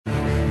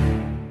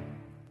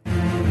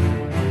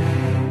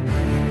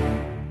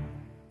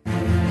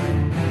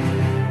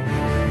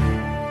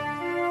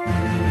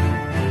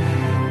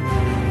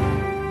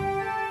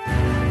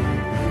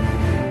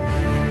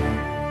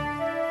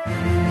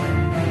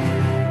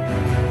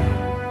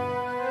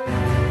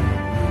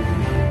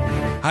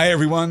Hi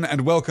everyone,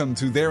 and welcome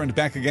to There and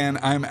Back Again.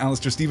 I'm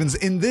Alistair Stevens.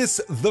 In this,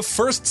 the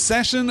first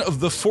session of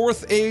the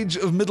fourth age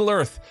of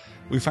Middle-earth,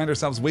 we find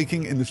ourselves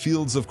waking in the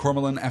fields of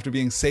Cormoran after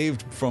being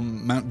saved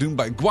from Mount Doom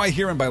by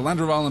Gwaihir and by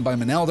Landroval and by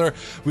Menelder.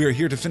 We are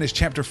here to finish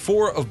Chapter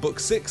 4 of Book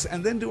 6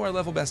 and then do our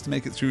level best to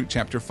make it through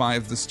Chapter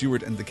 5, The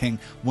Steward and the King,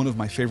 one of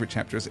my favorite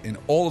chapters in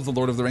all of The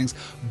Lord of the Rings,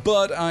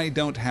 but I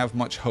don't have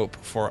much hope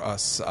for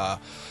us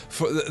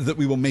that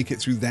we will make it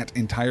through that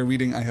entire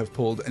reading. I have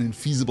pulled an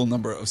infeasible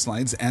number of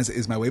slides, as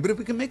is my way, but if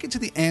we can make it to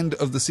the end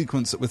of the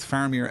sequence with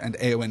Faramir and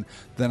Éowyn,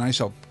 then I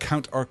shall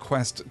count our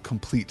quest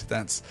complete.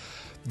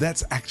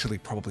 That's actually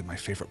probably my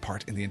favorite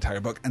part in the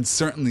entire book, and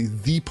certainly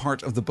the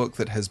part of the book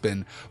that has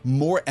been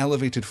more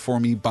elevated for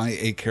me by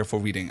a careful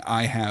reading.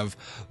 I have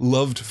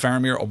loved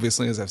Faramir,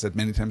 obviously, as I've said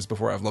many times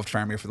before. I've loved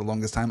Faramir for the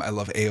longest time. I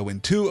love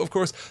Éowyn too, of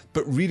course,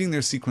 but reading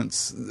their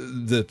sequence,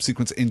 the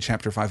sequence in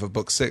Chapter 5 of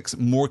Book 6,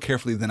 more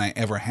carefully than I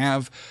ever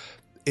have,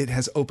 it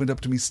has opened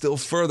up to me still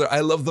further.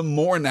 I love them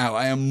more now.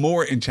 I am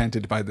more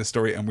enchanted by this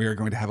story, and we are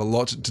going to have a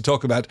lot to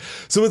talk about.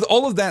 So with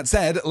all of that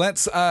said,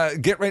 let's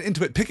get right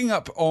into it, picking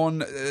up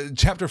on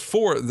Chapter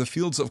 4, The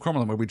Fields of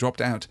Cormoran, where we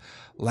dropped out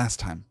last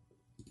time.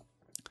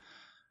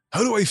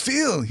 "How do I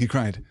feel?" he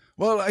cried.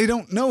 "Well, I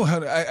don't know how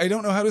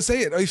to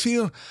say it. I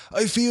feel,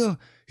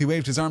 he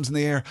waved his arms in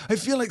the air. "I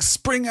feel like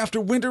spring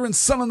after winter and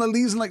sun on the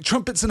leaves and like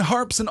trumpets and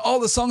harps and all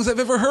the songs I've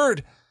ever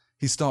heard."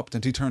 He stopped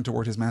and he turned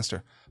toward his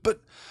master.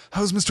 "But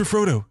how's Mr.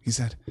 Frodo?" he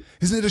said.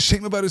 "Isn't it a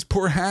shame about his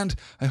poor hand?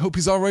 I hope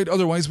he's all right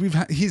otherwise.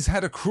 He's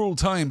had a cruel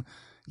time."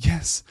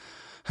 "Yes,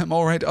 I'm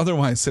all right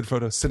otherwise," said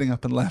Frodo, sitting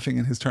up and laughing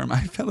in his turn.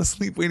 "I fell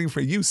asleep waiting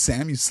for you,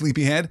 Sam, you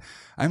sleepyhead.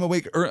 I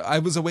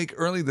was awake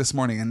early this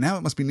morning, and now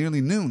it must be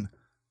nearly noon."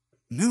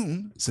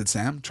 "Noon?" said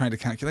Sam, trying to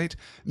calculate.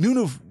 "Noon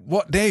of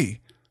what day?"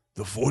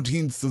 "The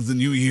 14th of the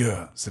new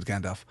year," said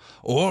Gandalf.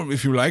 "Or,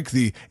 if you like,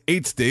 the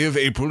 8th day of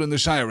April in the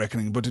Shire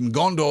reckoning. But in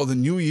Gondor, the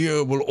new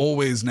year will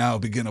always now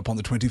begin upon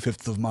the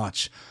 25th of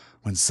March,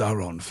 when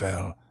Sauron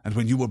fell, and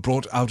when you were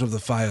brought out of the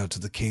fire to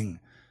the king.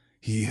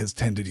 He has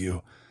tended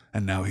you,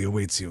 and now he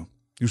awaits you.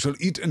 You shall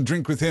eat and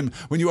drink with him.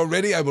 When you are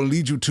ready, I will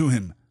lead you to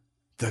him."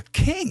 "The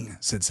king?"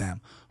 said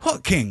Sam.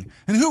 "What king?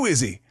 And who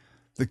is he?"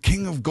 "The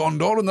king of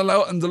Gondor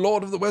and the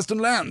lord of the western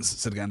lands,"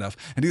 said Gandalf,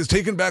 "and he has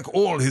taken back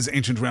all his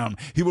ancient realm.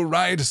 He will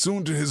ride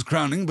soon to his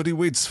crowning, but he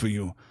waits for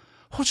you."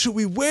 "What shall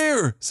we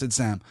wear?" said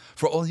Sam,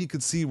 for all he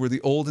could see were the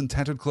old and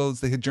tattered clothes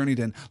they had journeyed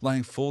in,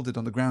 lying folded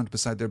on the ground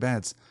beside their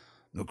beds.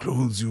 "The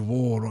clothes you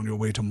wore on your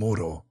way to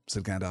Mordor,"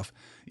 said Gandalf.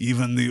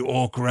 "Even the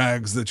orc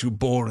rags that you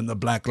bore in the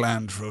Black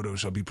Land, Frodo,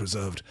 shall be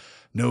preserved.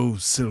 No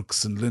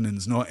silks and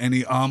linens, nor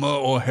any armor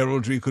or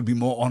heraldry could be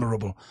more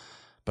honorable.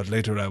 But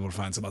later I will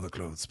find some other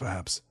clothes,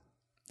 perhaps."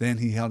 Then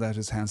he held out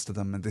his hands to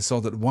them, and they saw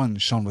that one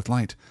shone with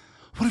light.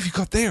 "What have you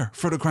got there?"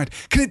 Frodo cried.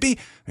 "Can it be—"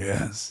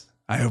 "Yes,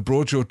 I have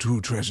brought your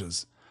two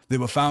treasures. They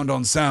were found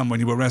on Sam when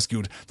you were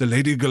rescued, the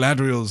Lady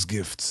Galadriel's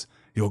gifts.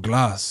 Your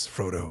glass,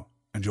 Frodo,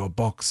 and your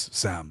box,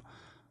 Sam.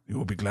 You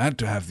will be glad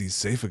to have these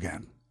safe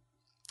again."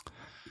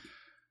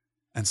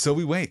 And so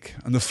we wake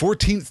on the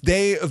 14th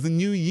day of the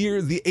new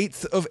year, the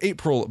 8th of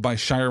April by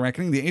Shire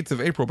reckoning, the 8th of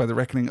April by the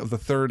reckoning of the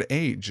Third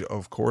Age,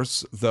 of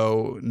course,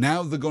 though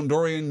now the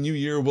Gondorian New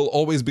Year will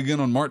always begin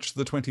on March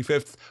the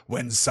 25th,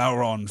 when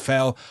Sauron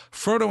fell.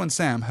 Frodo and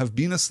Sam have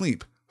been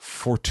asleep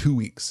for 2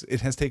 weeks.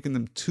 It has taken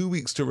them 2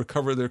 weeks to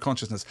recover their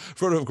consciousness.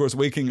 Frodo, of course,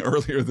 waking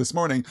earlier this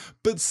morning,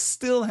 but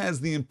still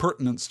has the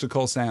impertinence to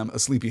call Sam a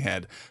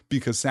sleepyhead,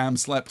 because Sam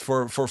slept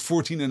for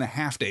 14 and a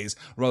half days,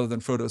 rather than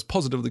Frodo's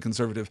positively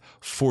conservative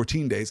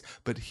 14 days.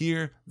 But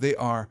here they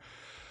are,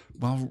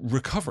 well,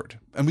 recovered.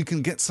 And we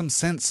can get some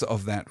sense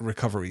of that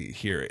recovery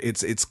here.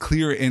 It's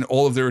clear in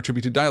all of their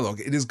attributed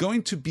dialogue. It is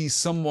going to be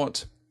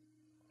somewhat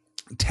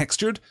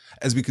textured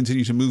as we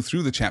continue to move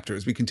through the chapter,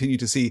 as we continue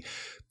to see,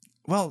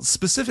 well,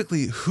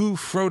 specifically who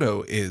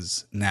Frodo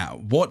is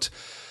now, what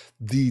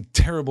the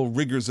terrible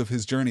rigors of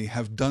his journey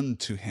have done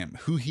to him,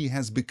 who he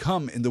has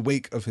become in the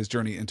wake of his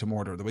journey into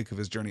Mordor, the wake of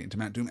his journey into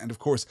Mount Doom, and of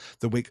course,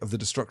 the wake of the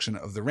destruction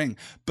of the ring.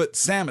 But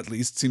Sam, at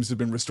least, seems to have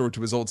been restored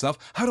to his old self.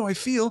 "How do I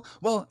feel?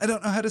 Well, I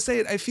don't know how to say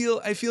it. I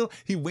feel,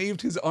 he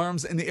waved his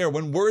arms in the air.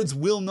 When words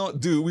will not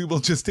do, we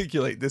will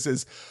gesticulate. This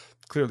is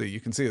clearly, you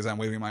can see as I'm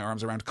waving my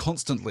arms around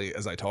constantly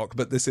as I talk,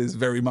 but this is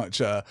very much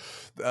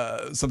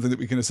something that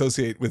we can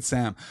associate with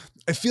Sam.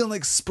 "I feel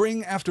like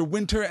spring after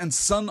winter and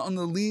sun on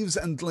the leaves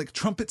and like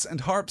trumpets and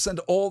harps and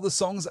all the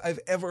songs I've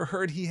ever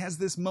heard." He has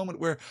this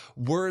moment where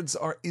words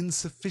are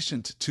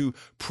insufficient to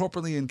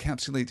properly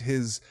encapsulate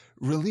his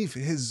relief,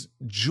 his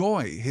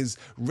joy, his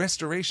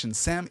restoration.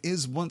 Sam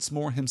is once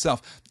more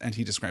himself, and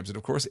he describes it,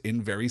 of course,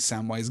 in very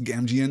Samwise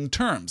Gamgean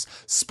terms.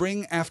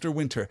 Spring after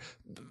winter,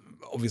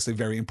 obviously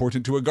very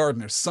important to a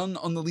gardener. Sun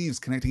on the leaves,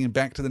 connecting him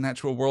back to the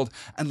natural world,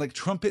 and like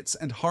trumpets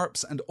and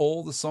harps and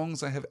all the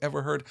songs I have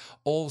ever heard,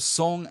 all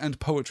song and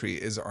poetry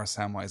is our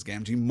Samwise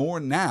Gamgee, more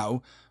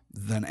now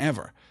than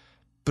ever.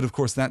 But of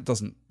course that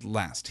doesn't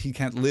last. He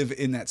can't live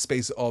in that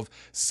space of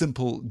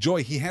simple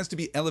joy. He has to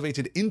be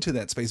elevated into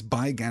that space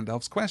by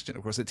Gandalf's question.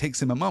 Of course, it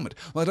takes him a moment.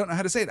 Well, I don't know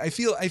how to say it. I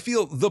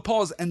feel the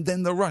pause and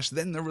then the rush,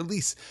 then the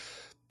release.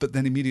 But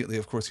then immediately,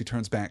 of course, he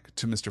turns back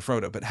to Mr.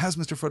 Frodo. But how's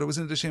Mr. Frodo?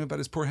 Isn't it a shame about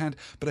his poor hand?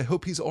 But I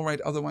hope he's all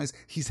right. Otherwise,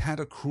 he's had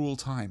a cruel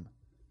time.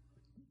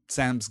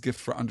 Sam's gift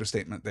for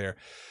understatement there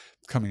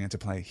coming into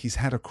play. He's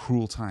had a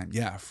cruel time.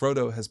 Yeah,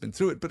 Frodo has been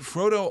through it, but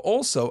Frodo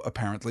also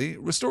apparently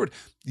restored.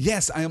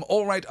 Yes, I am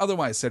all right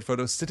otherwise, said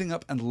Frodo, sitting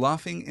up and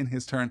laughing in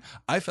his turn.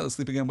 I fell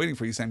asleep again waiting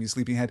for you, Sam, you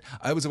sleepyhead.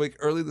 I was awake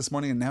early this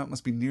morning and now it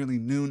must be nearly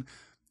noon.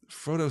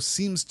 Frodo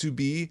seems to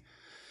be,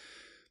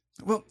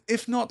 well,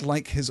 if not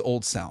like his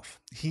old self,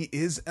 he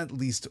is at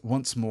least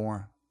once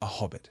more a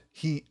hobbit.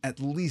 He at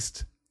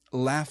least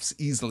laughs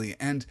easily,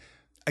 and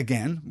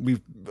again,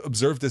 we've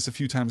observed this a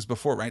few times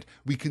before, right?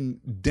 We can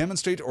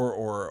demonstrate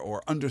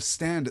or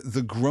understand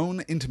the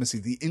grown intimacy,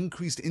 the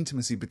increased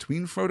intimacy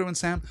between Frodo and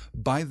Sam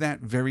by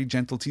that very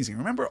gentle teasing.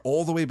 Remember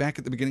all the way back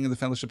at the beginning of the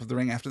Fellowship of the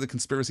Ring, after the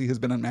conspiracy has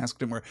been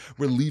unmasked and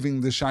we're leaving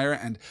the Shire,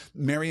 and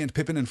Merry and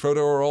Pippin and Frodo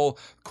are all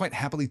quite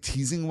happily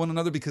teasing one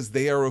another because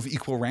they are of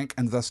equal rank,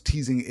 and thus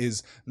teasing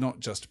is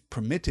not just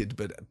permitted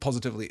but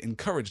positively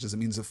encouraged as a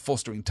means of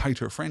fostering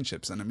tighter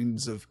friendships and a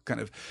means of kind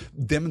of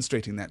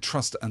demonstrating that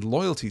trust and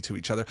loyalty to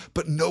each other.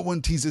 But no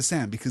one teases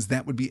Sam because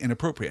that would be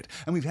inappropriate.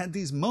 And we've had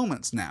these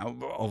moments now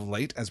of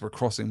late as we're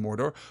crossing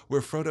Mordor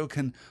where Frodo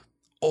can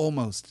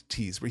almost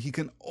tease, where he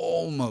can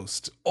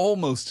almost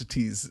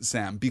tease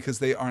Sam, because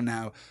they are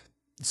now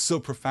so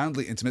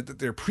profoundly intimate that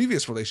their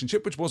previous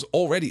relationship, which was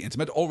already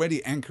intimate,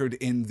 already anchored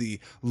in the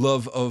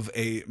love of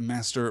a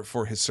master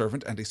for his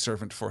servant and a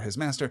servant for his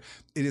master,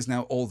 it is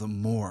now all the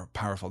more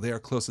powerful. They are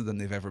closer than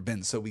they've ever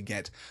been. So we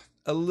get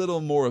a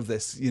little more of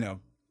this,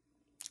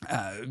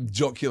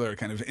 jocular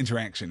kind of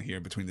interaction here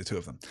between the two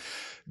of them.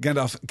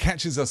 Gandalf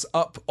catches us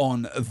up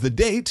on the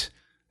date,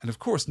 and of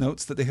course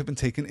notes that they have been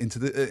taken into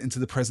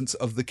the presence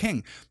of the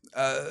king.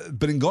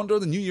 But in Gondor,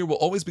 the new year will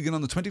always begin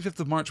on the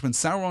 25th of March, when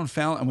Sauron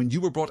fell, and when you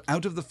were brought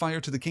out of the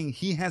fire to the king.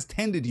 He has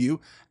tended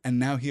you, and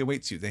now he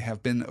awaits you. They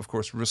have been, of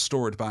course,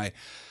 restored by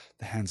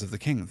the hands of the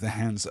king, the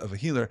hands of a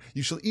healer.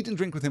 You shall eat and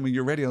drink with him. When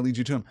you're ready, I'll lead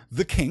you to him.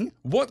 The king?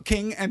 What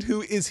king, and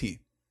who is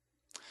he?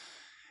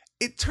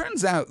 It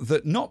turns out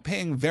that not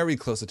paying very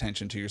close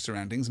attention to your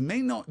surroundings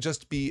may not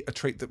just be a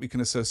trait that we can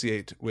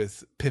associate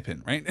with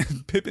Pippin, right?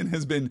 Pippin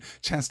has been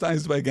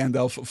chastised by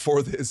Gandalf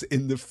for this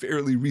in the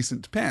fairly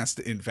recent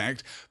past, in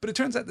fact, but it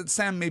turns out that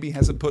Sam maybe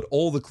hasn't put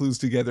all the clues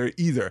together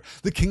either.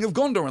 The King of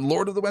Gondor and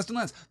Lord of the Western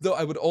Lands, though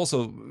I would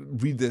also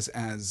read this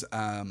as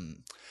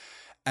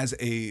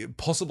a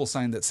possible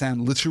sign that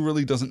Sam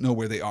literally doesn't know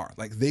where they are.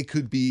 Like, they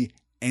could be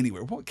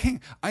anywhere. What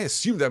king? I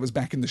assumed I was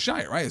back in the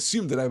Shire. I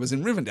assumed that I was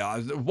in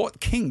Rivendell.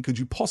 What king could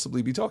you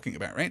possibly be talking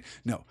about, right?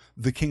 No,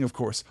 the king, of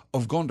course,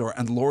 of Gondor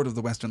and Lord of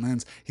the Western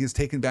Lands. He has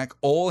taken back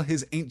all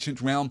his ancient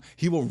realm.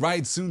 He will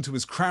ride soon to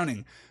his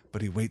crowning,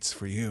 but he waits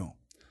for you.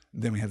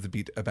 Then we have the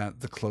beat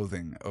about the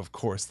clothing, of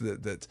course,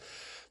 that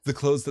the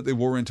clothes that they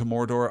wore into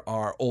Mordor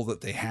are all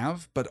that they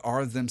have, but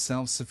are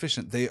themselves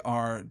sufficient. They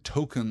are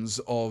tokens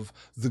of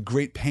the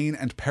great pain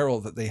and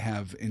peril that they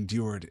have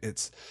endured.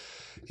 It's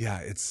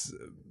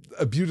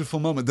a beautiful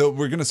moment, though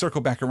we're going to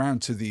circle back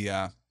around to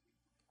the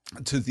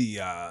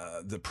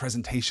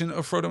presentation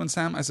of Frodo and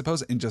Sam, I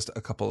suppose, in just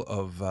a couple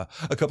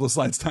of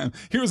slides time.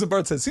 Here's what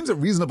Bart says: seems a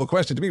reasonable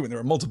question to me when there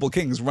are multiple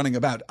kings running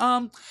about.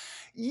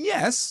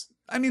 Yes.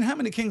 I mean, how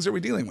many kings are we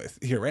dealing with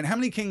here, right? How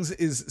many kings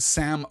is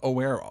Sam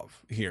aware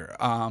of here?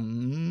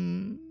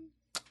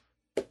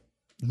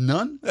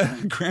 None?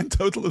 Grand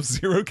total of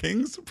 0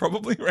 kings,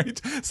 probably, right?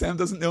 Sam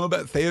doesn't know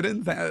about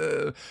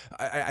Theoden.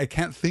 I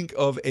can't think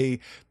of a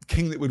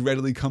king that would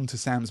readily come to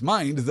Sam's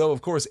mind, though,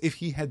 of course, if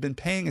he had been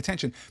paying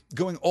attention,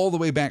 going all the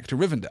way back to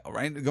Rivendell,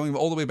 right? Going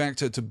all the way back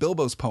to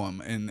Bilbo's poem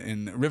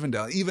in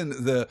Rivendell, even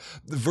the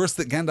verse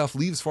that Gandalf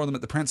leaves for them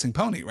at the Prancing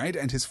Pony, right?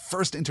 And his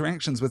first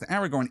interactions with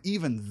Aragorn,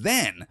 even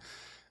then,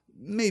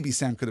 maybe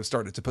Sam could have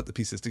started to put the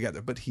pieces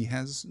together, but he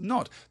has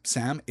not.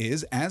 Sam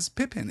is, as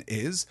Pippin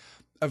is,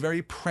 a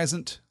very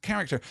present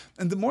character.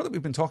 And the more that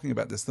we've been talking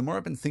about this, the more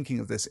I've been thinking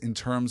of this in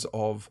terms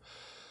of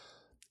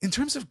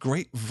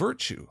great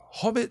virtue.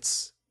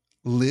 Hobbits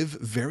live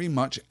very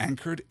much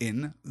anchored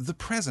in the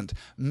present.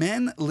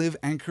 Men live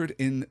anchored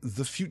in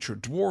the future.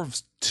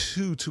 Dwarves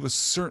too, to a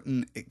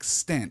certain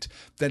extent.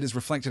 That is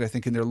reflected, I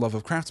think, in their love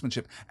of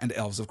craftsmanship. And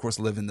elves, of course,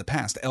 live in the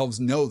past. Elves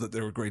know that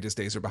their greatest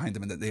days are behind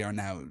them and that they are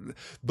now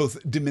both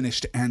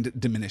diminished and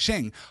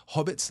diminishing.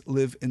 Hobbits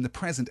live in the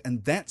present,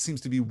 and that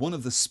seems to be one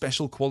of the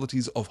special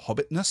qualities of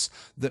hobbitness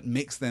that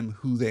makes them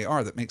who they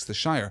are, that makes the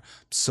Shire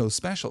so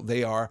special.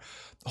 They are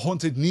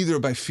haunted neither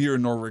by fear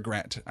nor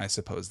regret, I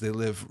suppose. They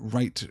live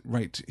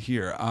right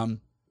here.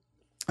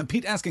 And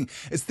Pete asking,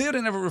 is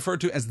Theoden ever referred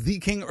to as the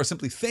king or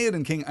simply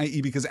Theoden king,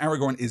 i.e. because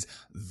Aragorn is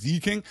the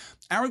king?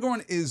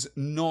 Aragorn is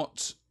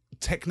not,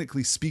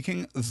 technically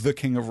speaking, the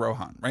king of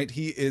Rohan, right?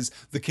 He is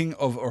the king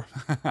of,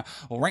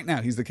 well, right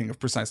now he's the king of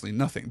precisely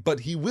nothing,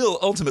 but he will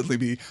ultimately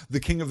be the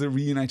king of the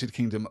reunited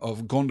kingdom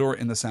of Gondor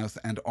in the south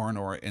and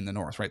Arnor in the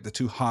north, right? The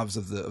two halves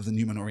of the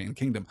Númenorian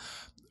kingdom.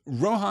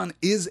 Rohan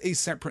is a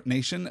separate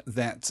nation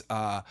that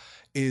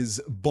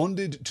is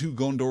bonded to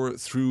Gondor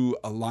through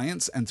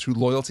alliance and through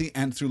loyalty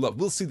and through love.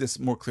 We'll see this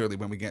more clearly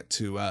when we get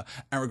to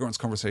Aragorn's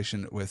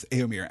conversation with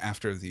Éomer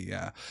after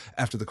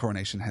the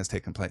coronation has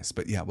taken place.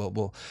 But yeah,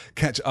 we'll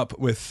catch up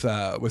with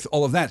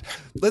all of that.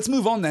 Let's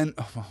move on then.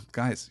 Oh, well,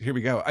 guys, here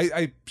we go.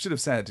 I should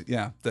have said,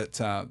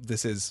 that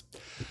this is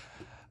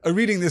a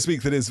reading this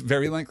week that is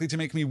very likely to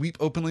make me weep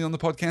openly on the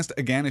podcast.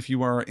 Again, if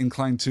you are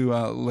inclined to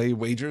lay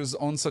wagers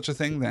on such a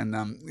thing, then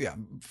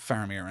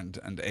Faramir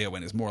and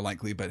Éowyn is more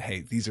likely, but hey,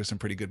 these are some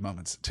pretty good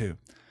moments too.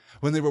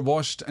 When they were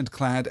washed and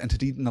clad and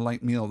had eaten a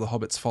light meal, the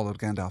hobbits followed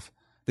Gandalf.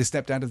 They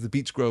stepped out of the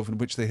beech grove in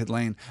which they had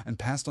lain and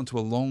passed onto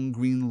a long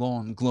green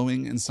lawn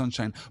glowing in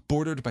sunshine,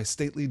 bordered by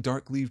stately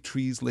dark-leaved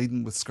trees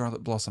laden with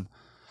scarlet blossom.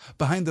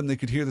 Behind them they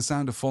could hear the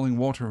sound of falling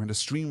water, and a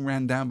stream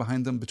ran down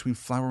behind them between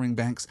flowering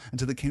banks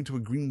until they came to a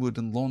greenwood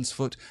and lawn's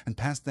foot, and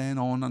passed then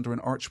on under an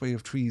archway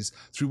of trees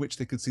through which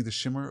they could see the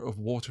shimmer of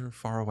water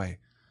far away.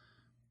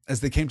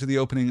 As they came to the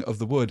opening of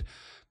the wood,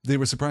 they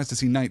were surprised to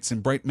see knights in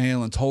bright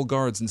mail and tall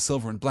guards in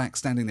silver and black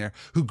standing there,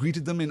 who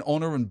greeted them in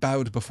honour and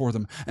bowed before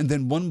them, and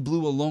then one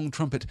blew a long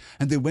trumpet,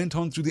 and they went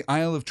on through the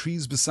aisle of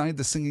trees beside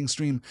the singing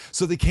stream.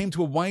 So they came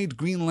to a wide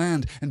green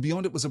land, and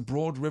beyond it was a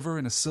broad river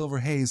in a silver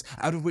haze,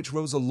 out of which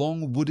rose a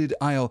long wooded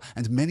isle,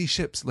 and many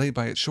ships lay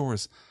by its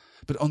shores.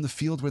 But on the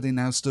field where they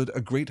now stood,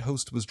 a great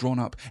host was drawn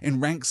up, in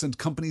ranks and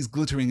companies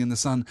glittering in the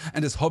sun,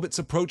 and as hobbits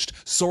approached,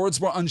 swords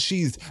were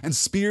unsheathed, and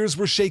spears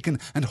were shaken,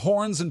 and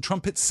horns and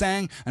trumpets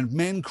sang, and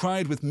men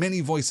cried with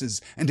many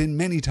voices, and in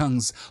many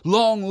tongues,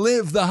 "Long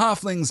live the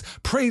halflings!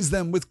 Praise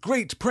them with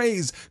great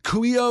praise!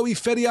 Cuio I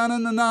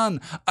Ferianan anan,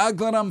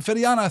 Aglaram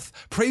Ferianath!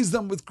 Praise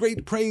them with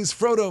great praise,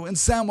 Frodo and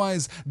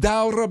Samwise,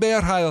 Dau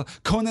Roberhael,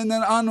 Conan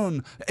and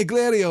Anun,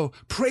 Eglerio!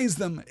 Praise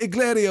them,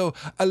 Eglerio!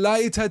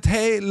 Alaita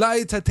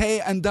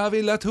te, and Davi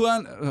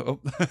Latuan,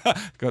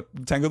 got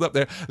tangled up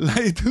there.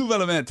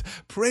 Laituvalament,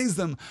 praise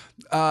them.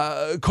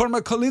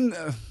 Cormac Colin.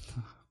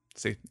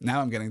 See, now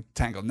I'm getting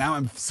tangled. Now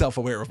I'm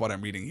self-aware of what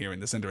I'm reading here in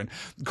the Sindarin.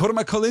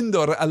 Cormac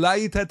Colindor,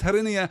 Alaita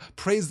Tarinia,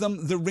 praise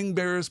them. The ring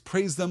bearers,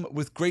 praise them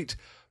with great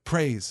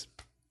praise.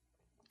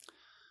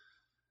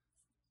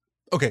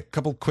 Okay,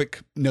 couple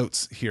quick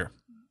notes here.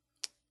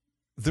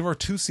 There are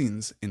two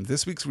scenes in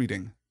this week's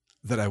reading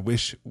that I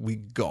wish we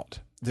got.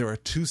 There are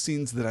two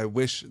scenes that I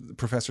wish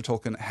Professor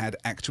Tolkien had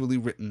actually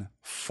written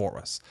for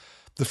us.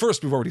 The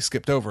first we've already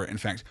skipped over, in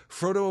fact.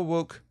 Frodo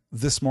awoke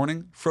this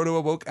morning. Frodo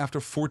awoke after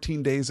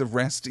 14 days of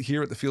rest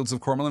here at the Fields of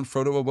Cormorant.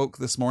 Frodo awoke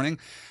this morning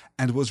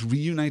and was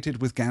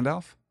reunited with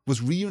Gandalf.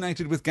 Was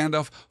reunited with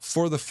Gandalf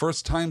for the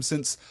first time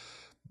since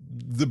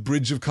the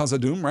Bridge of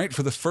Khazad-dûm, right?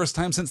 For the first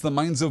time since the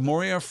Mines of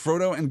Moria,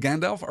 Frodo and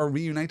Gandalf are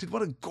reunited.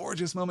 What a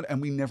gorgeous moment.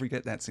 And we never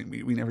get that scene.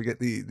 We never get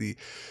the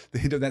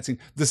hint of that scene.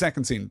 The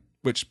second scene,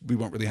 which we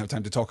won't really have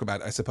time to talk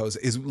about, I suppose,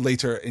 is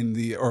later in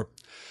the, or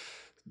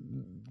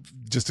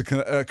just to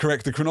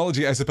correct the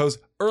chronology, I suppose,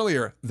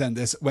 earlier than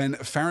this, when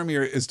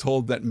Faramir is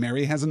told that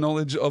Merry has a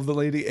knowledge of the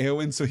Lady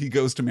Éowyn, so he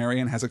goes to Merry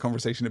and has a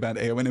conversation about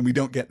Éowyn, and we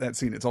don't get that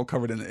scene. It's all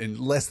covered in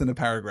less than a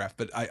paragraph,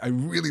 but I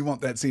really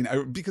want that scene.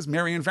 Because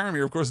Merry and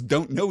Faramir, of course,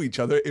 don't know each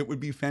other. It would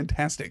be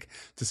fantastic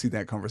to see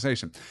that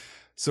conversation.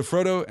 So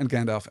Frodo and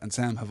Gandalf and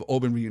Sam have all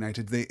been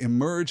reunited. They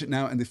emerge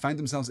now and they find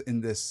themselves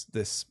in this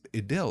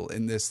idyll,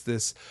 in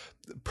this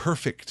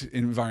perfect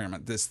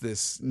environment,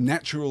 this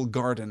natural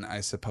garden,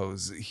 I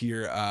suppose,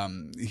 here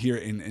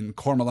in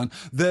Cormoran.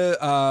 The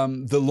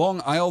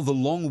long aisle, the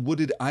long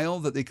wooded aisle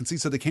that they can see.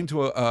 So they came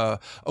to a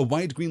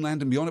wide green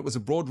land, and beyond it was a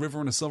broad river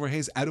and a silver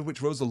haze, out of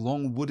which rose a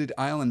long wooded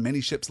aisle, and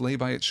many ships lay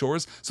by its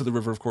shores. So the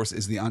river, of course,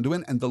 is the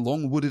Anduin, and the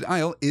long wooded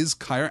aisle is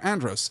Caer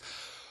Andros,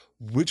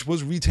 which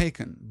was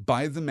retaken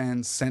by the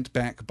men sent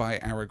back by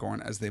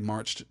Aragorn as they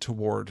marched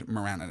toward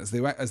Morannon. As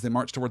they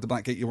marched toward the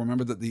Black Gate, you'll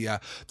remember that the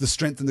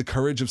strength and the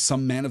courage of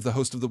some men of the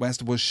host of the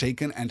West was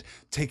shaken, and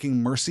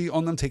taking mercy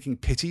on them, taking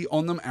pity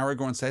on them,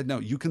 Aragorn said, no,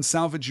 you can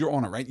salvage your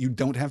honor, right? You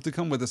don't have to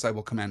come with us. I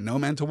will command no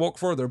man to walk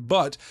further,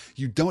 but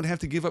you don't have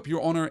to give up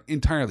your honor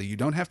entirely. You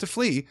don't have to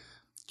flee.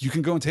 You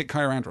can go and take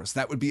Caer Andros.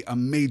 That would be a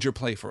major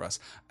play for us.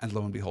 And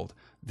lo and behold,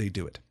 they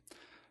do it.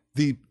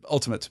 The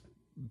ultimate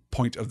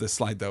point of this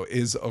slide, though,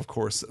 is, of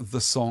course,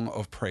 the Song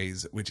of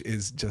Praise, which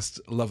is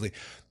just lovely.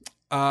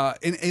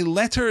 In a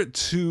letter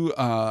to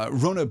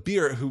Rona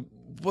Beer, who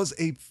was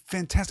an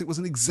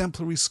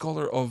exemplary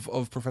scholar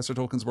of Professor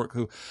Tolkien's work,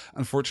 who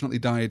unfortunately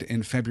died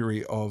in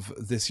February of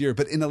this year.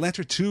 But in a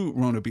letter to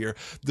Rona Beer,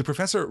 the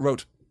professor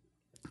wrote,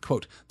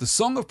 quote, "The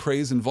Song of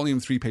Praise in Volume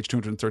 3, page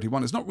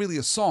 231 is not really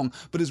a song,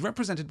 but is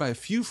represented by a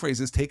few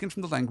phrases taken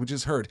from the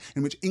languages heard,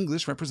 in which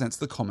English represents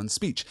the common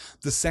speech.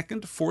 The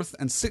 2nd, 4th,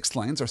 and 6th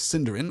lines are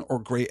Sindarin, or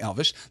Grey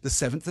Elvish. The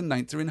 7th and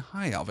 9th are in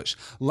High Elvish.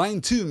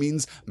 Line 2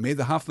 means, may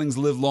the halflings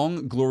live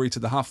long, glory to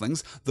the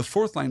halflings. The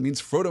 4th line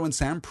means, Frodo and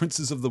Sam,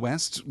 princes of the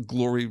West,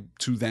 glory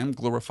to them,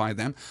 glorify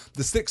them.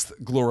 The 6th,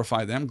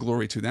 glorify them,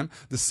 glory to them.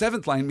 The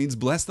 7th line means,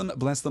 bless them,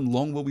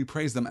 long will we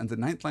praise them. And the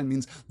 9th line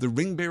means, the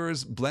ring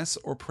bearers bless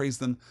or praise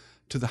them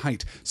to the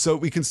height. So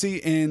we can see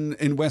in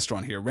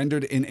Westron here,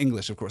 rendered in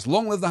English, of course.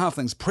 Long live the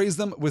halflings, praise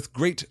them with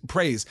great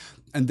praise.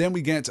 And then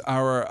we get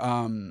our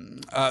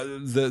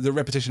the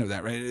repetition of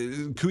that, right?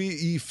 Kui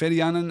I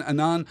ferianan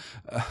anan.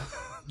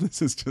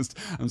 This is just,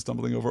 I'm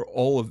stumbling over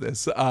all of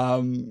this.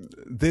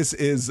 This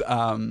is...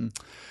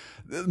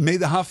 May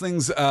the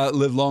halflings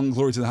live long,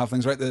 glory to the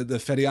halflings, right? The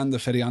Ferian, the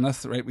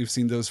Ferianath, right? We've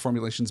seen those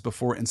formulations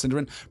before in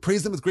Sindarin.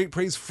 Praise them with great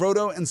praise,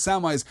 Frodo and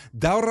Samwise.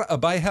 Daur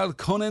abaihel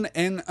Conan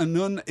en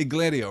anun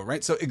Iglerio,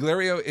 right? So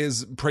Iglerio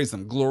is praise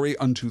them, glory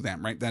unto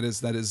them, right? That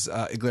is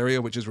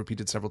Iglerio, which is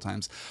repeated several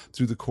times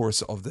through the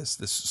course of this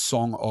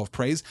song of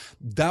praise.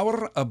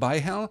 Daur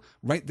abaihel,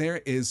 right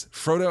there, is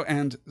Frodo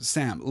and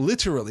Sam.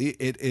 Literally,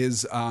 it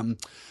is...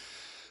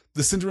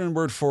 the Sindarin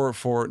word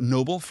for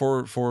noble,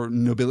 for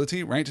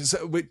nobility, right?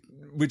 So,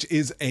 which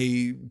is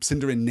a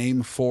Sindarin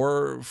name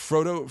for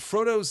Frodo.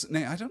 Frodo's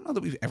name, I don't know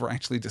that we've ever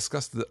actually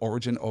discussed the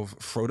origin of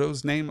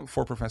Frodo's name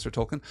for Professor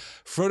Tolkien.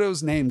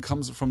 Frodo's name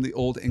comes from the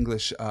Old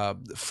English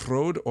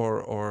Frode,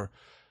 or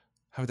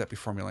how would that be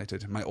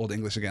formulated? My Old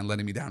English again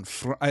letting me down.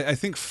 I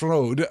think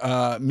Frode,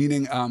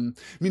 meaning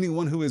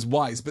one who is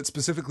wise, but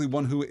specifically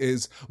one who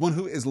is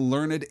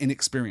learned in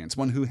experience,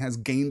 one who has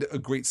gained a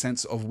great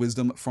sense of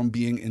wisdom from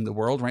being in the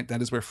world. Right,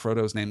 that is where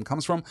Frodo's name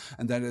comes from,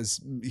 and that has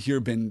here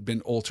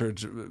been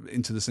altered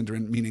into the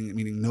Sindarin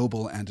meaning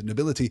noble and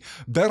nobility.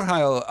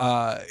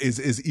 Berhael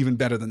is even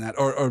better than that,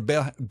 or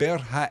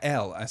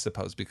Berhael, I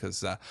suppose,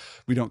 because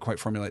we don't quite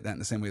formulate that in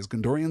the same way as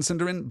Gondorian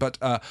Sindarin, but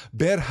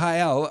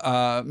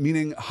Berhael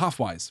meaning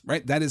half wise,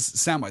 right? That is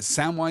Samwise.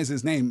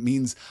 Samwise's name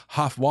means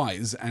half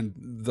wise, and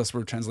thus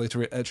we're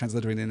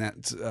transliterating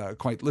that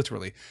quite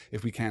literally,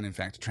 if we can, in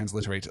fact,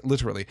 transliterate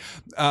literally.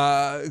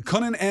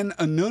 Conan en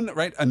Anun,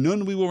 right?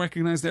 Anun we will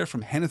recognize there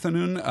from Henneth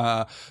Anun.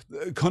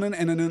 Conan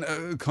en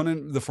Anun,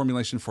 Conan, the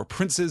formulation for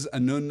princes.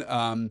 Anun,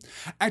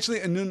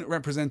 actually Anun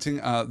representing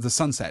the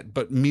sunset,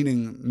 but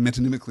meaning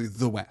metonymically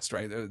the west,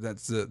 right?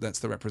 That's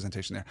the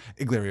representation there.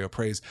 Iglerio,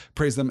 praise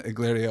them,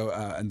 Iglerio,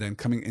 and then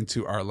coming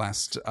into our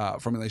last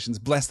formulations,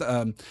 bless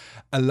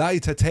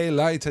Alai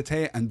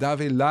tate, and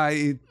dave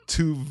lai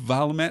tu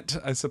valmet,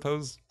 I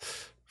suppose.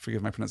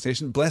 Forgive my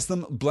pronunciation. Bless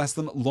them,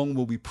 long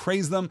will we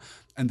praise them.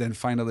 And then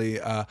finally,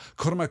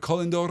 Korma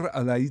kolindor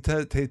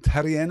alaita te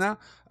tariena,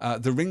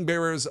 the ring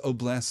bearers, oh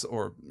bless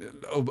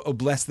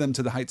them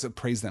to the heights,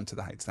 praise them to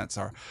the heights. That's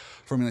our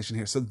formulation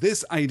here. So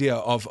this idea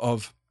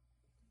of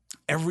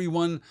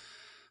everyone,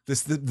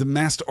 the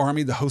massed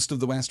army, the host of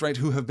the West, right,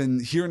 who have been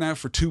here now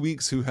for 2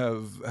 weeks, who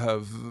have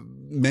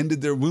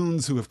mended their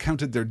wounds, who have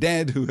counted their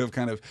dead, who have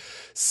kind of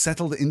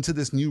settled into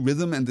this new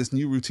rhythm and this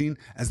new routine.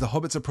 As the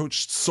hobbits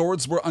approached,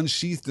 swords were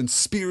unsheathed and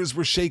spears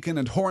were shaken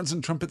and horns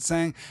and trumpets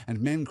sang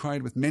and men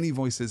cried with many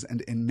voices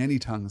and in many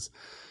tongues.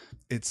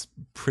 It's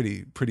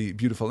pretty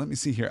beautiful. Let me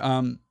see here.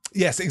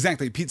 Yes,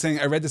 exactly. Pete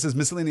saying, I read this as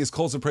miscellaneous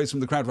calls of praise from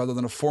the crowd rather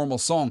than a formal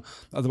song.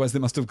 Otherwise, they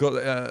must have got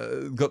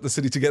the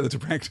city together to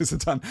practice a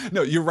ton.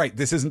 No, you're right.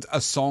 This isn't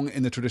a song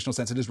in the traditional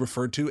sense. It is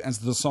referred to as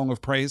the song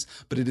of praise,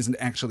 but it isn't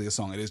actually a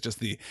song. It is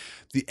just the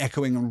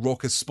echoing and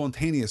raucous,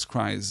 spontaneous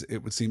cries,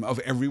 it would seem, of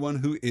everyone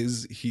who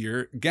is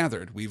here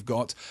gathered. We've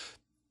got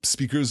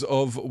speakers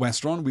of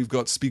Westron. We've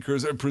got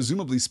speakers,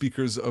 presumably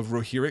speakers of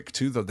Rohirric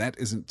too, though that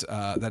isn't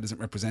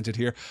represented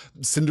here.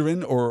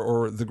 Sindarin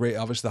or the Grey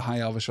Elvish, the High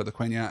Elvish, or the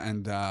Quenya,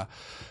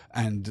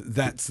 and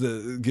that's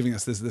giving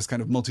us this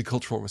kind of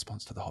multicultural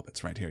response to the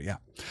hobbits right here. Yeah,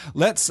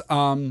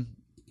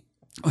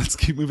 Let's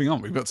keep moving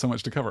on. We've got so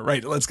much to cover.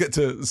 Right, let's get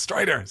to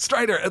Strider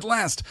at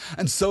last.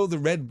 And so the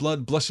red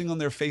blood blushing on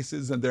their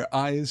faces and their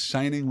eyes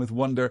shining with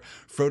wonder,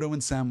 Frodo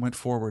and Sam went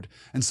forward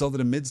and saw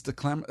that amidst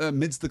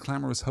the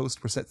clamorous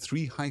host were set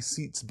 3 high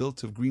seats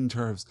built of green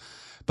turves.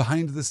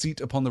 Behind the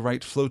seat upon the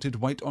right floated,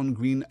 white on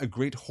green, a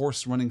great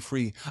horse running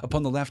free.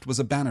 Upon the left was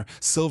a banner,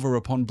 silver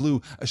upon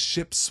blue, a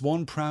ship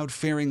swan-proud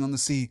faring on the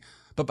sea.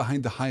 But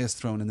behind the highest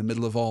throne, in the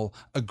middle of all,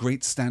 a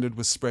great standard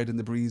was spread in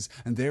the breeze,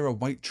 and there a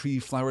white tree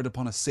flowered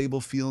upon a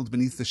sable field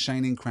beneath the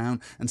shining crown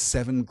and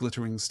 7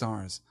 glittering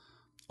stars.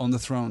 On the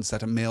throne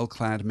sat a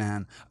mail-clad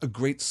man. A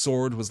great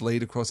sword was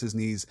laid across his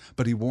knees,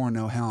 but he wore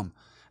no helm.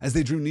 As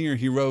they drew near,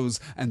 he rose,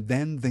 and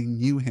then they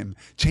knew him,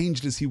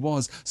 changed as he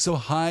was, so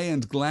high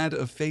and glad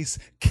of face,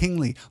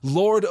 kingly,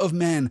 lord of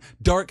men,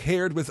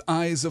 dark-haired with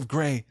eyes of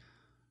grey.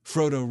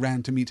 Frodo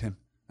ran to meet him,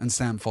 and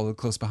Sam followed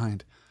close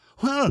behind.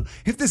 Well,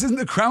 if this isn't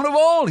the crown of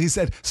all, he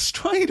said,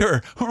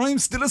 Strider, or I am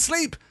still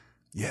asleep.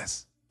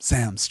 Yes,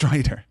 Sam,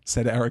 Strider,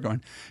 said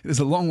Aragorn. It is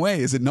a long way,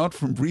 is it not,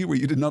 from Bree, where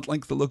you did not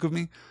like the look of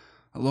me?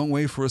 A long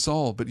way for us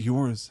all, but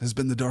yours has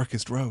been the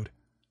darkest road.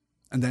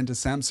 And then, to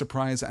Sam's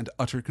surprise and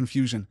utter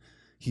confusion,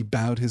 he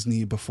bowed his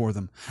knee before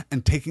them,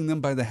 and taking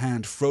them by the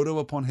hand, Frodo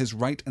upon his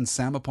right and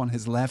Sam upon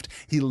his left,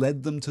 he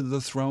led them to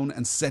the throne,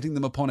 and setting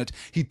them upon it,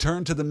 he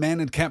turned to the men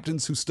and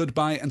captains who stood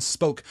by and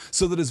spoke,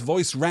 so that his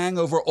voice rang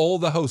over all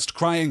the host,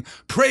 crying,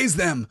 Praise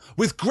them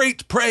with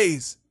great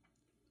praise!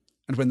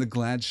 And when the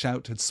glad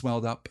shout had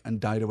swelled up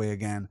and died away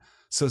again,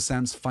 So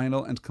Sam's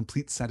final and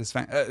complete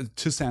satisfaction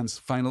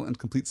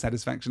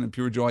and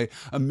pure joy,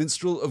 a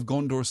minstrel of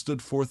Gondor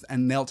stood forth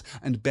and knelt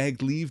and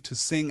begged leave to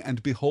sing.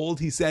 And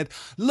behold, he said,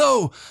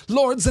 Lo,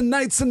 lords and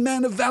knights and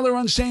men of valor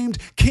unshamed,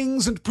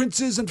 kings and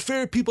princes and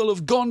fair people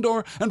of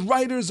Gondor, and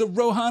riders of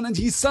Rohan, and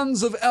ye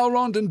sons of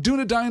Elrond and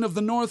Dunedain of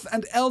the north,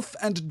 and elf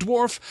and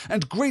dwarf,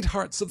 and great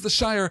hearts of the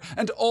Shire,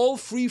 and all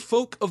free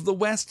folk of the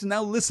west,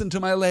 now listen to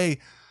my lay.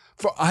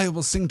 For I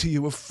will sing to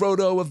you of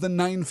Frodo of the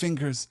Nine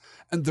Fingers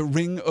and the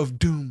Ring of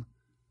Doom.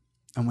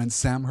 And when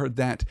Sam heard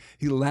that,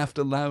 he laughed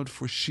aloud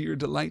for sheer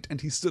delight, and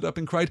he stood up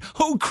and cried,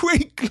 Oh,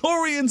 great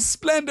glory and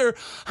splendor,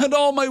 and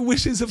all my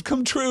wishes have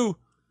come true.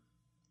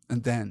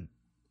 And then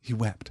he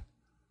wept.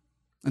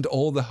 And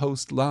all the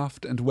host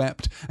laughed and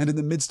wept, and in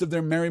the midst of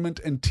their merriment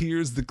and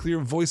tears, the clear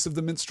voice of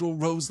the minstrel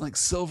rose like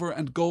silver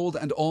and gold,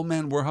 and all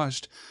men were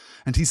hushed.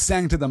 And he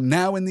sang to them,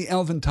 now in the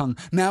elven tongue,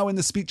 now in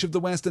the speech of the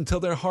West,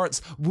 until their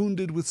hearts,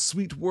 wounded with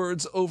sweet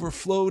words,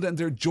 overflowed, and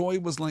their joy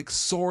was like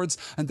swords,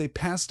 and they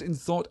passed in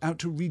thought out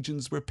to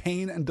regions where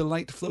pain and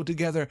delight flow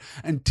together,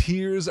 and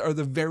tears are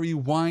the very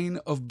wine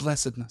of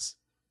blessedness.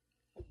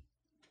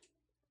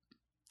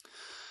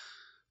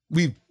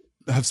 We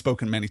have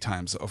spoken many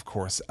times, of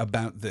course,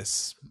 about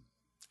this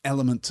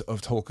element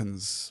of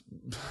Tolkien's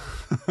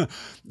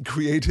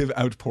creative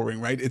outpouring,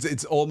 right?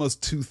 It's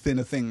almost too thin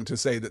a thing to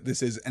say that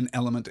this is an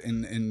element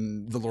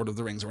in The Lord of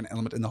the Rings or an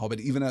element in The Hobbit,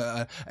 even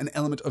an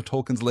element of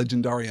Tolkien's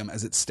legendarium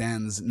as it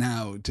stands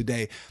now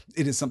today.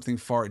 It is something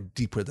far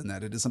deeper than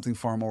that. It is something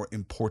far more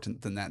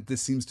important than that.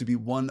 This seems to be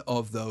one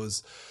of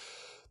those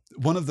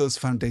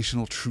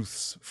foundational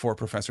truths for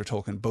Professor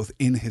Tolkien, both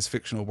in his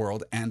fictional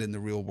world and in the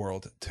real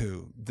world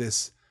too.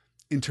 This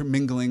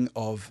intermingling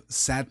of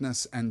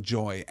sadness and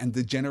joy, and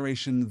the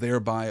generation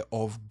thereby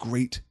of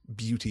great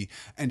beauty.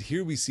 And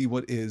here we see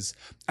what is,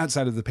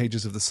 outside of the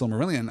pages of the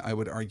Silmarillion, I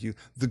would argue,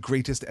 the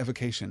greatest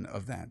evocation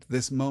of that.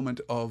 This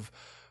moment of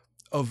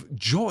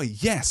joy,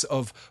 yes,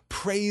 of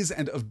praise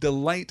and of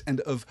delight and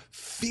of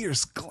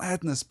fierce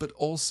gladness, but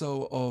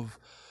also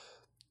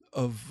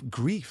of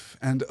grief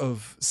and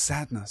of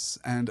sadness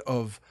and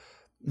of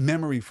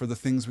memory for the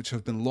things which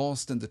have been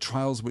lost and the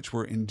trials which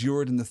were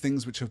endured and the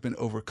things which have been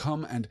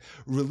overcome, and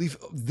relief.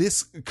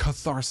 This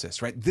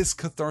catharsis, right? This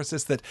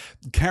catharsis that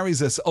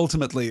carries us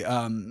ultimately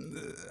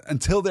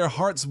until their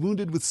hearts,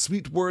 wounded with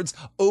sweet words,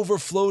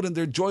 overflowed, and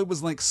their joy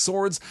was like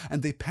swords,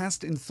 and they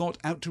passed in thought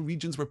out to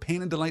regions where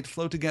pain and delight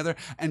flow together,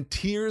 and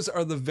tears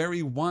are the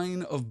very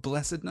wine of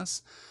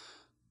blessedness.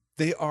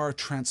 They are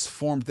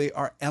transformed. They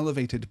are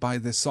elevated by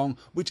this song,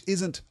 which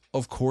isn't,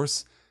 of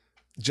course,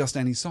 just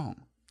any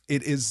song.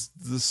 It is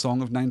the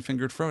song of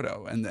Nine-Fingered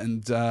Frodo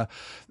and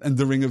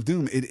the Ring of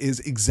Doom. It is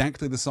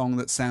exactly the song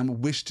that Sam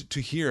wished to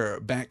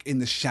hear back in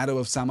the shadow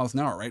of Sammath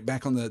Naur, right?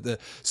 Back on the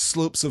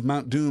slopes of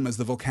Mount Doom as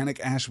the volcanic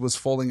ash was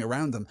falling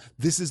around them.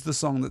 This is the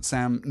song that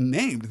Sam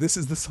named. This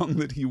is the song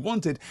that he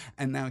wanted,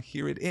 and now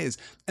here it is.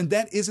 And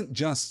that isn't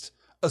just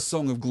a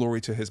song of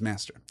glory to his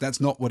master. That's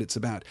not what it's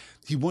about.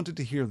 He wanted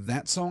to hear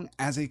that song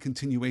as a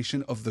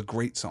continuation of the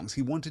great songs.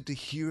 He wanted to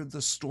hear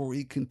the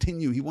story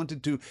continue. He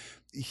wanted to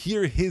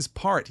hear his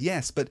part,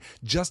 yes, but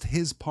just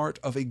his part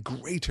of a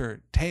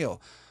greater tale.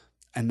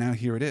 And now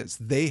here it is.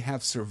 They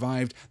have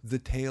survived. The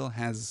tale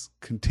has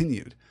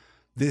continued.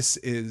 This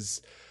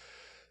is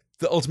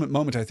the ultimate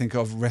moment, I think,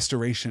 of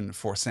restoration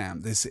for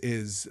Sam. This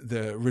is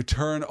the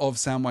return of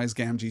Samwise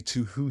Gamgee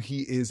to who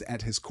he is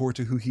at his core,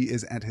 to who he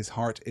is at his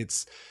heart.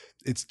 It's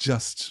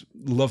just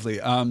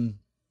lovely.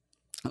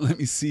 Let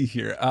me see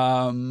here.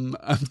 I'm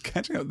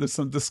catching up. There's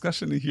some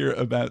discussion here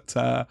about,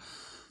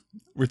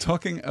 we're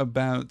talking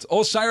about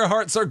all Shire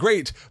hearts are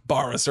great,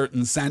 bar a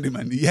certain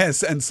Sandyman.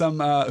 Yes. And some,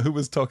 who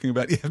was talking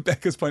about,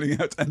 Becca's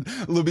pointing out, and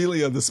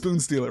Lobelia, the spoon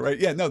stealer, right?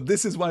 Yeah, no,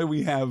 this is why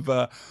we have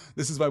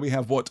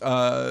what,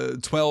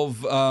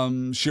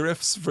 12,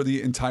 sheriffs for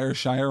the entire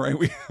Shire, right?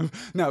 We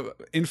have, now,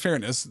 in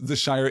fairness, the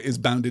Shire is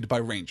bounded by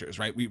rangers,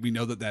 right? We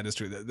know that is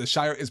true. The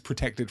Shire is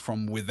protected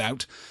from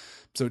without.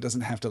 So it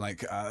doesn't have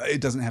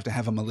to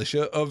have a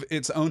militia of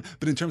its own.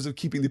 But in terms of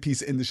keeping the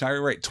peace in the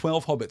Shire, right,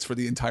 12 hobbits for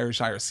the entire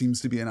Shire seems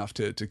to be enough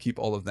to keep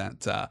all of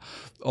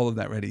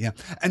that ready. Yeah.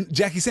 And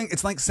Jackie's saying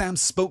it's like Sam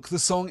spoke the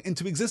song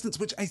into existence,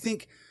 which I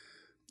think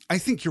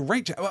you're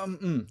right.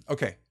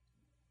 Okay.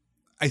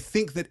 I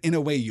think that in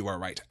a way you are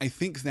right. I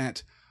think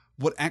that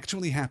what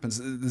actually happens,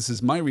 this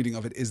is my reading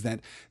of it, is that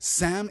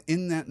Sam,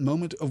 in that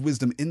moment of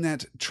wisdom, in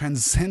that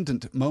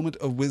transcendent moment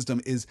of wisdom,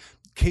 is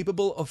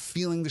capable of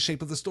feeling the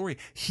shape of the story.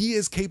 He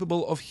is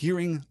capable of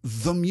hearing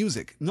the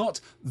music, not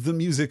the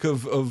music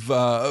of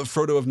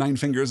Frodo of Nine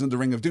Fingers and the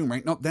Ring of Doom,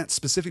 right? Not that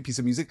specific piece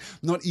of music,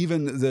 not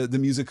even the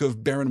music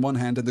of Bear in One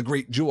Hand and the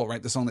Great Jewel,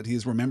 right? The song that he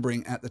is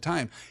remembering at the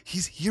time.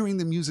 He's hearing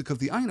the music of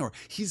the Ainur.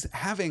 He's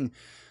having,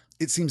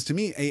 it seems to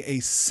me, a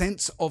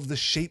sense of the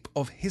shape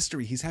of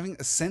history. He's having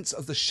a sense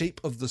of the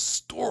shape of the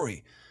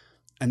story.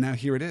 And now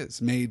here it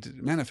is, made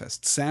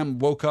manifest. Sam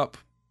woke up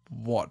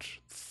what,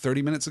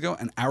 30 minutes ago,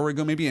 an hour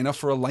ago, maybe, enough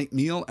for a light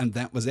meal, and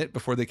that was it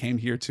before they came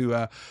here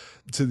to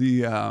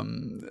the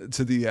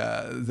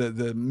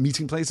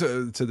meeting place,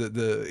 to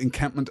the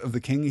encampment of the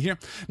king here.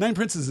 Nine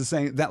Princes is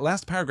saying that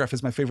last paragraph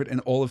is my favorite in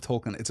all of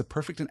Tolkien. It's a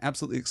perfect and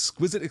absolutely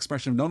exquisite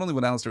expression of not only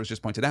what Alistair has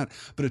just pointed out,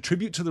 but a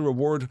tribute to the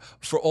reward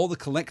for all the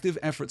collective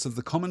efforts of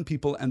the common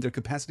people and their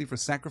capacity for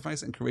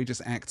sacrifice and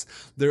courageous acts.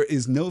 There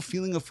is no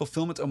feeling of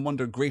fulfillment and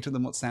wonder greater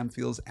than what Sam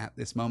feels at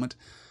this moment.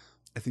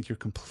 I think you're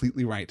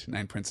completely right,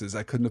 Nine Princes.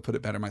 I couldn't have put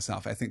it better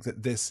myself. I think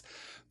that this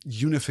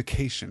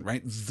unification,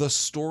 right? The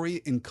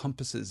story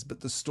encompasses,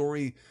 but the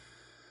story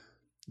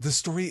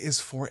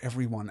is for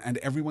everyone, and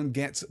everyone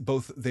gets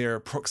both their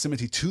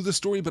proximity to the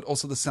story, but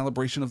also the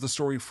celebration of the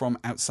story from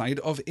outside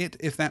of it,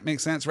 if that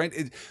makes sense,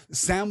 right?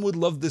 Sam would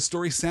love this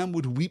story. Sam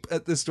would weep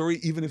at this story,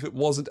 even if it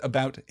wasn't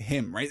about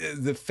him, right?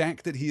 The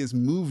fact that he is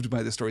moved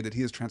by the story, that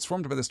he is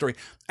transformed by the story,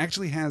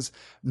 actually has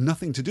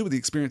nothing to do with the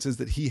experiences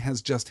that he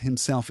has just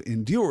himself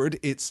endured.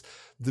 It's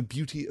the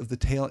beauty of the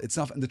tale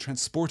itself and the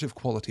transportive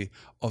quality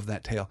of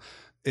that tale.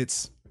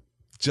 It's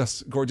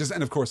just gorgeous.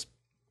 And of course,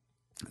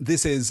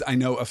 this is, I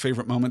know, a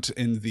favorite moment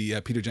in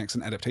the Peter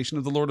Jackson adaptation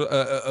of the Lord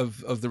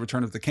of the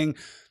Return of the King.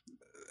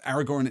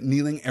 Aragorn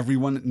kneeling,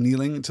 everyone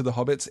kneeling to the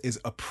hobbits is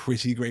a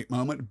pretty great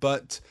moment,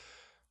 but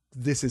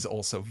this is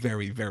also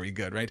very, very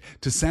good, right?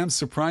 To Sam's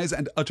surprise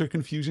and utter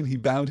confusion, he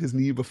bowed his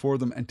knee before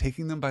them, and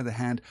taking them by the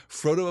hand,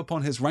 Frodo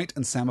upon his right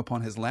and Sam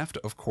upon his left,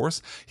 of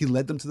course, he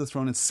led them to the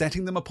throne and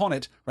setting them upon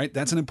it, right?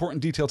 That's an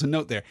important detail to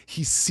note there.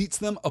 He seats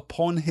them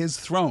upon his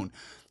throne.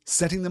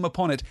 Setting them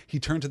upon it, he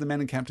turned to the men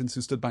and captains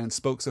who stood by and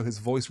spoke, so his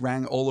voice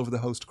rang all over the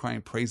host,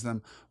 crying, praise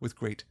them with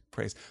great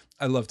praise.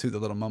 I love, too, the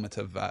little moment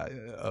of I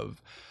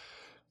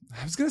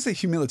was going to say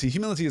humility.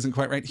 Humility isn't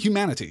quite right.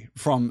 Humanity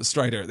from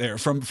Strider there,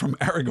 from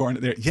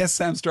Aragorn there. Yes,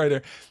 Sam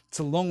Strider. It's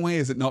a long way,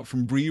 is it not,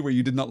 from Bree, where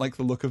you did not like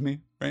the look of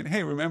me, right?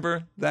 Hey,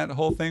 remember that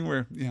whole thing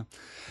where, yeah.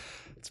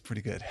 It's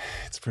pretty good.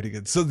 It's pretty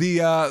good. So the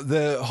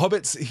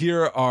hobbits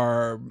here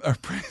are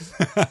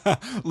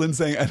Lynn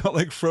saying, I don't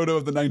like Frodo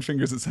of the Nine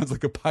Fingers. It sounds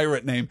like a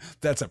pirate name.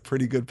 That's a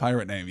pretty good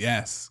pirate name.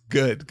 Yes.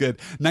 Good.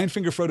 Nine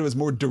Finger Frodo is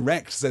more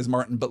direct, says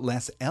Martin, but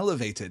less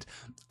elevated.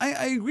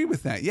 I agree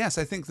with that. Yes,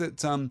 I think that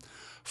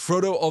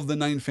Frodo of the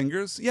Nine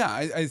Fingers, yeah,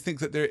 I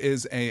think that there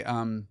is a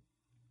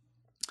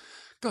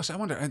gosh, I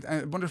wonder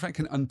if I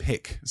can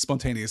unpick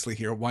spontaneously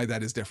here why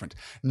that is different.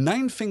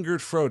 Nine-fingered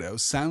Frodo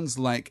sounds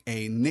like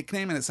a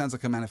nickname, and it sounds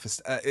like a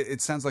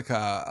it sounds like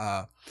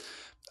a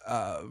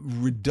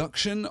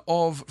reduction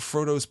of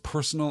Frodo's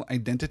personal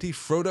identity.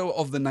 Frodo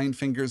of the Nine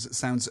Fingers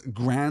sounds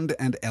grand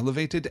and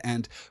elevated,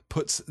 and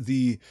puts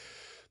the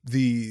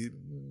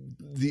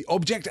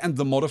object and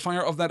the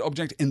modifier of that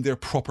object in their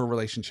proper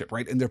relationship,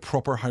 right? In their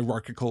proper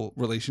hierarchical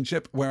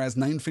relationship, whereas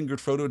Nine-Fingered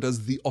Frodo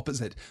does the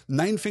opposite.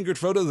 Nine-Fingered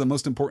Frodo, the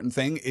most important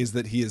thing is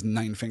that he is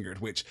nine-fingered,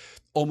 which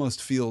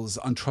almost feels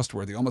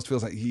untrustworthy, almost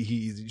feels like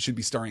he should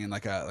be starring in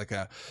like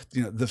a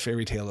the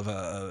fairy tale of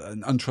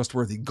an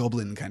untrustworthy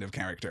goblin kind of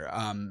character.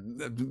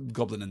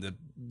 Goblin in the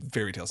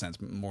fairy tale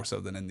sense, more so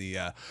than in the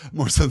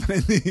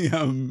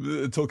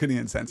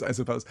Tolkienian sense, I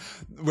suppose.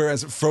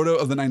 Whereas Frodo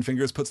of the Nine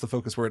Fingers puts the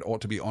focus where it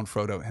ought to be, on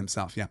Frodo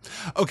himself. Yeah.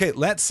 Okay,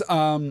 let's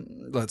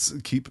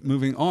keep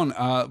moving on.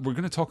 We're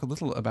going to talk a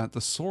little about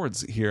the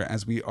swords here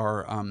as we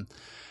are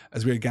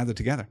gathered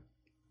together.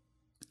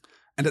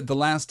 And at the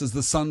last, as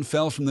the sun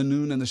fell from the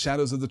noon and the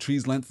shadows of the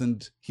trees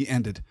lengthened, he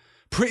ended.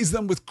 Praise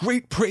them with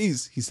great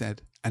praise, he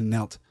said, and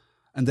knelt.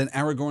 And then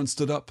Aragorn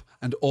stood up,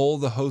 and all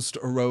the host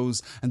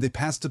arose, and they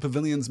passed to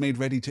pavilions made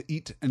ready to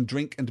eat and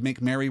drink and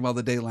make merry while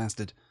the day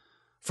lasted.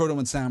 Frodo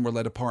and Sam were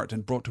led apart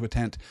and brought to a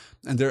tent,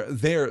 and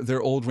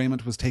their old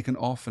raiment was taken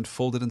off and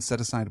folded and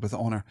set aside with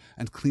honour,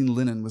 and clean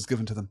linen was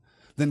given to them.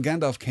 Then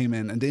Gandalf came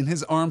in, and in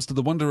his arms, to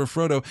the wonder of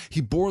Frodo, he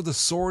bore the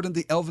sword and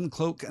the elven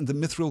cloak and the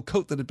mithril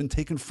coat that had been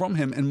taken from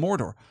him in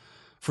Mordor.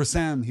 For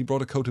Sam he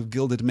brought a coat of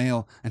gilded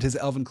mail, and his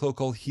elven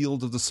cloak all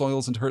healed of the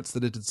soils and hurts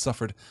that it had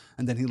suffered,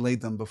 and then he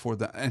laid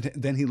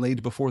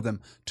before them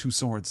 2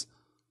 swords.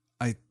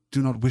 I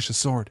do not wish a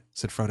sword,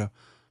 said Frodo.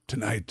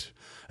 Tonight,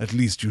 at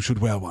least you should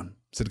wear one,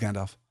 said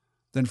Gandalf.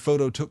 Then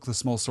Frodo took the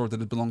small sword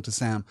that had belonged to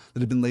Sam, that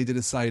had been laid at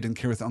his side in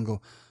Cirith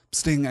Ungol.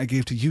 Sting I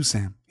gave to you,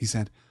 Sam, he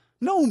said.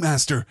 No,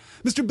 master.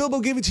 Mr.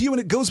 Bilbo gave it to you, and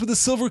it goes with the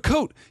silver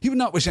coat. He would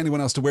not wish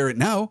anyone else to wear it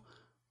now.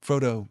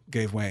 Frodo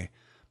gave way.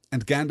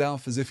 And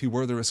Gandalf, as if he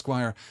were their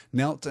esquire,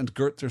 knelt and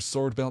girt their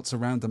sword belts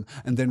around them,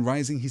 and then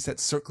rising he set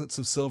circlets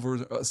of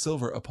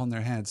silver upon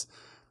their heads.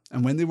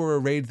 And when they were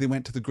arrayed, they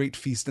went to the great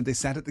feast, and they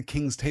sat at the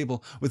king's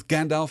table, with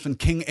Gandalf and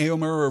King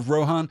Eomer of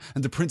Rohan,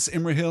 and the Prince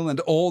Imrahil,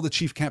 and all the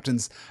chief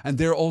captains, and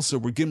there also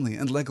were Gimli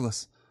and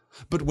Legolas.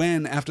 But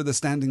when, after the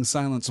standing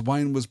silence,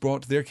 wine was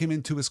brought, there came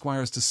in 2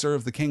 esquires to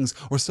serve the kings,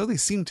 or so they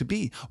seemed to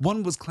be.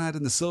 One was clad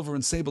in the silver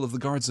and sable of the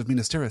guards of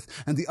Minas Tirith,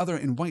 and the other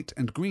in white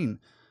and green.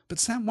 But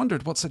Sam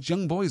wondered what such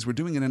young boys were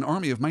doing in an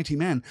army of mighty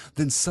men.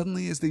 Then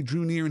suddenly, as they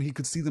drew near and he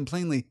could see them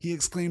plainly, he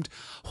exclaimed,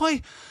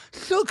 Why,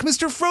 look,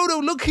 Mr.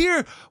 Frodo, look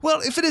here!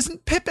 Well, if it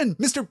isn't Pippin,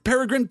 Mr.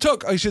 Peregrine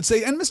Took, I should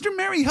say, and Mr.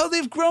 Merry, how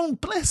they've grown,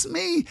 bless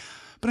me!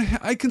 But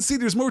I can see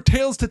there's more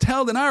tales to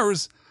tell than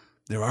ours.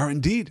 There are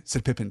indeed,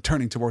 said Pippin,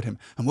 turning toward him,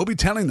 and we'll be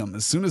telling them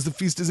as soon as the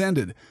feast is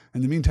ended.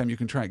 In the meantime, you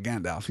can try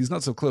Gandalf. He's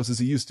not so close as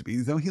he used to be,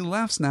 though he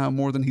laughs now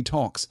more than he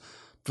talks.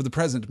 For the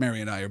present,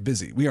 Merry and I are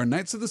busy. We are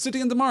knights of the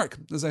city and the mark,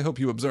 as I hope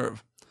you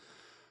observe.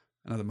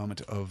 Another moment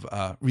of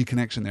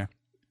reconnection there.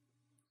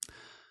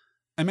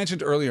 I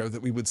mentioned earlier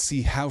that we would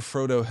see how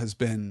Frodo has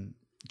been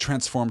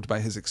transformed by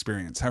his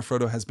experience, how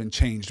Frodo has been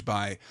changed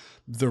by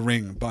the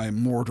ring, by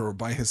Mordor,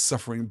 by his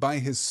suffering, by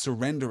his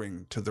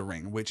surrendering to the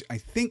ring, which I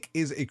think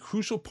is a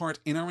crucial part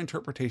in our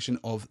interpretation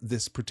of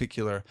this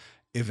particular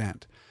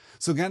event.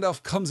 So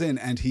Gandalf comes in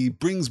and he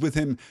brings with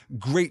him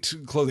great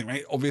clothing,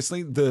 right?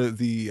 Obviously,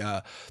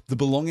 the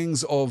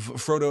belongings of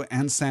Frodo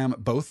and Sam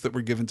both that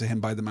were given to him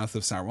by the Mouth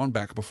of Sauron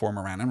back before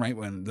Morannon, right?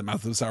 When the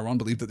Mouth of Sauron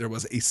believed that there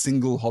was a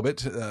single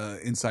hobbit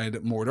inside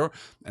Mordor,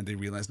 and they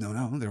realized, no,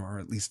 there are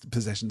at least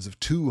possessions of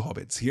two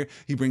hobbits here.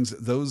 He brings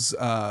those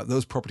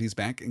properties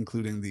back,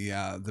 including the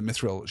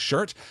mithril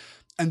shirt.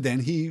 And then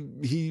he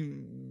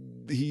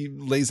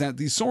lays out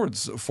these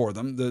swords for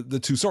them, the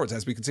two swords,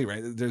 as we can see,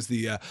 right? There's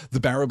the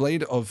barrow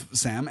blade of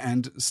Sam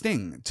and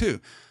Sting, too.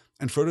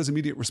 And Frodo's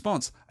immediate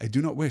response, I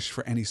do not wish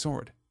for any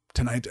sword.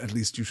 Tonight, at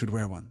least, you should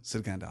wear one,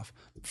 said Gandalf.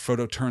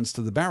 Frodo turns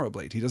to the barrow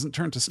blade. He doesn't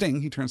turn to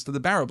Sting, he turns to the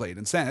barrow blade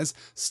and says,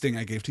 Sting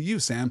I gave to you,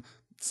 Sam.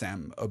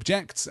 Sam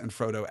objects, and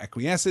Frodo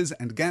acquiesces,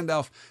 and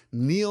Gandalf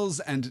kneels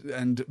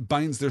and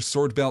binds their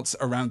sword belts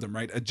around them,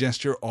 right? A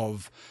gesture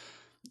of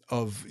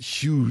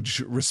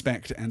huge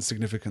respect and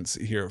significance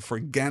here. For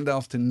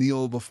Gandalf to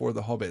kneel before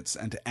the hobbits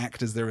and to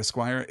act as their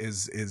esquire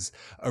is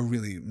a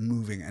really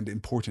moving and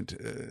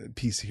important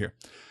piece here.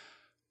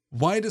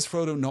 Why does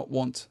Frodo not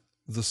want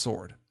the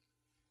sword?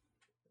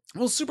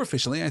 Well,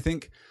 superficially, I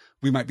think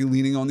we might be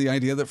leaning on the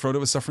idea that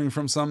Frodo is suffering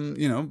from some,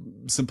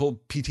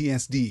 simple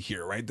PTSD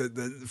here, right? That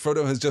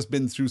Frodo has just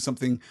been through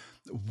something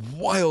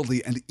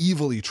wildly and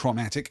evilly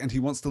traumatic, and he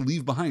wants to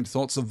leave behind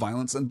thoughts of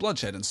violence and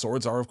bloodshed. And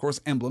swords are, of course,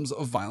 emblems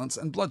of violence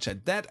and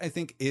bloodshed. That, I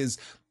think, is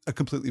a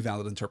completely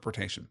valid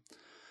interpretation.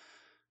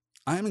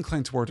 I am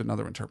inclined toward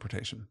another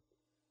interpretation.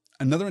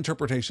 Another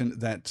interpretation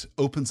that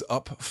opens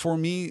up for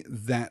me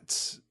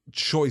that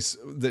choice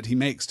that he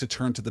makes to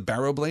turn to the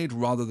barrow blade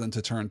rather than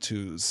to turn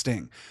to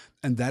Sting.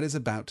 And that is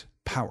about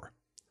power.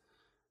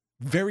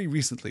 Very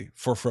recently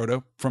for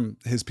Frodo, from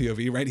his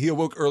POV, right? He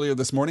awoke earlier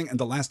this morning, and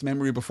the last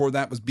memory before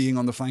that was being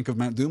on the flank of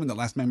Mount Doom, and the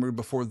last memory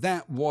before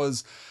that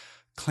was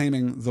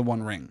claiming the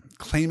One Ring,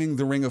 claiming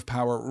the Ring of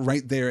Power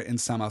right there in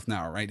Samath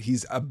Naur, right?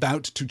 He's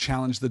about to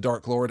challenge the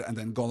Dark Lord, and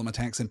then Gollum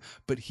attacks him,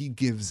 but he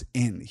gives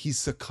in. He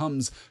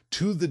succumbs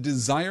to the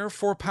desire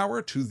for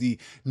power, to the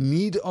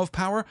need of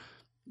power.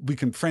 We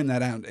can frame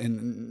that out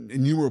in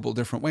innumerable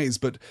different ways,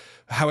 but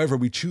however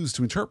we choose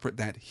to interpret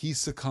that, he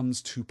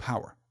succumbs to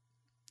power.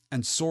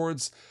 And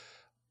swords,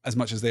 as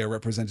much as they are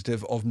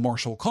representative of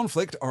martial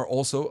conflict, are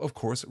also, of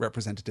course,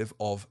 representative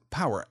of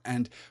power.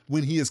 And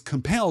when he is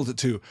compelled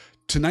to,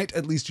 tonight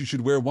at least you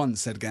should wear one,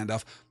 said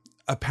Gandalf,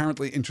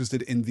 apparently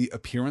interested in the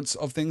appearance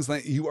of things,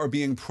 like you are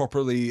being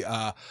properly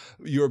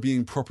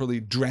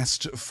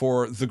dressed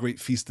for the great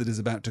feast that is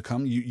about to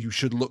come. You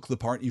should look the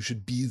part. You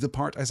should be the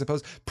part, I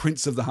suppose.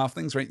 Prince of the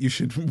Halflings, right? You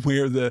should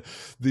wear the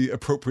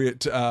appropriate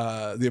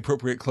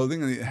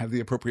clothing and have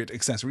the appropriate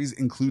accessories,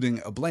 including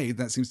a blade.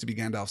 That seems to be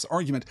Gandalf's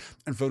argument.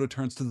 And Frodo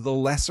turns to the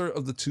lesser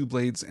of the two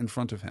blades in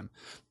front of him.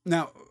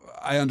 Now,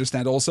 I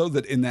understand also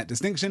that in that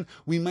distinction,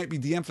 we might be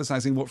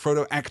de-emphasizing what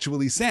Frodo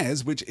actually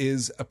says, which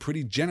is a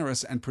pretty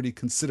generous and pretty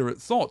considerate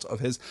thought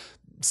of his.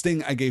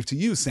 Sting I gave to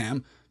you,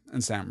 Sam.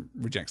 And Sam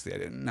rejects the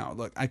idea. No,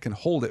 look, I can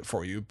hold it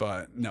for you,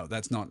 but no,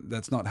 that's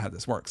not how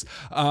this works.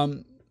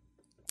 Let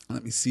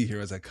me see here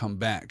as I come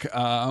back.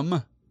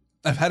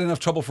 I've had enough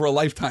trouble for a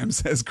lifetime,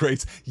 says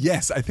Grace.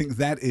 Yes, I think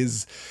that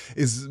is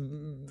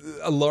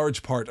a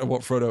large part of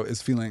what Frodo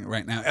is feeling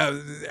right now.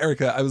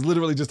 Erica, I was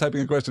literally just typing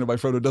a question about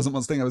Frodo doesn't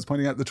want Sting. I was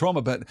pointing out the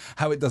trauma, but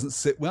how it doesn't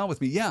sit well with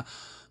me. Yeah,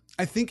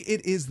 I think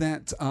it is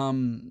that,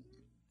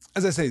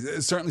 as I say,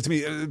 certainly to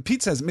me,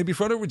 Pete says, maybe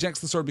Frodo rejects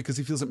the sword because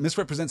he feels it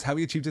misrepresents how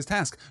he achieved his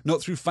task,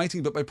 not through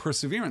fighting, but by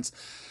perseverance.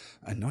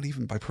 And not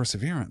even by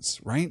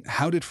perseverance, right?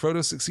 How did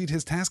Frodo succeed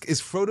his task?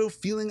 Is Frodo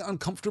feeling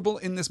uncomfortable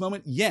in this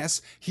moment?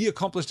 Yes, he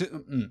accomplished it.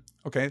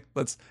 Okay,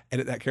 let's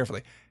edit that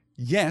carefully.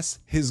 Yes,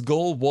 his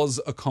goal was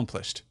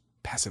accomplished.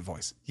 Passive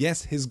voice.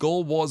 Yes, his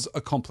goal was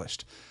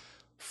accomplished.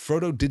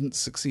 Frodo didn't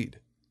succeed.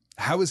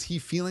 How is he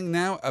feeling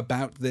now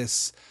about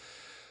this?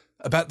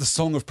 About the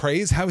Song of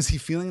Praise? How is he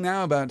feeling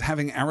now about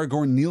having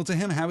Aragorn kneel to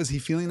him? How is he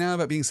feeling now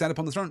about being sat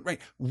upon the throne?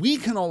 Right. We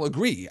can all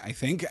agree, I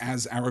think,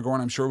 as Aragorn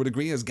I'm sure would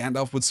agree, as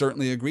Gandalf would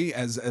certainly agree,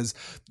 as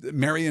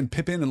Merry and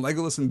Pippin and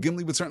Legolas and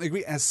Gimli would certainly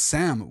agree, as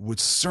Sam would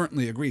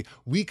certainly agree.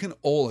 We can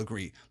all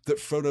agree that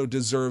Frodo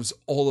deserves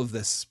all of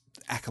this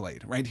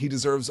accolade, right? He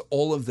deserves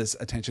all of this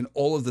attention,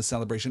 all of this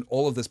celebration,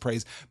 all of this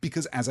praise,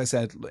 because as I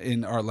said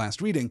in our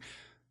last reading,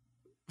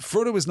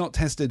 Frodo is not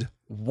tested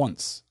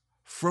once.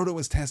 Frodo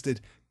is tested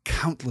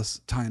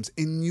countless times,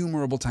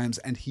 innumerable times,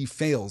 and he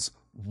fails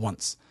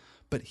once.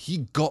 But he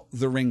got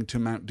the ring to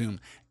Mount Doom,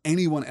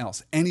 anyone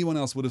else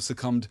would have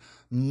succumbed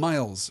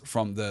miles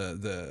from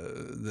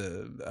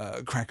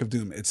the crack of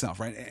doom itself,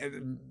 right?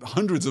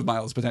 Hundreds of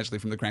miles potentially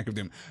from the crack of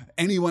doom.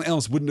 Anyone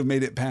else wouldn't have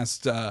made it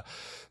past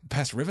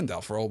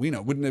Rivendell, for all we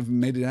know, wouldn't have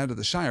made it out of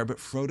the Shire, but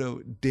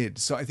Frodo did.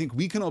 So I think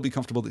we can all be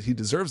comfortable that he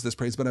deserves this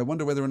praise, but I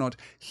wonder whether or not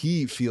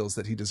he feels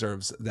that he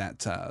deserves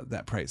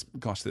that praise.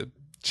 Gosh, the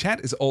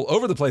chat is all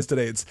over the place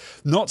today. It's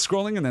not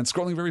scrolling and then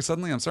scrolling very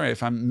suddenly. I'm sorry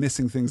if I'm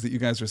missing things that you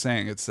guys are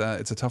saying. It's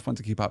a tough one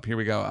to keep up. Here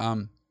we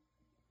go.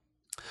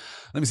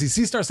 Let me see.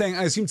 C-Star saying,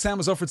 I assumed Sam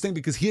was Offred's thing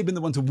because he had been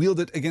the one to wield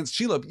it against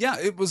Shelob. Yeah,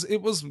 it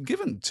was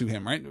given to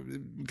him, right?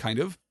 Kind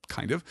of.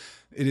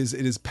 It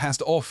is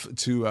passed off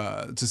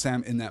to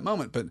Sam in that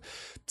moment. But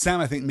Sam,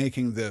 I think,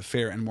 making the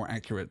fair and more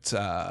accurate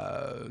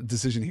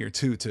decision here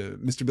too. To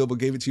Mr. Bilbo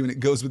gave it to you, and it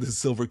goes with his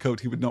silver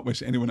coat. He would not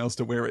wish anyone else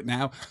to wear it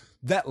now.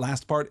 That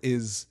last part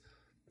is.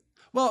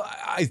 Well,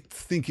 I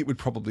think it would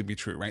probably be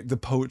true, right? The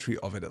poetry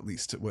of it, at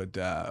least, would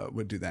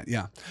do that.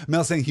 Yeah.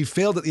 Mel saying he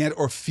failed at the end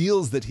or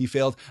feels that he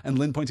failed. And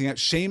Lynn pointing out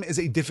shame is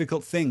a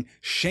difficult thing.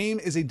 Shame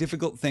is a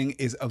difficult thing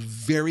is a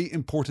very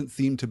important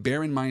theme to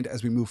bear in mind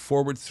as we move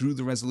forward through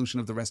the resolution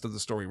of the rest of the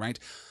story, right?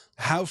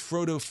 How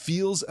Frodo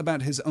feels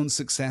about his own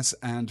success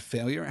and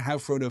failure, how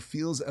Frodo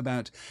feels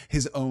about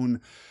his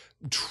own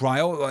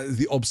trial,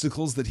 the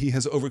obstacles that he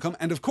has overcome.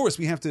 And of course,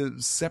 we have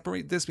to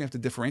separate this. We have to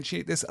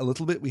differentiate this a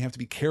little bit. We have to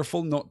be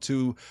careful not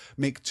to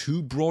make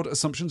too broad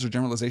assumptions or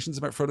generalizations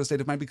about Frodo's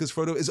state of mind, because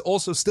Frodo is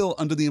also still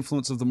under the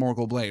influence of the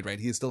Morgul blade, right?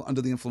 He is still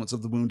under the influence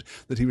of the wound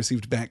that he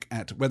received back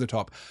at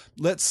Weathertop.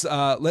 Let's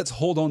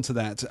hold on to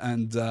that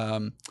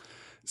and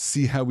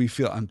see how we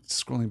feel. I'm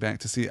scrolling back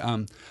to see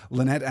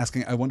Lynette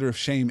asking, I wonder if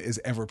shame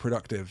is ever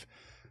productive.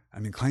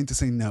 I'm inclined to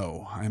say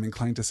no.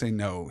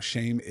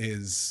 Shame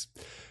is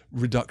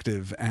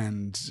reductive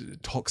and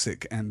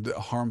toxic and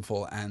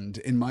harmful, and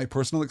in my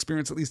personal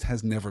experience at least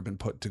has never been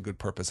put to good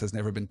purpose, has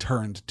never been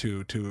turned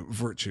to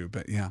virtue.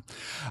 But yeah,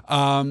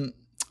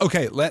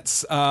 okay,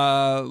 let's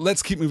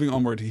keep moving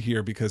onward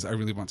here, because I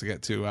really want to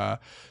get to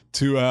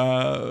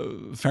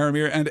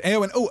Faramir and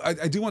Eowyn. Oh,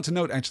 I do want to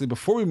note, actually,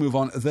 before we move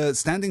on, the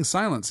standing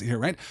silence here,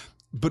 right?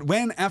 But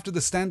when, after the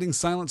standing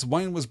silence,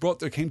 wine was brought,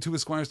 there came 2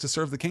 esquires to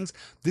serve the kings.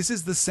 This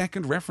is the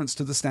second reference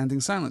to the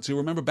standing silence. You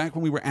remember back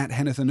when we were at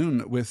Heneth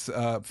with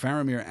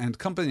Faramir and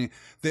company,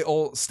 they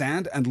all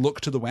stand and look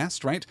to the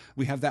west, right?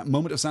 We have that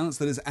moment of silence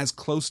that is as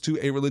close to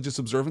a religious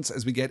observance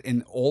as we get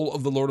in all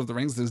of the Lord of the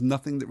Rings. There's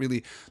nothing that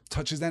really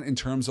touches that in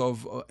terms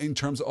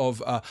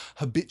of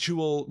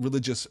habitual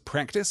religious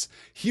practice.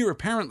 Here,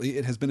 apparently,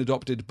 it has been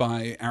adopted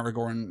by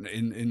Aragorn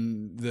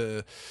in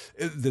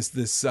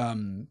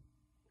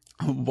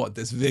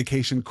this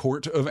vacation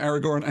court of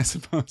Aragorn, I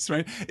suppose,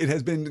 right? It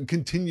has been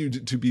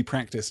continued to be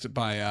practiced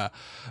by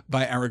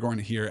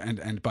Aragorn here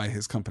and by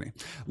his company.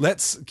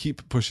 Let's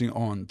keep pushing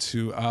on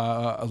to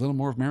a little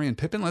more of Merry and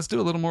Pippin. Let's do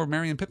a little more of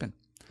Merry and Pippin.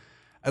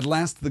 At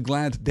last the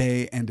glad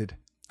day ended,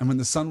 and when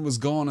the sun was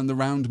gone and the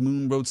round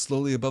moon rode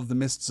slowly above the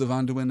mists of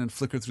Anduin and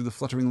flickered through the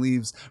fluttering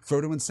leaves,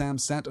 Frodo and Sam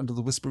sat under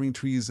the whispering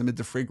trees amid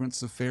the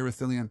fragrance of fair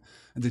Ithilien,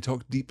 and they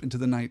talked deep into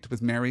the night with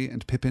Merry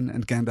and Pippin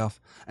and Gandalf,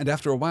 and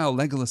after a while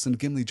Legolas and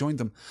Gimli joined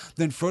them.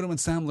 Then Frodo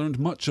and Sam learned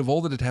much of all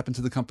that had happened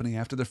to the company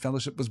after their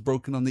fellowship was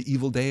broken on the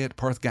evil day at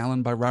Parth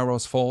Galen by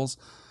Rauros Falls,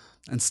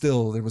 and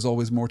still there was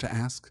always more to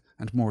ask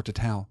and more to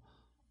tell.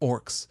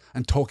 Orcs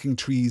and talking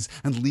trees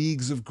and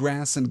leagues of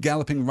grass and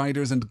galloping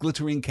riders and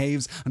glittering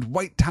caves and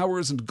white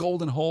towers and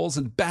golden halls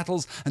and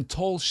battles and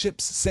tall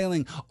ships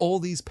sailing, all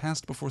these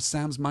passed before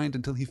Sam's mind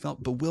until he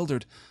felt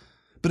bewildered.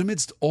 But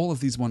amidst all of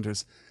these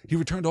wonders, he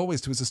returned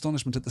always to his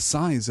astonishment at the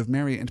size of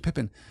Merry and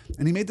Pippin,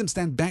 and he made them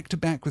stand back to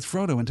back with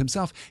Frodo and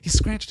himself. He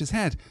scratched his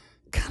head.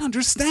 "Can't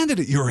understand it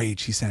at your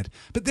age," he said.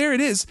 "But there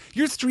it is.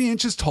 You're 3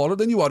 inches taller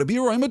than you ought to be,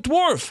 or I'm a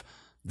dwarf."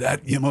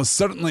 "That you most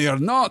certainly are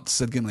not,"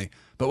 said Gimli.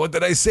 "But what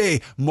did I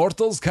say?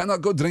 Mortals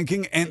cannot go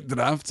drinking ent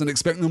draughts and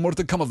expect no more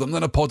to come of them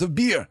than a pot of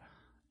beer."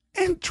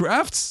 "Ent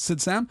draughts,"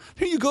 said Sam.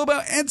 "Here you go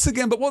about ents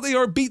again, but what they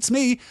are beats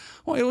me.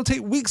 Why, it'll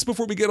take weeks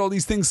before we get all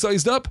these things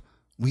sized up."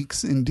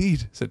 "Weeks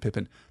indeed," said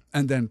Pippin.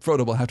 "And then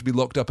Frodo will have to be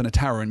locked up in a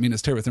tower in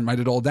Minas Tirith and write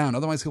it all down.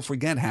 Otherwise he'll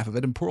forget half of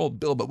it, and poor old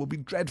Bilbo will be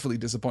dreadfully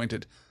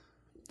disappointed."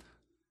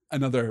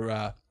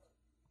 Another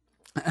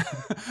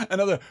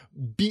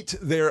beat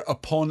there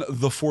upon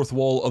the fourth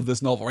wall of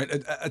this novel,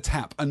 right? A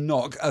tap, a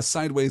knock, a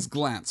sideways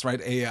glance, right?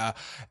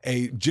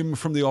 A Jim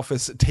from The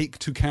Office take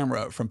to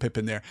camera from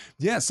Pippin there.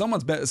 Yeah,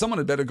 someone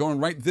had better go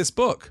and write this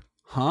book,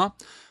 huh?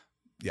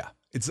 Yeah.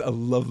 It's a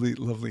lovely,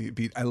 lovely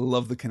beat. I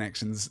love the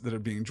connections that are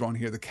being drawn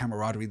here, the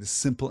camaraderie, the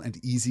simple and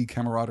easy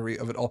camaraderie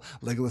of it all.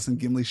 Legolas and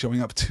Gimli showing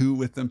up too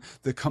with them.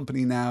 The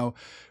company now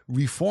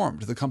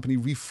reformed, the company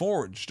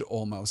reforged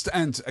almost.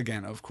 And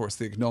again, of course,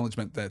 the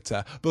acknowledgement that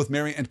both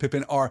Merry and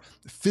Pippin are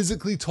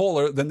physically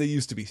taller than they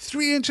used to be.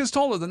 3 inches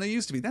taller than they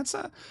used to be. That's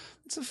a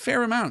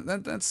fair amount.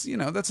 That's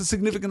a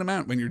significant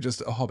amount when you're just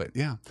a hobbit.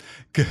 Yeah.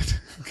 Good.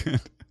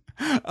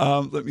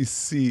 Let me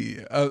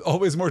see.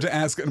 Always more to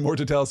ask and more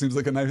to tell seems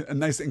like a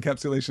nice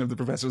encapsulation of the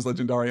Professor's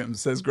Legendarium,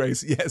 says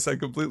Grace. Yes, I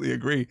completely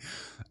agree.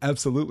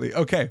 Absolutely.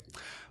 Okay,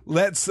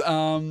 let's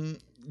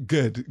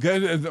Good.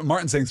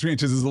 Martin saying 3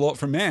 inches is a lot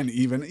for men,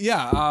 even.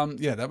 Yeah,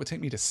 that would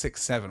take me to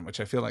 6'7", which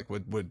I feel like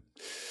would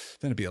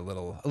then be a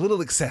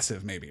little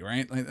excessive, maybe,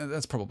 right? Like,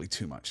 that's probably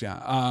too much.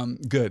 Yeah.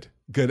 Good.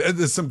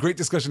 There's some great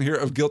discussion here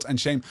of guilt and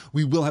shame.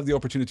 We will have the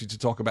opportunity to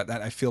talk about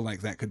that. I feel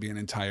like that could be an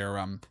entire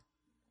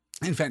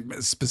in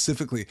fact,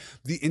 specifically,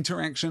 the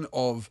interaction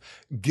of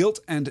guilt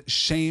and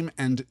shame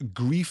and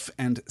grief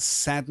and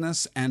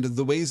sadness and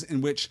the ways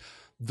in which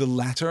the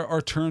latter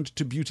are turned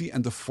to beauty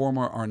and the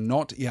former are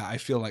not. Yeah, I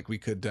feel like we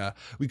could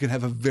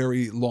have a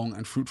very long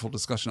and fruitful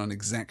discussion on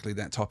exactly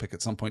that topic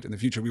at some point in the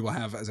future. We will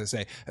have, as I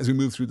say, as we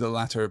move through the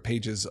latter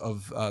pages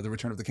of The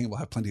Return of the King, we'll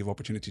have plenty of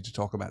opportunity to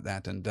talk about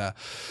that and to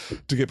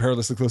get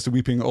perilously close to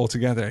weeping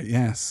altogether.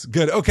 Yes,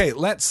 good. Okay,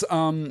 let's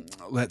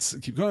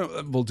keep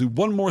going. We'll do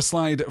one more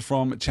slide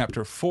from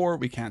chapter 4.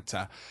 We can't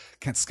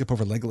skip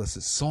over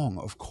Legolas's song,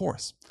 of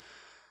course.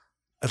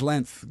 At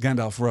length,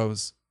 Gandalf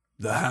rose.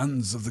 "The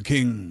hands of the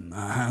king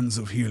are hands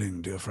of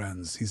healing, dear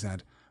friends," he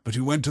said. "But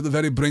you went to the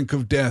very brink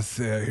of death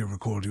ere he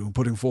recalled you,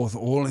 putting forth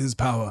all his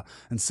power,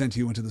 and sent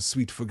you into the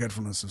sweet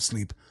forgetfulness of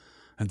sleep.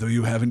 And though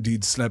you have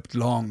indeed slept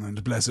long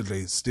and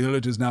blessedly, still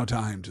it is now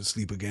time to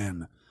sleep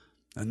again."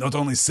 "And not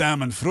only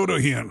Sam and Frodo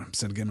here,"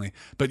 said Gimli,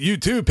 "but you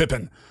too,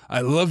 Pippin.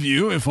 I love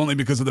you, if only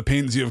because of the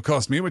pains you have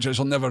cost me, which I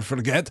shall never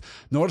forget,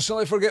 nor shall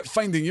I forget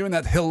finding you in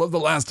that hill of the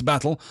last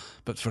battle.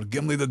 But for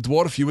Gimli the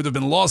dwarf, you would have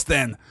been lost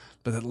then.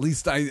 But at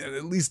least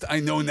I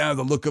know now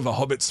the look of a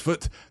hobbit's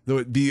foot, though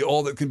it be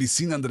all that can be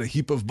seen under a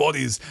heap of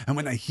bodies. And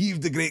when I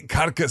heaved the great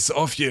carcass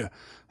off you,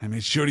 I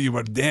made sure you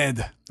were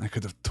dead. I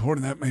could have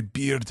torn out my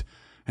beard.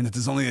 And it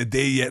is only a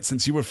day yet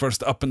since you were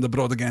first up in the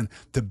broad again.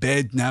 To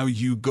bed now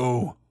you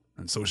go,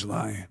 and so shall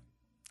I."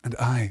 "And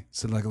I,"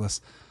 said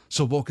Legolas,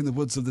 "shall walk in the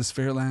woods of this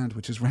fair land,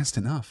 which is rest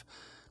enough.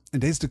 In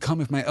days to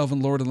come, if my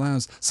elven lord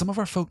allows, some of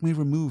our folk may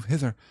remove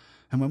hither,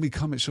 and when we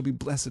come it shall be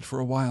blessed for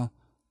a while.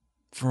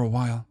 For a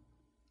while.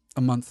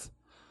 A month,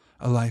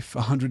 a life,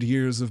 100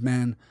 years of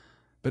man.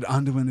 But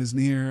Anduin is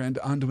near, and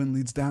Anduin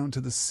leads down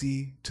to the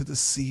sea, to the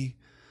sea,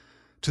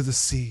 to the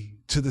sea,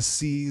 to the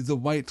sea. The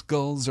white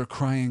gulls are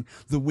crying,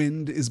 the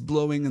wind is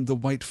blowing, and the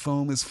white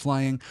foam is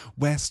flying.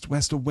 West,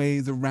 west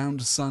away, the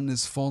round sun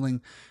is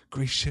falling.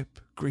 Grey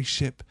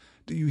ship,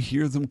 do you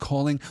hear them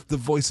calling, the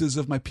voices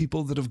of my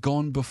people that have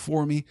gone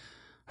before me?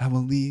 I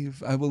will leave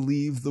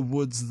the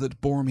woods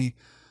that bore me,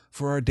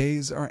 for our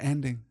days are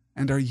ending,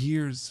 and our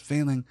years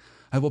failing.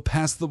 I will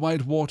pass the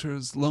wide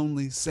waters,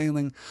 lonely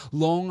sailing.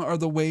 Long are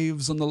the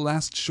waves on the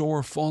last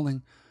shore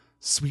falling.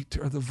 Sweet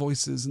are the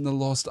voices in the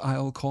lost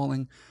isle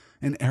calling.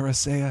 In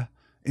Erisea,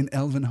 in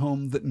elven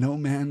home that no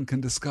man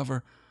can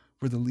discover,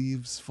 where the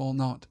leaves fall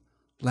not,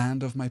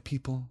 land of my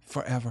people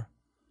forever."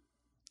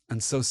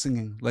 And so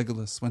singing,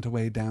 Legolas went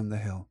away down the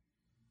hill.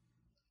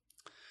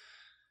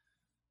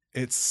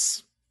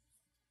 It's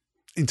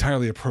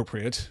entirely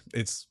appropriate.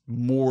 It's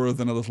more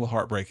than a little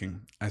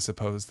heartbreaking, I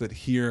suppose, that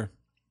here,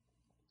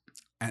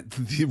 at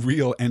the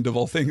real end of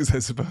all things, I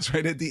suppose,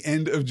 right? At the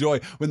end of joy,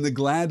 when the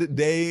glad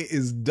day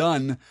is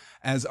done,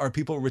 as our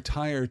people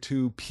retire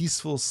to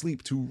peaceful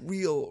sleep, to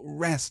real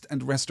rest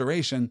and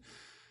restoration,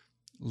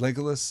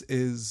 Legolas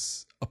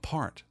is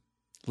apart.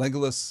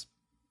 Legolas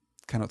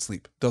cannot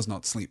sleep, does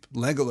not sleep.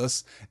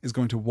 Legolas is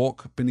going to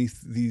walk beneath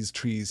these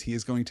trees. He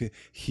is going to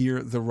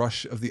hear the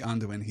rush of the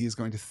Anduin. He is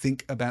going to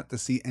think about the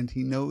sea, and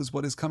he knows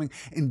what is coming.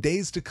 In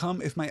days to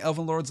come, if my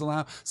elven lords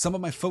allow, some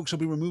of my folk shall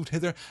be removed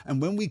hither, and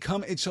when we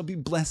come, it shall be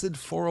blessed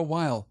for a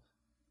while.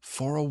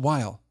 For a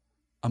while.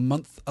 A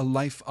month, a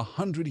life,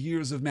 100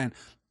 years of man.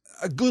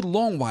 A good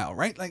long while,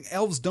 right? Like,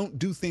 elves don't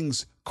do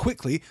things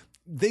quickly.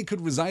 They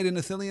could reside in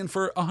Ithilien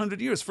for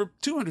 100 years, for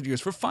 200 years,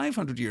 for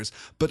 500 years.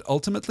 But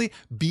ultimately,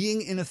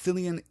 being in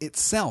Ithilien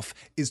itself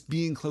is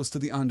being close to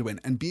the Anduin.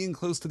 And being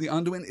close to the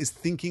Anduin is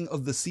thinking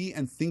of the sea,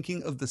 and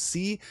thinking of the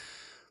sea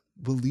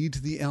will lead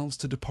the elves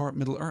to depart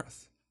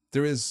Middle-earth.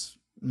 There is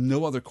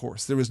no other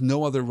course. There is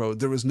no other road.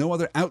 There is no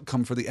other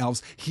outcome for the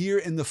elves. Here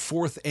in the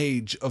fourth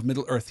age of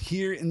Middle-earth,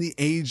 here in the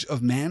age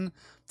of man,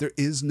 there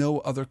is no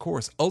other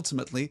course.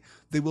 Ultimately,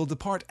 they will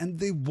depart, and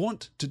they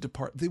want to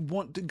depart. They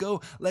want to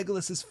go.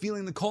 Legolas is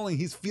feeling the calling.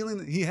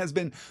 He has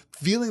been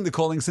feeling the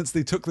calling since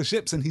they took the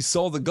ships and he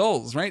saw the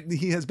gulls, right?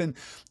 He has been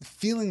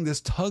feeling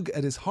this tug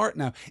at his heart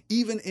now.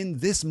 Even in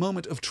this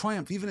moment of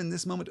triumph, even in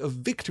this moment of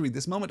victory,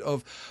 this moment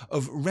of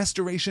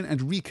restoration and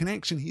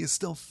reconnection, he is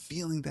still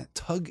feeling that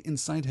tug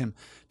inside him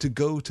to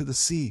go to the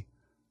sea.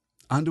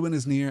 Anduin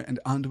is near, and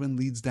Anduin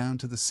leads down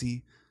to the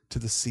sea, to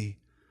the sea.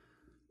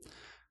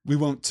 We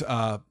won't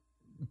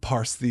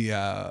parse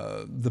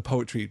the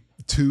poetry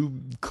too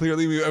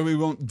clearly. We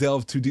won't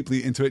delve too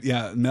deeply into it.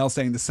 Yeah, Mel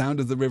saying the sound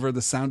of the river, the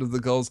sound of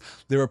the gulls.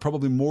 There are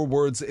probably more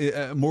words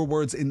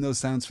in those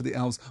sounds for the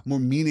elves, more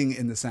meaning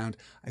in the sound.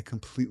 I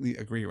completely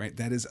agree. Right,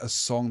 that is a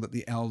song that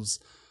the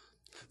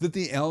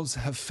elves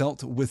have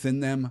felt within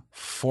them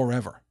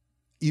forever.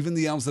 Even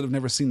the elves that have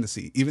never seen the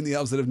sea, even the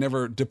elves that have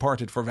never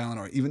departed for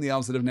Valinor, even the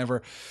elves that have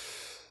never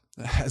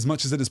as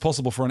much as it is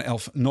possible for an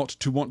elf not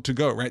to want to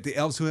go, right? The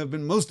elves who have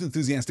been most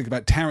enthusiastic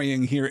about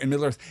tarrying here in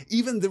Middle-earth,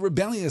 even the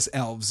rebellious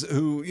elves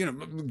who,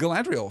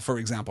 Galadriel, for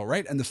example,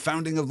 right? And the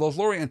founding of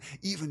Lothlorien,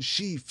 even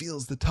she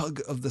feels the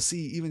tug of the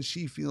sea. Even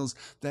she feels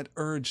that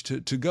urge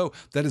to go.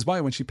 That is why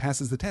when she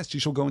passes the test, she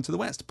shall go into the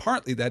west.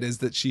 Partly that is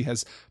that she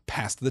has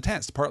passed the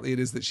test. Partly it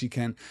is that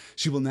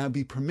she will now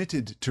be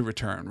permitted to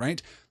return,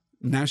 right?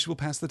 Now she will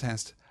pass the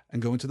test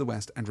and go into the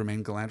west and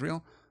remain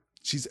Galadriel.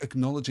 She's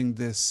acknowledging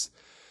this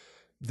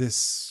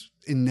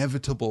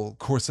inevitable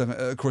course of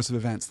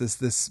events,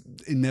 this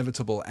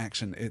inevitable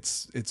action.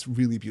 It's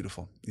really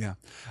beautiful. Yeah.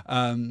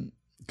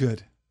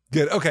 Good.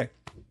 Okay.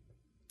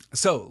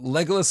 So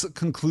Legolas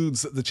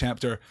concludes the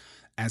chapter,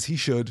 as he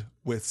should,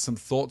 with some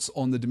thoughts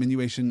on the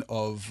diminution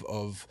of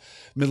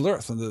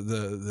Middle-earth, and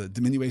the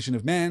diminution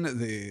of men,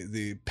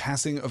 the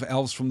passing of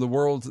elves from the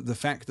world, the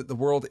fact that the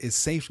world is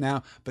safe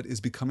now, but is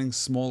becoming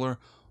smaller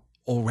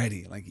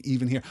already, like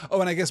even here.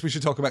 Oh, and I guess we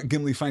should talk about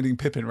Gimli finding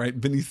Pippin, right,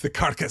 beneath the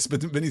carcass,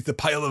 beneath the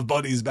pile of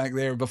bodies back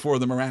there before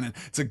the Morannon.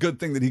 It's a good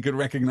thing that he could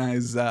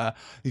recognize a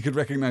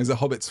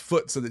hobbit's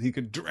foot so that he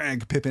could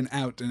drag Pippin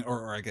out,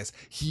 or I guess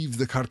heave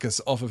the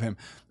carcass off of him.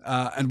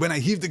 And when I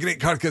heaved the great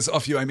carcass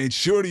off you, I made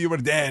sure you were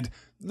dead.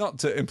 Not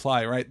to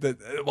imply, right, that,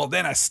 well,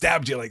 then I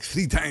stabbed you like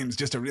 3 times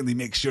just to really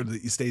make sure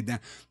that you stayed down.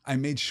 I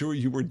made sure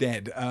you were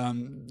dead.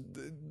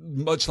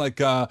 Much like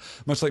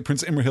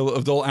Prince Imrahil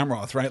of Dol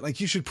Amroth, right? Like,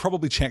 you should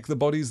probably check the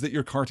bodies that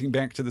you're carting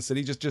back to the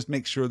city. Just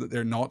make sure that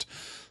they're not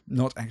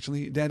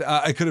actually dead.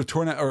 I could have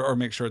torn it, or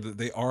make sure that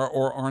they are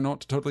or are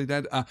not totally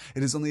dead.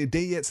 It is only a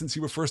day yet since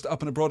you were first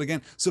up and abroad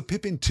again. So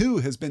Pippin too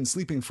has been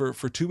sleeping for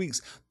 2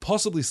 weeks,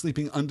 possibly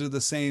sleeping under the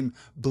same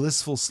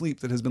blissful sleep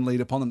that has been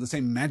laid upon them, the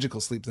same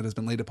magical sleep that has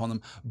been laid upon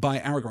them by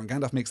Aragorn.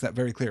 Gandalf makes that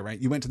very clear, right?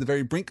 You went to the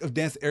very brink of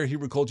death ere he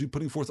recalled you,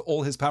 putting forth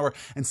all his power,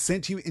 and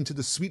sent you into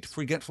the sweet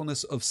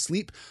forgetfulness of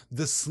sleep.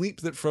 The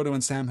sleep that Frodo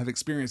and Sam have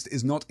experienced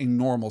is not a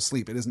normal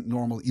sleep. It isn't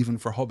normal even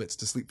for hobbits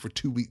to sleep for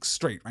 2 weeks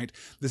straight, right?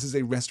 This is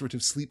a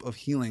restorative sleep of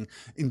healing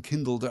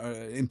enkindled,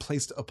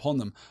 emplaced upon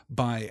them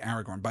by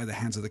Aragorn, by the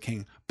hands of the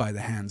king, by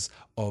the hands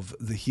of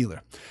the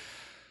healer.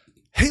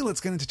 Hey,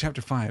 let's get into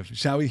chapter 5,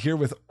 shall we? Here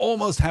with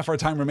almost half our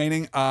time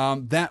remaining.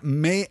 That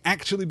may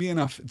actually be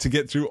enough to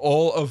get through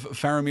all of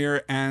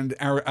Faramir and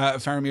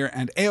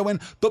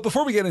Éowyn. But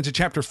before we get into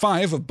chapter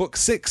 5 of book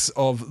 6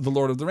 of The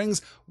Lord of the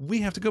Rings,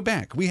 we have to go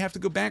back. We have to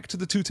go back to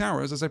the Two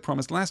Towers, as I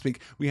promised last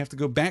week. We have to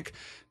go back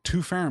to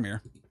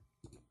Faramir.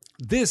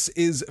 This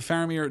is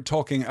Faramir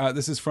talking.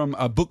 This is from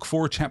Book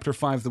 4, Chapter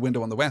 5, The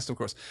Window on the West, of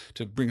course,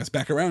 to bring us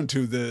back around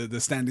to the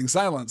Standing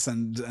Silence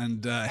and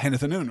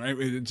Henneth Anun,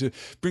 right? To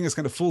bring us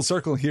kind of full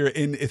circle here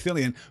in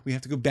Ithilien. We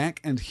have to go back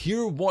and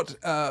hear what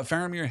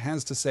Faramir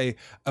has to say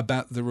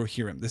about the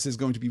Rohirrim. This is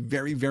going to be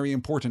very, very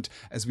important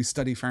as we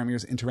study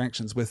Faramir's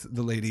interactions with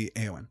the Lady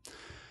Éowyn.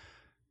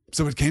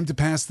 So it came to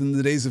pass in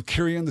the days of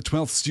Cirion the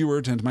 12th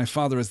Steward, and my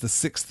father as the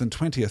 6th and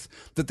 20th,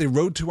 that they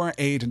rode to our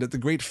aid, and at the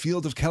great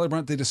field of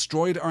Celebrant they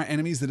destroyed our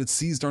enemies that had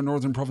seized our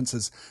northern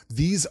provinces.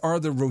 These are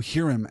the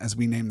Rohirrim, as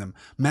we name them,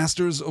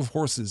 masters of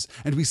horses,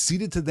 and we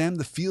ceded to them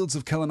the fields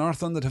of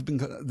Kelenarthon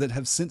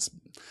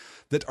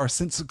that are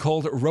since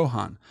called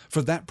Rohan,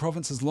 for that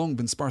province has long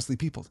been sparsely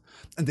peopled.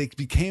 And they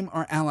became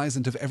our allies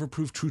and have ever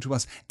proved true to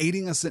us,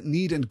 aiding us at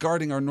need and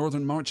guarding our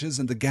northern marches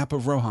and the gap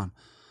of Rohan.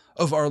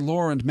 Of our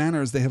lore and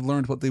manners they have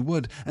learned what they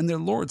would, and their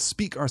lords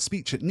speak our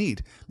speech at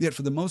need. Yet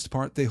for the most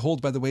part they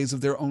hold by the ways of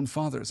their own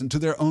fathers, and to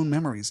their own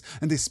memories,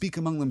 and they speak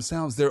among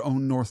themselves their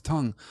own north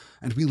tongue.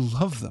 And we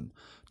love them.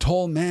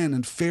 Tall men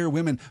and fair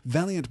women,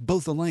 valiant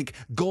both alike,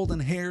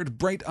 golden-haired,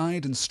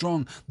 bright-eyed, and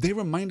strong, they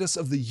remind us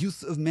of the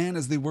youth of man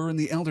as they were in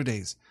the elder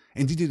days.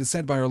 Indeed, it is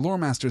said by our lore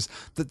masters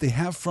that they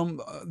have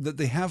from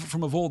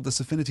of old this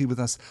affinity with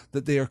us,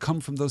 that they are come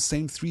from those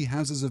same 3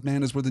 houses of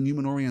man as were the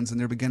Númenóreans in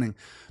their beginning.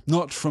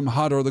 Not from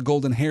Hador the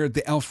golden-haired,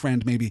 the elf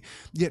friend maybe,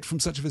 yet from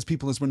such of his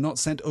people as were not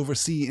sent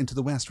oversea into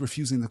the west,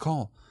 refusing the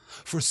call.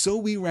 For so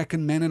we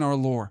reckon men in our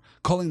lore,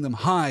 calling them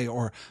high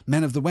or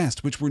men of the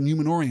west, which were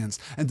Númenóreans,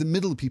 and the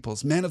middle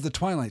peoples, men of the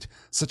twilight,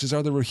 such as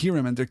are the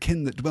Rohirrim and their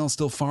kin that dwell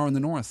still far in the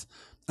north,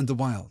 and the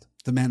wild,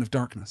 the men of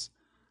darkness.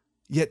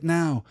 Yet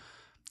now,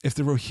 if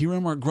the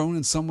Rohirrim are grown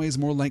in some ways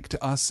more like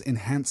to us,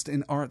 enhanced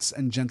in arts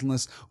and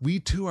gentleness, we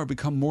too are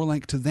become more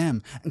like to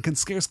them, and can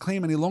scarce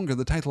claim any longer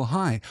the title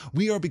high.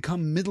 We are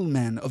become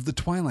middlemen of the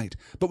twilight,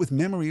 but with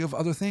memory of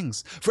other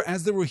things. For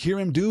as the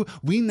Rohirrim do,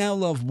 we now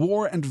love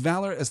war and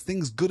valor as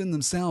things good in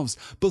themselves,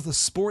 both a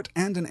sport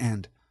and an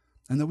end.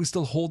 And though we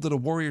still hold that a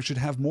warrior should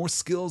have more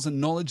skills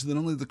and knowledge than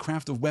only the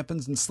craft of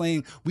weapons and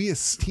slaying, we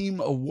esteem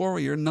a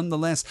warrior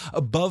nonetheless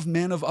above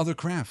men of other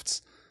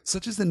crafts.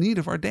 Such is the need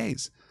of our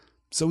days.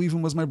 So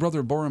even was my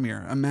brother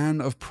Boromir, a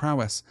man of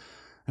prowess,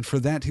 and for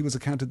that he was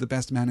accounted the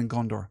best man in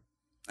Gondor.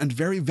 And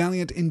very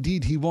valiant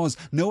indeed he was.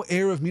 No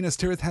heir of Minas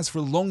Tirith has for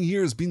long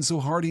years been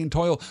so hardy in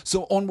toil,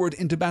 so onward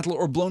into battle,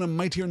 or blown a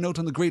mightier note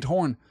on the great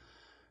horn.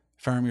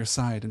 Faramir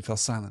sighed and fell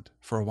silent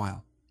for a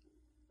while.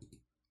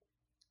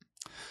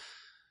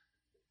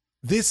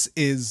 This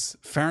is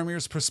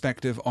Faramir's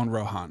perspective on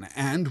Rohan,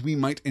 and we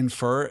might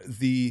infer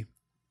the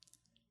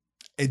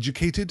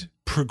educated,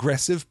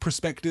 progressive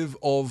perspective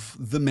of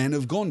the men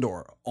of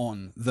Gondor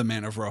on the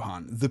men of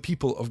Rohan, the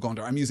people of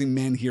Gondor. I'm using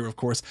men here, of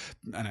course,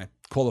 and I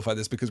qualify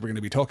this because we're going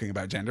to be talking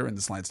about gender in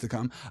the slides to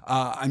come.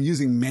 I'm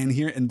using men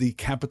here in the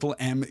capital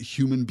M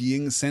human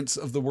being sense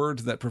of the word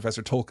that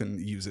Professor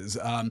Tolkien uses.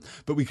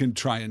 But we can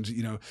try and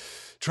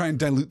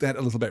dilute that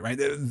a little bit, right?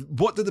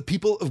 What do the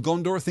people of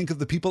Gondor think of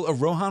the people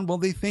of Rohan? Well,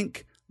 they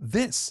think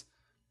this.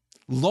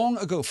 Long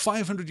ago,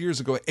 500 years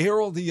ago,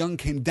 Eorl the Young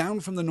came down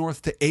from the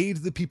north to aid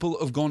the people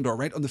of Gondor,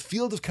 right? On the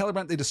field of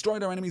Celebrant, they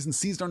destroyed our enemies and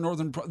seized our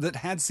northern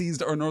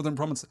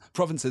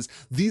provinces.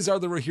 These are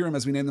the Rohirrim,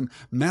 as we name them,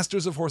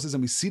 masters of horses,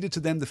 and we ceded to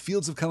them the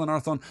fields of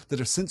Kelenarthon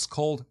that are since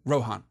called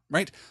Rohan,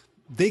 right?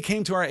 They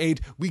came to our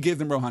aid, we gave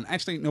them Rohan.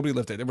 Actually, nobody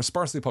lived there. They were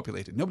sparsely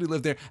populated. Nobody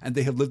lived there, and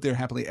they have lived there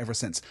happily ever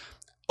since.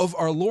 Of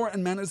our lore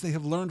and manners, they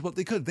have learned what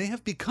they could. They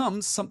have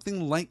become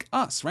something like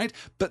us, right?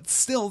 But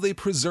still, they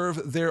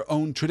preserve their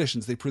own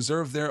traditions. They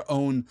preserve their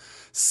own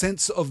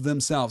sense of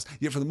themselves.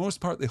 Yet for the most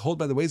part, they hold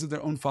by the ways of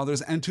their own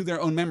fathers and to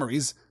their own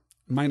memories.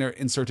 Minor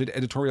inserted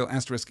editorial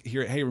asterisk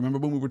here. Hey, remember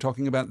when we were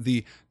talking about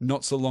the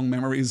not so long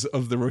memories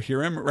of the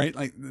Rohirrim, right?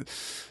 Like,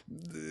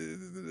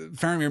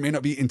 Faramir may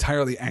not be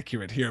entirely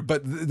accurate here,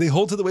 but they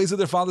hold to the ways of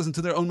their fathers and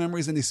to their own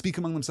memories, and they speak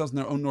among themselves in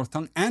their own North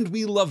tongue. And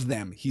we love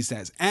them, he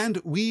says. And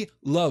we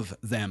love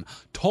them.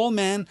 Tall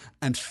men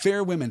and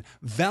fair women,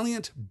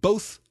 valiant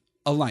both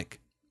alike.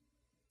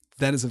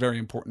 That is a very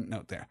important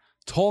note there.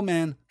 Tall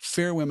men,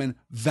 fair women,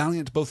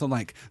 valiant both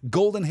alike,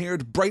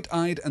 golden-haired,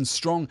 bright-eyed, and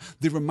strong.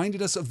 They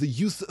reminded us of the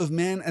youth of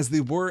man as they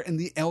were in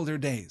the elder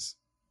days,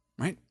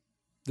 right?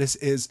 This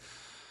is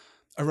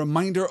a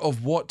reminder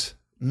of what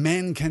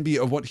men can be,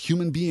 of what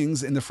human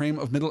beings in the frame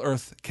of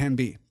Middle-earth can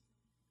be.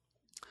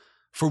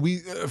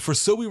 For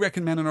so we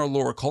reckon men in our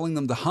lore, calling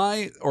them the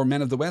high, or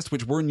men of the west,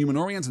 which were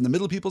Númenóreans, and the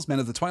middle peoples, men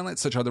of the twilight,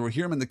 such are the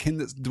Rohirrim, and the kin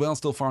that dwell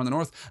still far in the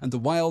north, and the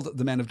wild,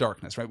 the men of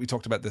darkness, right? We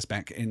talked about this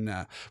back in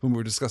when we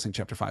were discussing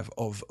chapter 5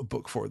 of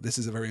book 4. This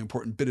is a very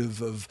important bit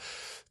of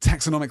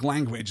taxonomic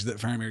language that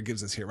Faramir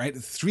gives us here, right?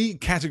 3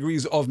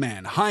 categories of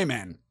men. High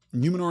men,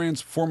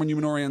 Númenóreans, former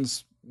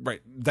Númenóreans,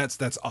 right,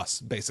 that's us,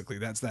 basically.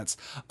 That's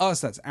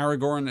us, that's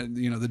Aragorn,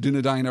 the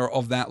Dunedain are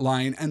of that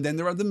line. And then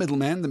there are the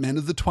middlemen, the men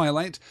of the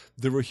twilight,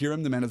 the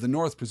Rohirrim, the men of the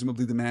north,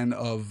 presumably the men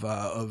of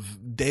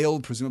Dale,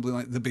 presumably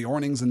like the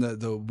Beornings and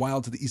the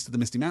wild to the east of the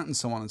Misty Mountains,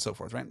 so on and so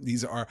forth, right?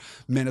 These are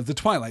men of the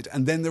twilight.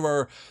 And then there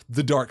are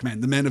the dark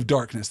men, the men of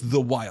darkness,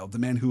 the wild, the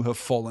men who have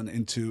fallen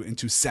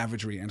into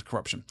savagery and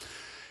corruption.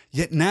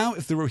 Yet now,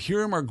 if the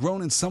Rohirrim are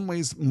grown in some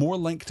ways more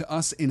like to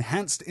us,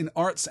 enhanced in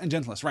arts and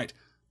gentleness, right?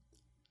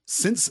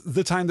 Since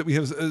the time that we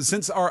have,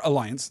 since our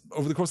alliance,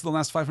 over the course of the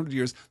last 500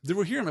 years, the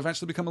Rohirrim have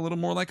actually become a little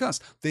more like us.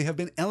 They have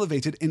been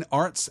elevated in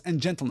arts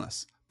and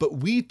gentleness. But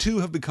we too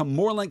have become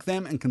more like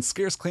them and can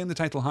scarce claim the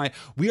title high.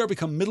 We are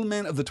become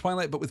middlemen of the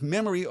twilight, but with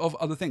memory of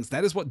other things.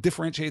 That is what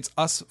differentiates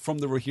us from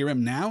the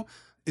Rohirrim now.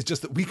 It's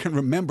just that we can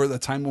remember the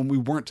time when we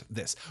weren't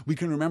this. We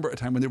can remember a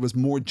time when there was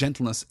more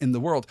gentleness in the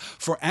world.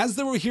 For as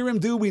the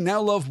Rohirrim do, we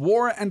now love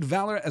war and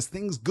valor as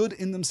things good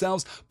in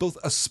themselves, both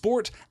a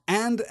sport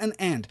and an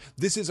end.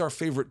 This is our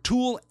favorite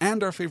tool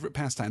and our favorite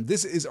pastime.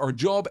 This is our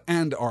job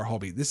and our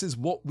hobby. This is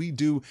what we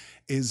do,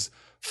 is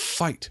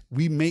fight.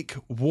 We make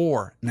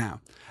war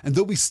now. And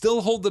though we still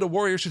hold that a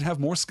warrior should have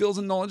more skills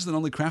and knowledge than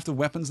only craft of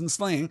weapons and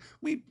slaying,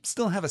 we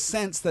still have a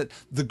sense that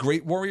the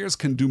great warriors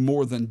can do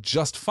more than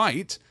just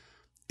fight.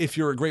 If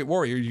you're a great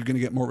warrior, you're going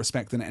to get more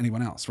respect than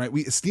anyone else, right?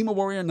 We esteem a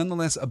warrior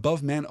nonetheless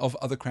above men of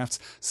other crafts.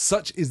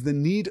 Such is the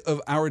need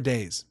of our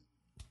days.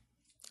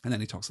 And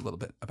then he talks a little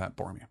bit about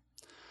Boromir,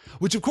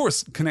 which of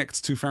course connects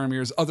to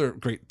Faramir's other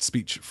great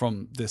speech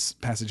from this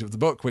passage of the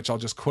book, which I'll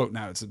just quote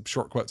now. It's a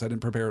short quote, so I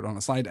didn't prepare it on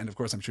a slide, and of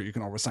course I'm sure you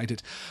can all recite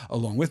it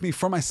along with me.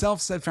 For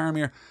myself, said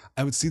Faramir,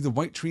 I would see the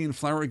white tree in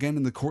flower again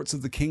in the courts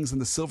of the kings,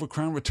 and the silver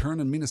crown return,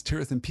 and Minas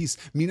Tirith in peace.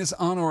 Minas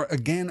Anor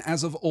again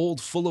as of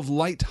old, full of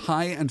light,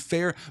 high and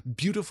fair,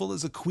 beautiful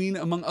as a queen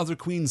among other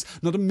queens,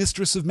 not a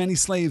mistress of many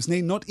slaves,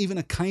 nay, not even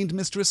a kind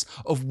mistress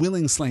of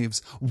willing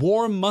slaves.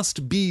 War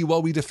must be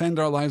while we defend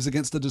our lives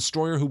against the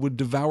destroyer who would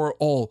devour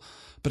all.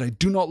 But I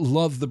do not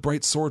love the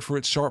bright sword for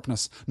its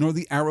sharpness, nor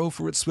the arrow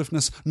for its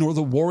swiftness, nor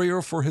the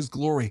warrior for his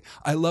glory.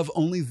 I love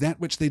only that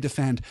which they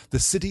defend, the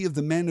city of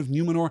the men of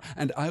Númenor,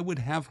 and I would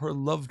have her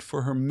loved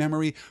for her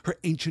memory, her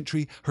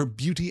ancientry, her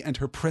beauty, and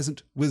her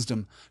present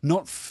wisdom,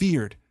 not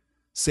feared,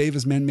 save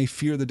as men may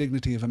fear the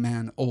dignity of a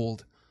man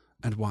old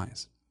and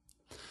wise.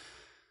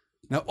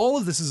 Now, all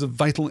of this is of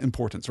vital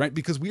importance, right?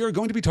 Because we are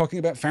going to be talking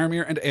about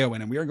Faramir and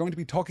Éowyn, and we are going to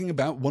be talking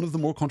about one of the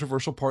more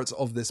controversial parts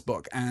of this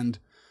book, and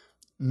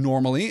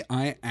normally,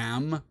 I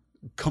am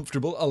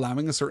comfortable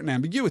allowing a certain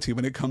ambiguity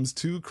when it comes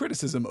to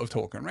criticism of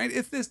Tolkien, right?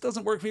 If this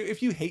doesn't work for you,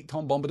 if you hate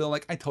Tom Bombadil,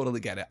 like, I totally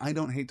get it. I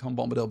don't hate Tom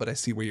Bombadil, but I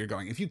see where you're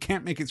going. If you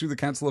can't make it through the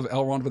Council of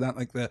Elrond without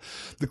like the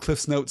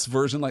Cliff's Notes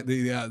version, like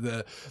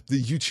the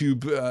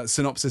YouTube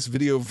synopsis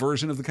video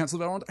version of the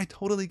Council of Elrond, I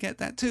totally get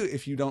that too.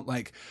 If you don't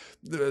like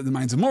the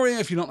Mines of Moria,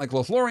 if you don't like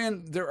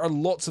Lothlorien, there are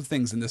lots of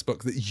things in this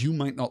book that you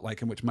might not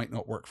like and which might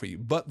not work for you.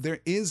 But there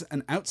is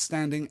an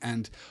outstanding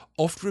and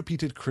oft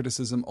repeated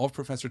criticism of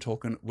Professor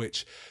Tolkien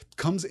which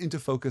comes into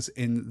focus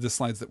in the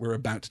slides that we're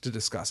about to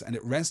discuss, and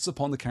it rests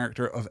upon the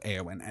character of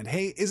Éowyn. And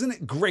hey, isn't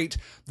it great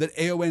that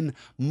Éowyn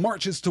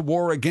marches to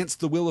war against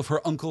the will of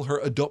her uncle, her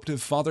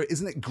adoptive father?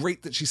 Isn't it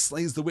great that she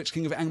slays the Witch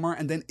King of Angmar?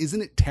 And then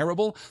isn't it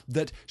terrible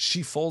that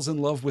she falls in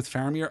love with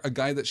Faramir, a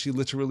guy that she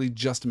literally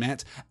just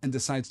met, and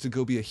decides to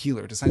go be a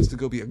healer, decides to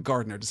go be a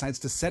gardener, decides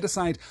to set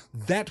aside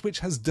that which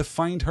has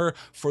defined her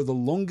for the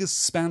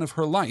longest span of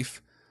her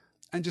life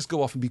and just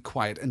go off and be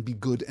quiet and be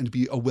good and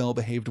be a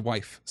well-behaved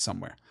wife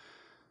somewhere?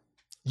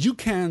 You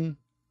can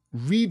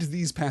read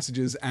these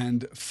passages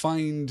and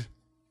find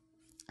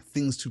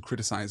things to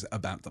criticize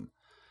about them.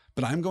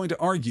 But I'm going to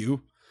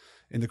argue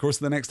in the course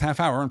of the next half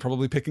hour, and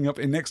probably picking up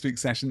in next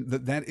week's session,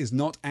 that that is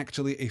not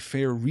actually a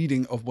fair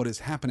reading of what is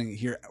happening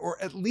here. Or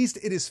at least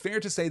it is fair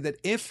to say that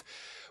if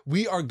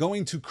we are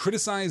going to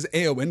criticize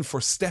Éowyn for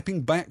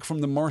stepping back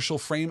from the martial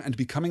frame and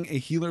becoming a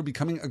healer,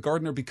 becoming a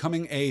gardener,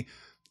 becoming a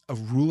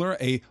ruler,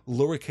 a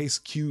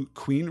lowercase q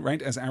queen,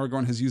 right? As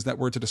Aragorn has used that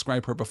word to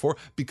describe her before,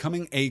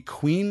 becoming a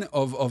queen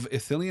of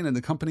Ithilien in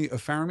the company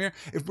of Faramir.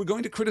 If we're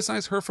going to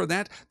criticize her for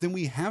that, then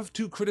we have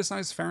to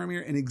criticize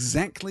Faramir in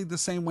exactly the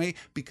same way,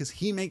 because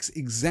he makes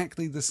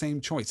exactly the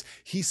same choice.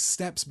 He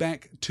steps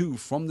back too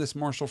from this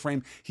martial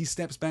frame. He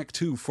steps back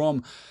too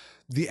from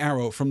the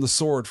arrow, from the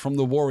sword, from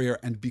the warrior,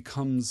 and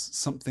becomes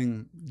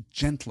something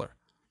gentler.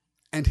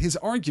 And his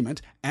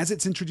argument, as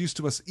it's introduced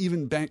to us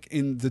even back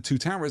in The Two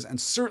Towers, and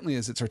certainly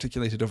as it's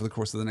articulated over the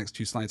course of the next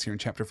few slides here in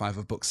Chapter 5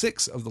 of Book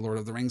 6 of The Lord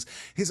of the Rings,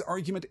 his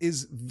argument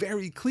is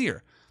very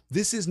clear.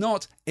 This is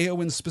not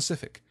Éowyn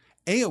specific.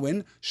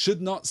 Éowyn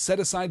should not set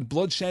aside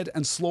bloodshed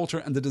and slaughter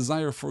and the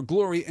desire for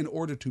glory in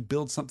order to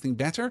build something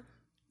better.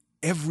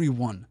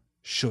 Everyone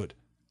should.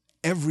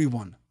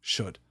 Everyone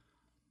should.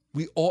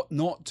 We ought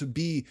not to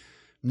be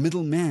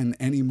middlemen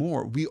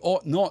anymore. We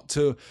ought not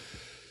to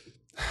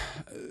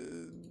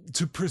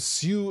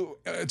pursue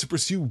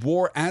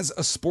war as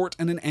a sport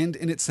and an end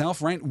in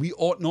itself, right? We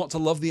ought not to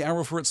love the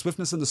arrow for its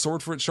swiftness and the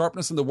sword for its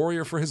sharpness and the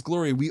warrior for his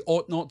glory. We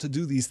ought not to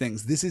do these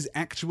things. This is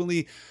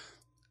actually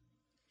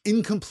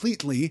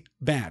incompletely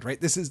bad,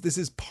 right? This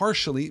is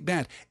partially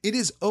bad. It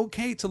is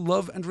okay to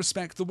love and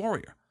respect the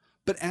warrior.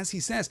 But as he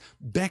says,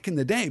 back in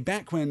the day,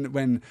 back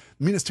when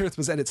Minas Tirith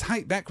was at its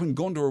height, back when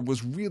Gondor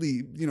was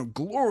really,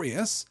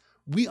 glorious,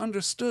 we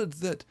understood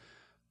that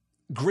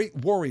great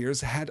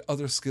warriors had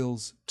other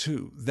skills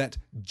too, that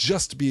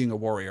just being a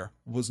warrior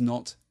was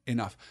not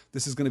enough.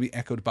 This is going to be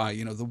echoed by,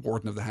 the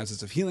Warden of the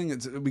Houses of Healing.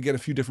 We get a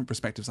few different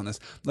perspectives on this.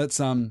 Let's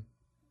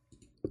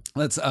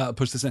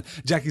push this in.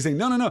 Jackie's saying,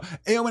 no.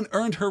 Éowyn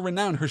earned her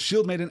renown. Her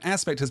shield maiden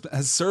aspect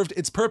has served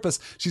its purpose.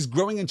 She's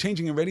growing and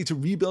changing and ready to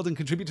rebuild and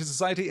contribute to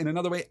society in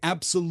another way.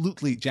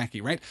 Absolutely,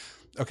 Jackie, right?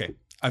 Okay,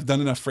 I've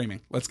done enough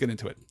framing. Let's get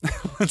into it.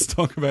 Let's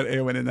talk about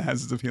Éowyn in the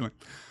Houses of Healing.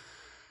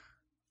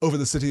 Over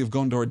the city of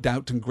Gondor,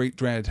 doubt and great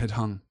dread had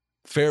hung.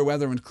 Fair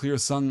weather and clear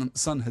sun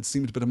had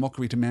seemed but a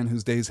mockery to men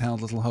whose days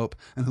held little hope,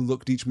 and who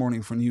looked each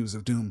morning for news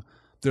of doom.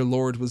 Their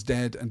lord was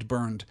dead and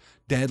burned.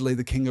 Dead lay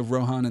the king of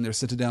Rohan in their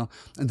citadel,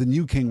 and the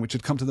new king which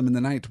had come to them in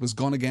the night was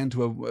gone again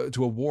to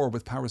a war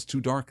with powers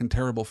too dark and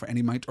terrible for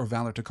any might or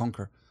valour to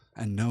conquer.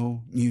 And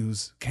no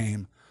news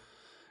came.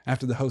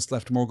 After the host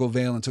left Morgul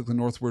Vale and took the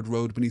northward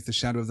road beneath the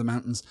shadow of the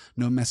mountains,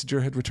 no messenger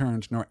had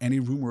returned, nor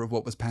any rumour of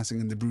what was passing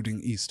in the brooding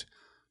east.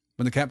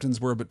 When the captains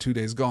were but 2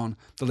 days gone,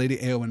 the Lady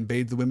Éowyn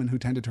bade the women who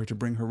tended her to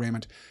bring her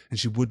raiment, and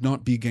she would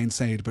not be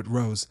gainsayed, but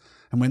rose.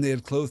 And when they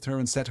had clothed her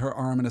and set her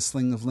arm in a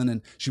sling of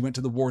linen, she went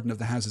to the Warden of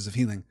the Houses of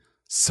Healing.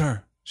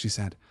 "Sir," she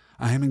said,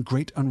 "I am in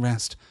great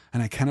unrest,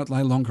 and I cannot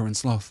lie longer in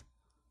sloth."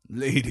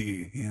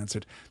 "Lady," he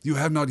answered, "you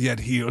have not yet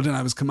healed, and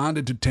I was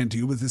commanded to tend to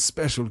you with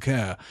especial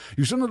care.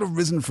 You shall not have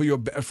risen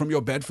from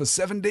your bed for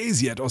 7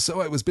 days yet, or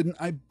so I was bidden.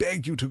 I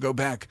beg you to go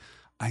back."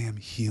 "I am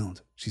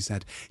healed," she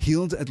said,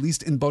 "healed at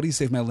least in body,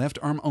 save my left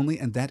arm only,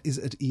 and that is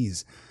at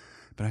ease.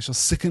 But I shall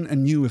sicken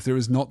anew if there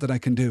is naught that I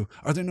can do.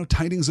 Are there no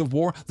tidings of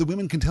war? The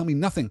women can tell me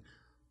nothing."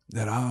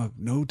 "There are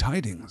no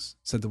tidings,"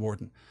 said the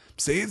warden,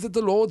 "save that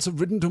the lords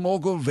have ridden to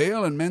Morgul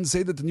Vale, and men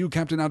say that the new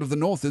captain out of the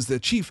north is their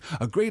chief.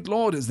 A great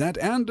lord is that,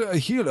 and a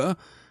healer.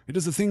 It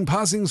is a thing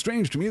passing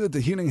strange to me that the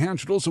healing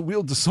hand should also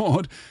wield the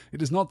sword.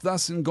 It is not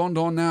thus in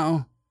Gondor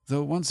now,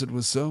 though once it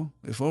was so,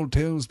 if old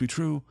tales be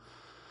true.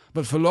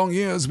 But for long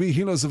years we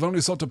healers have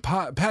only sought to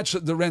patch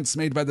the rents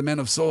made by the men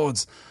of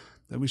swords.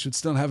 Though we should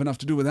still have enough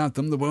to do without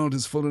them, the world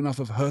is full enough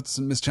of hurts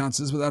and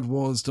mischances without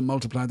wars to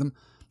multiply them."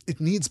 "It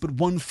needs but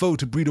one foe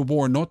to breed a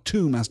war, not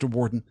two, Master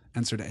Warden,"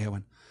 answered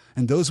Éowyn.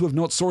 "And those who have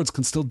not swords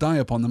can still die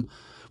upon them.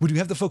 Would you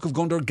have the folk of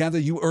Gondor gather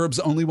you herbs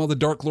only while the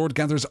Dark Lord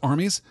gathers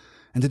armies?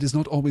 and it is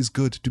not always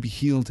good to be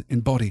healed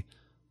in body,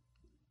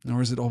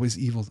 nor is it always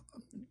evil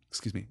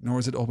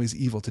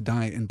to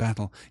die in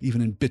battle,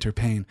 even in bitter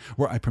pain.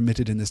 Were I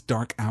permitted in this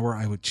dark hour,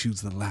 I would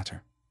choose the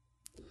latter.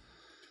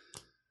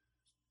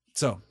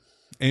 So,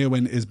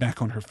 Éowyn is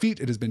back on her feet.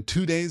 It has been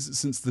 2 days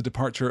since the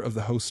departure of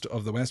the host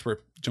of the West. We're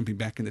jumping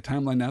back in the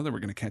timeline now that we're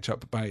going to catch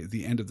up by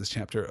the end of this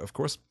chapter, of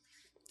course.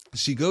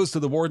 She goes to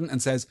the warden and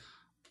says,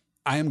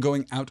 I am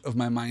going out of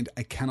my mind.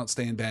 I cannot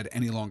stay in bed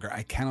any longer.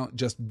 I cannot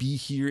just be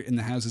here in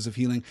the houses of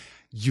healing.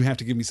 You have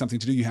to give me something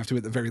to do. You have to,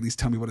 at the very least,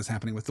 tell me what is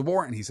happening with the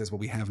war. And he says, well,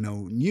 we have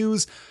no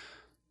news.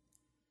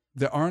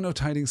 There are no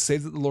tidings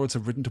save that the lords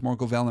have ridden to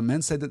Morgulvel, and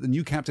men say that the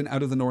new captain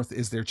out of the north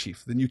is their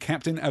chief. The new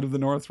captain out of the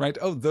north, right?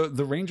 Oh,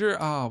 the ranger,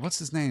 what's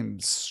his name?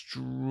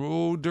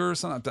 Stroder,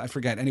 something, I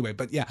forget. Anyway,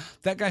 but yeah,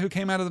 that guy who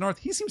came out of the north,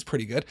 he seems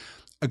pretty good.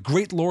 A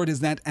great lord is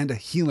that, and a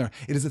healer.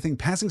 It is a thing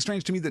passing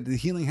strange to me that the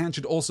healing hand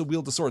should also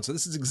wield the sword. So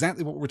this is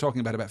exactly what we're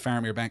talking about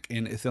Faramir back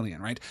in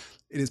Ithilien, right?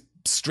 It is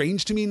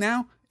strange to me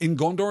now, in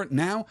Gondor,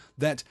 now,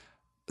 that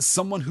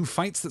someone who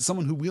fights, that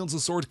someone who wields a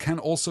sword can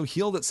also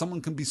heal, that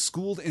someone can be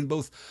schooled in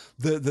both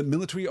the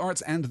military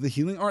arts and the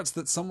healing arts,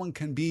 that someone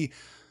can be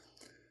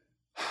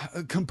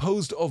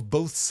composed of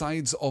both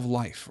sides of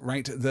life,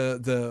 right?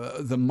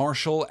 The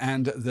martial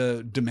and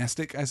the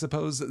domestic, I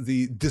suppose,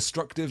 the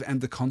destructive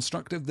and the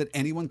constructive, that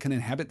anyone can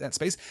inhabit that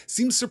space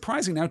seems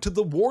surprising now to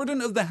the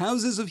warden of the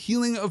houses of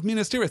healing of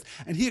Minas Tirith.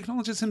 And he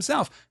acknowledges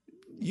himself,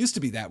 used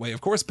to be that way,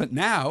 of course, but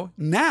now,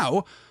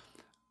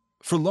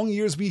 for long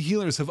years, we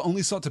healers have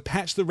only sought to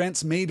patch the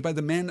rents made by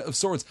the men of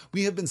swords.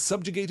 We have been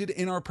subjugated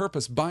in our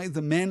purpose by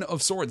the men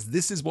of swords.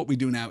 This is what we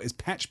do now, is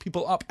patch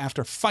people up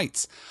after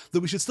fights. Though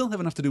we should still have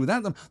enough to do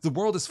without them, the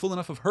world is full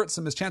enough of hurts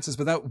and mischances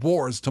without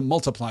wars to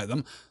multiply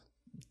them.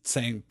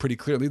 Saying pretty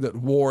clearly that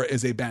war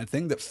is a bad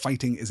thing, that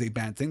fighting is a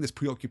bad thing. This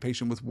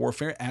preoccupation with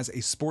warfare as a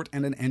sport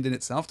and an end in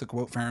itself, to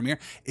quote Faramir,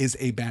 is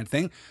a bad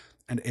thing.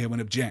 And Éowyn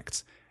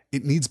objects.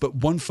 It needs but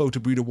one foe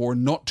to breed a war,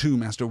 not two,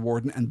 Master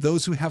Warden, and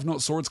those who have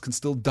not swords can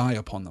still die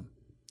upon them.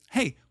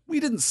 Hey, we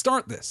didn't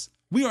start this.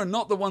 We are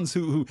not the ones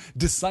who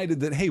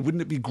decided that, hey,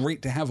 wouldn't it be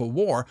great to have a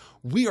war?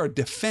 We are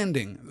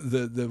defending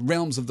the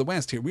realms of the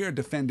West here. We are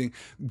defending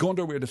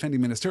Gondor, we are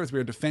defending Minas Tirith, we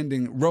are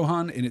defending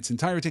Rohan in its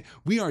entirety.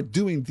 We are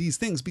doing these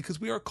things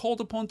because we are called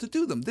upon to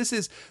do them. This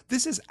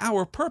is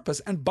our purpose.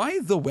 And by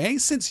the way,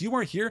 since you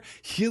are here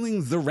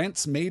healing the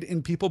rents made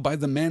in people by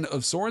the men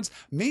of swords,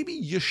 maybe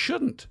you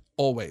shouldn't.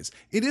 Always.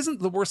 It isn't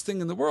the worst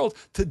thing in the world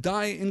to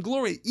die in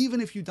glory.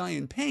 Even if you die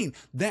in pain,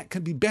 that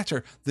can be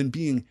better than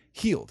being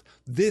healed.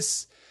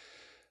 This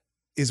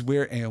is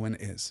where Éowyn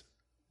is.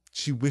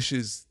 She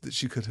wishes that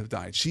she could have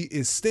died. She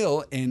is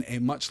still in a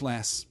much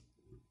less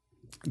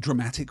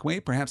dramatic way,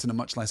 perhaps in a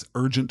much less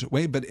urgent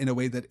way, but in a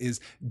way that is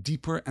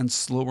deeper and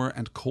slower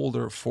and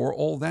colder for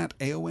all that.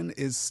 Éowyn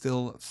is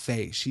still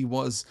Fae. She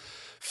was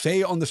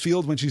Fae on the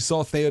field when she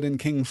saw Theoden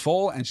King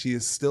fall, and she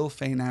is still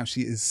Fae now.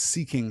 She is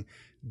seeking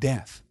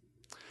death.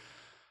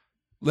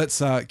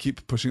 Let's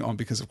keep pushing on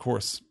because, of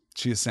course,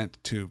 she is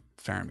sent to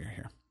Faramir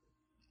here.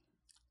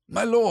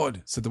 My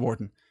lord, said the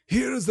warden,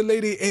 here is the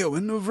lady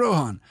Éowyn of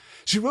Rohan.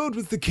 She rode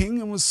with the king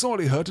and was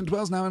sorely hurt and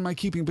dwells now in my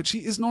keeping, but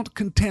she is not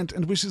content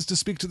and wishes to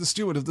speak to the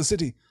steward of the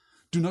city.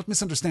 Do not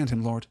misunderstand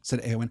him, lord,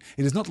 said Éowyn.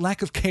 It is not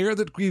lack of care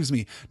that grieves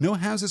me. No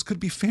houses could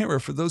be fairer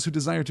for those who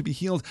desire to be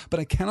healed, but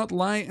I cannot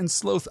lie in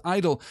sloth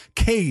idle,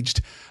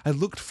 caged. I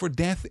looked for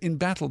death in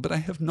battle, but I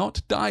have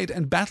not died,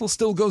 and battle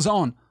still goes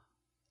on.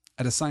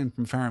 At a sign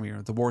from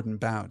Faramir, the warden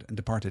bowed and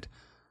departed.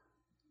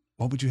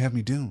 What would you have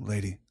me do,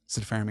 lady?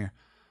 Said Faramir.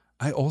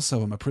 I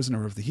also am a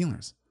prisoner of the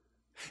healers.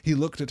 He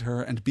looked at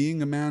her, and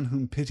being a man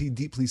whom pity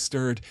deeply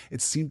stirred,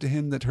 it seemed to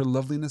him that her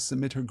loveliness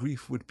amid her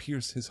grief would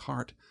pierce his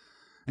heart.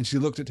 And she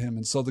looked at him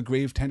and saw the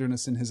grave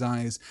tenderness in his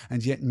eyes,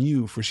 and yet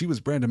knew, for she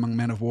was bred among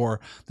men of war,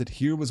 that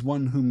here was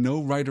one whom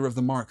no rider of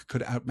the mark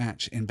could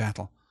outmatch in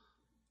battle.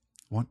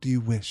 What do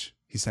you wish?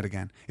 He said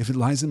again. If it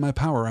lies in my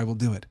power, I will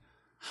do it.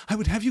 I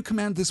would have you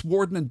command this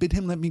warden and bid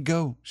him let me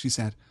go, she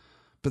said.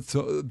 But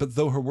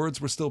though her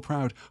words were still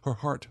proud, her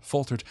heart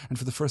faltered, and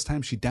for the first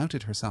time she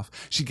doubted herself.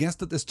 She guessed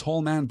that this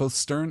tall man, both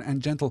stern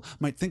and gentle,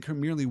 might think her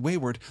merely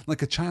wayward,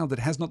 like a child that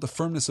has not the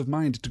firmness of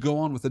mind to go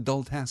on with a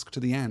dull task to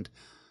the end.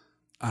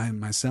 I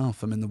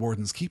myself am in the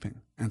warden's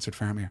keeping, answered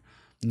Faramir,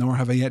 nor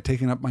have I yet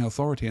taken up my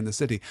authority in the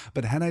city,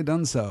 but had I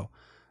done so,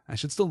 I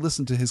should still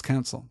listen to his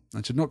counsel,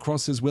 and should not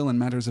cross his will in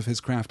matters of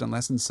his craft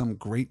unless in some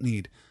great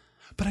need.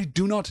 But I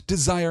do not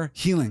desire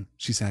healing,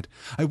 she said.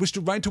 I wish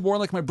to ride to war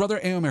like my brother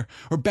Éomer,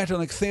 or better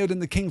like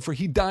Theoden the king, for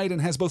he died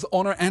and has both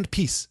honour and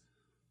peace.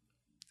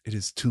 It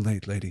is too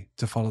late, lady,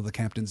 to follow the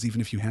captains, even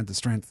if you had the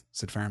strength,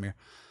 said Faramir.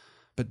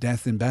 But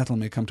death in battle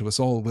may come to us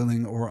all,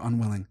 willing or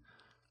unwilling.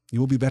 You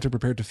will be better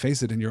prepared to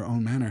face it in your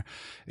own manner,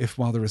 if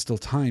while there is still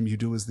time you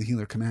do as the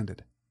healer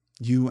commanded.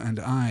 You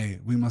and I,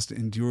 we must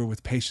endure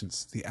with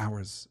patience the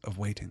hours of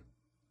waiting.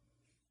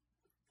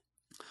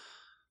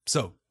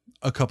 So,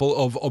 a couple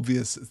of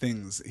obvious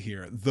things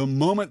here. The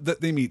moment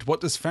that they meet,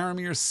 what does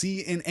Faramir see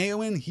in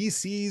Éowyn? He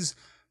sees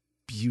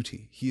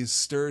beauty. He is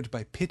stirred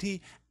by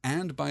pity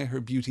and by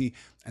her beauty.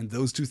 And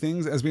those two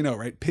things, as we know,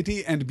 right?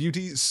 Pity and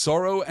beauty,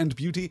 sorrow and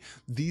beauty,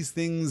 these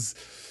things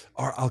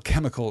are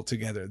alchemical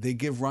together. They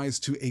give rise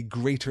to a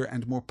greater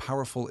and more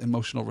powerful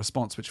emotional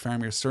response, which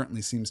Faramir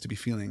certainly seems to be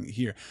feeling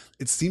here.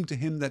 It seemed to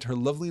him that her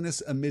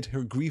loveliness amid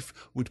her grief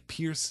would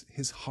pierce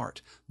his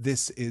heart.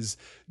 This is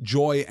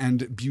joy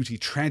and beauty,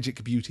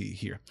 tragic beauty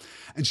here.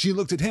 And she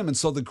looked at him and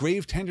saw the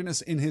grave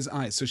tenderness in his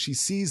eyes. So she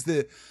sees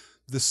the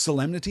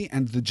solemnity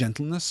and the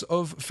gentleness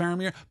of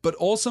Faramir, but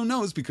also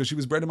knows, because she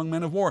was bred among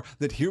men of war,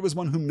 that here was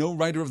one whom no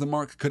rider of the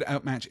mark could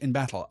outmatch in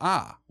battle.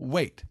 Ah,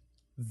 wait.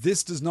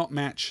 This does not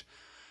match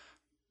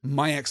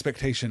my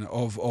expectation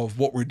of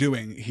what we're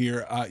doing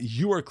here.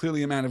 You are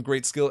clearly a man of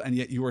great skill, and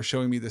yet you are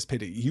showing me this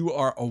pity. You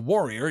are a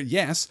warrior,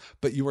 yes,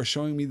 but you are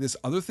showing me this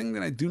other thing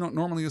that I do not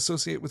normally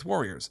associate with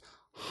warriors.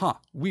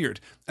 Weird.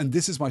 And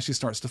this is why she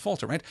starts to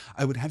falter, right?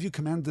 I would have you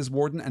command this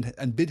warden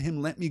and bid him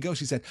let me go,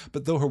 she said.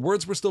 But though her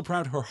words were still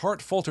proud, her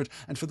heart faltered,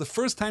 and for the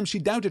first time she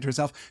doubted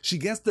herself. She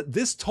guessed that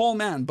this tall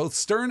man, both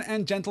stern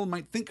and gentle,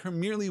 might think her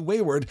merely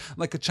wayward,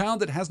 like a child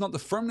that has not the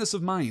firmness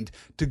of mind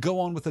to go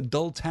on with a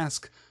dull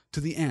task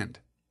to the end.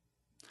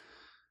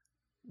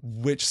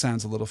 Which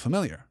sounds a little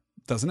familiar,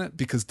 doesn't it?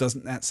 Because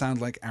doesn't that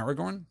sound like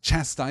Aragorn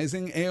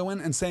chastising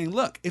Éowyn and saying,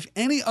 look, if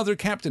any other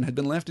captain had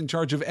been left in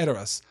charge of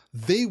Edoras,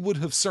 they would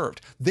have served,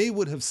 they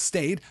would have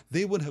stayed,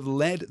 they would have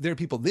led their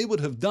people, they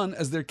would have done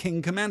as their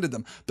king commanded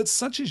them. But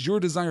such is your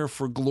desire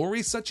for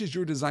glory, such is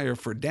your desire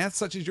for death,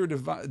 such is your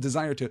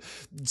desire to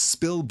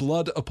spill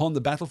blood upon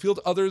the battlefield.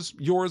 Others,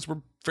 yours,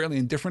 were fairly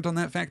indifferent on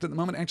that fact at the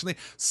moment, actually.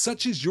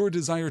 Such is your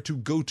desire to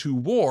go to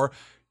war.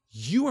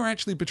 You are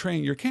actually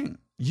betraying your king.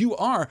 You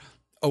are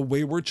a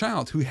wayward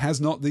child who has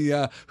not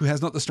the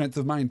strength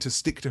of mind to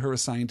stick to her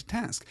assigned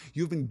task.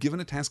 You've been given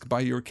a task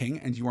by your king,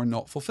 and you are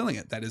not fulfilling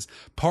it. That is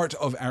part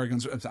of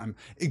Aragorn's. I'm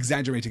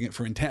exaggerating it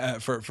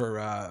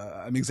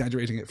I'm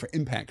exaggerating it for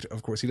impact.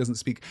 Of course, he doesn't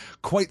speak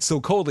quite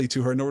so coldly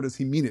to her, nor does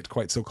he mean it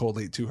quite so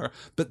coldly to her.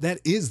 But that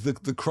is the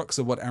crux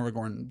of what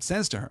Aragorn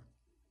says to her.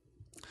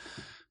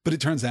 But it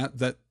turns out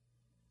that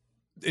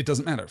it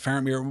doesn't matter.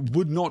 Faramir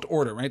would not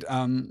order, right?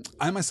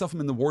 I myself am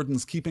in the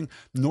warden's keeping,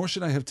 nor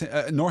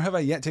have I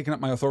yet taken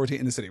up my authority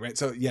in the city, right?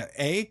 So yeah,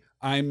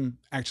 I'm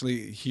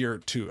actually here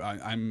too.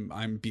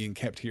 I'm being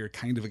kept here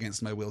kind of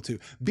against my will too.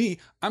 B,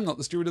 I'm not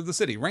the steward of the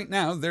city. Right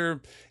now, there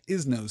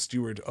is no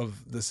steward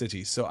of the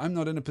city, so I'm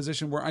not in a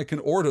position where I can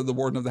order the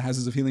warden of the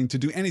Houses of Healing to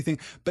do anything.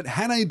 But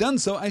had I done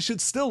so, I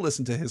should still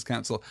listen to his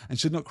counsel and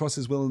should not cross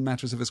his will in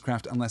matters of his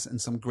craft unless in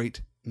some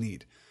great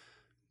need.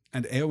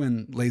 And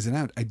Éowyn lays it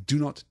out. I do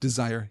not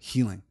desire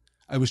healing.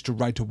 I wish to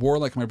ride to war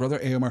like my brother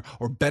Éomer,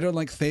 or better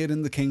like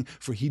Theoden the king,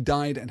 for he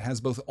died and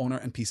has both honor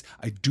and peace.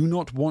 I do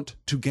not want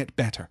to get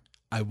better.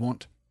 I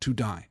want to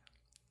die.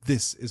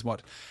 This is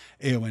what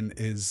Éowyn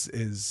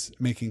is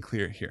making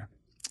clear here.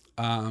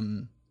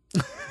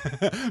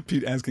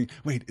 Pete asking,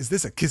 wait, is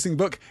this a kissing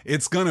book?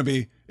 It's gonna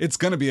be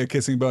a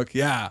kissing book.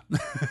 Yeah.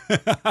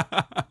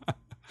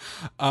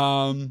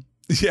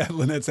 Yeah,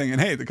 Lynette saying, and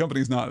hey, the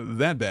company's not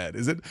that bad,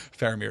 is it?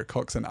 Faramir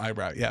cocks an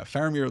eyebrow. Yeah,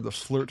 Faramir the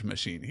flirt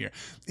machine here.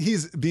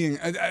 He's being,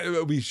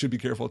 we should be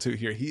careful too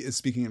here. He is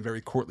speaking in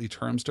very courtly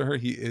terms to her.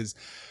 He is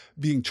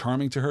being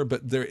charming to her,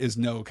 but there is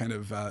no kind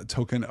of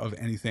token of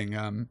anything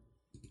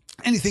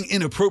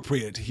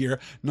inappropriate here.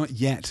 Not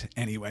yet,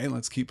 anyway.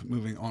 Let's keep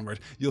moving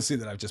onward. You'll see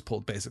that I've just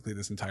pulled basically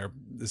this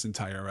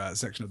entire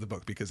section of the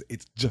book because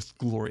it's just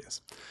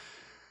glorious.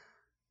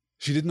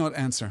 She did not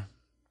answer.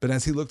 But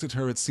as he looked at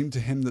her, it seemed to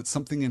him that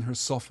something in her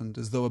softened,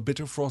 as though a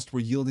bitter frost were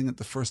yielding at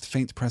the first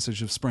faint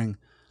presage of spring.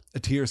 A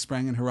tear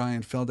sprang in her eye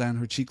and fell down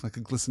her cheek like a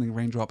glistening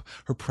raindrop.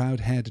 Her proud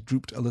head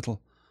drooped a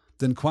little.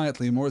 Then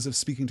quietly, more as if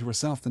speaking to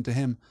herself than to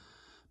him,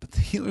 "But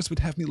the healers would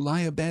have me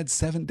lie abed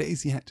 7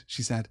 days yet,"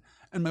 she said,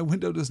 "and my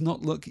window does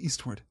not look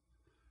eastward."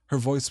 Her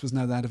voice was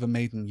now that of a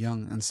maiden,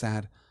 young and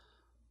sad.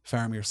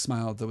 Faramir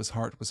smiled, though his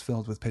heart was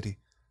filled with pity.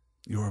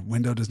 "Your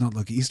window does not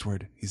look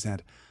eastward," he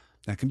said.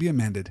 "That can be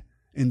amended.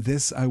 In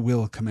this I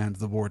will command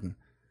the warden.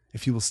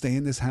 If you will stay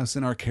in this house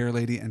in our care,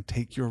 lady, and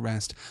take your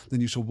rest,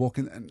 then you shall walk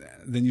in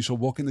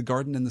the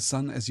garden in the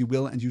sun as you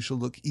will, and you shall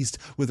look east,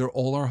 whither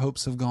all our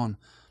hopes have gone.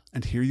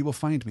 And here you will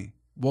find me,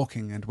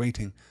 walking and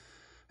waiting,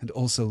 and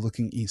also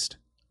looking east.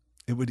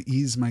 It would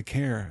ease my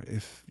care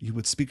if you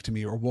would speak to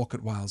me or walk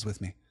at whiles with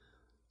me."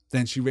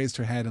 Then she raised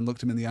her head and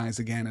looked him in the eyes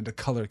again, and a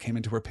colour came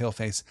into her pale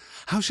face.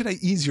 "How should I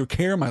ease your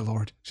care, my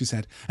lord?" she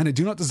said, "and I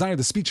do not desire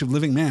the speech of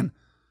living men."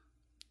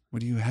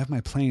 "Would you have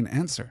my plain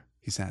answer?"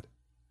 he said.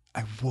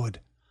 "I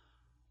would."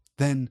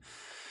 Then,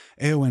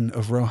 Éowyn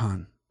of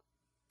Rohan,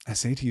 I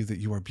say to you that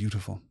you are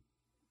beautiful.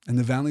 In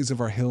the valleys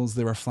of our hills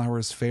there are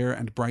flowers fair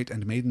and bright,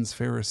 and maidens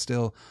fairer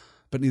still,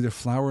 but neither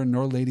flower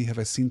nor lady have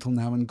I seen till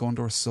now in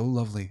Gondor so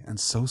lovely and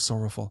so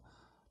sorrowful.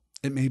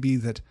 It may be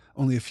that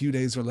only a few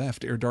days are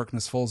left ere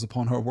darkness falls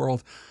upon our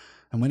world,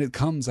 and when it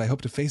comes I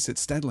hope to face it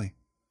steadily.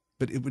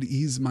 But it would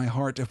ease my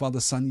heart if while the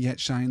sun yet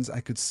shines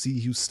I could see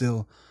you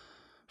still,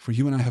 for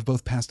you and I have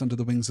both passed under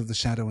the wings of the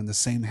shadow, and the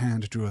same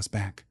hand drew us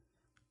back.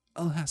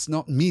 Alas,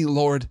 not me,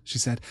 Lord, she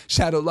said.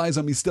 Shadow lies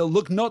on me still.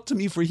 Look not to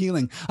me for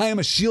healing. I am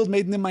a shield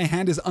maiden, and my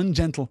hand is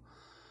ungentle.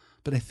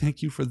 But I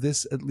thank you for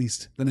this at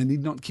least. Then I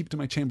need not keep to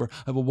my chamber.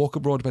 I will walk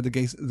abroad by the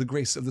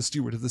grace of the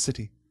steward of the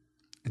city.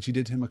 And she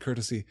did him a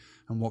courtesy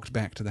and walked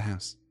back to the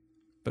house.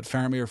 But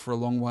Faramir for a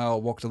long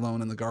while walked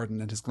alone in the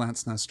garden, and his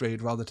glance now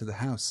strayed rather to the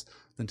house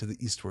than to the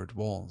eastward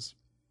walls.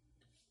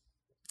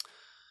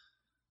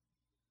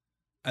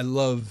 I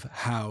love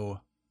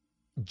how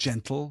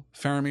gentle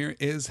Faramir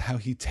is, how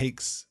he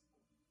takes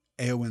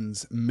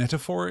Éowyn's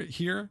metaphor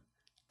here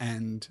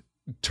and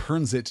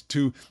turns it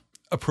to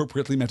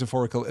appropriately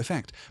metaphorical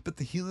effect. But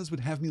the healers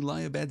would have me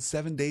lie abed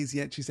 7 days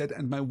yet, she said,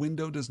 and my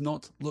window does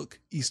not look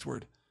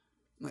eastward.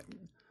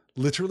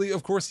 Literally,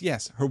 of course,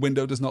 yes, her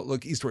window does not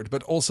look eastward,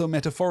 but also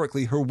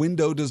metaphorically, her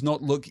window does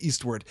not look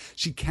eastward.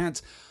 She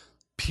can't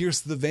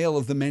pierce the veil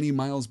of the many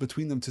miles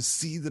between them to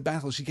see the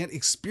battle. She can't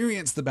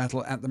experience the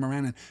battle at the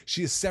Morannon.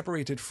 She is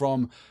separated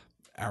from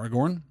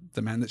Aragorn,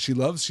 the man that she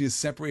loves. She is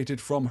separated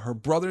from her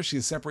brother. She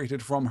is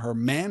separated from her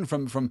men,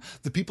 from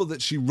the people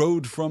that she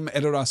rode from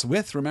Edoras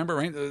with, remember,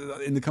 right?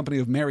 In the company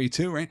of Merry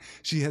too, right?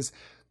 She has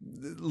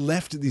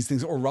left these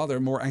things, or rather,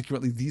 more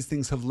accurately, these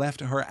things have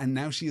left her, and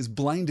now she is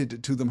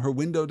blinded to them. Her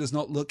window does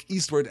not look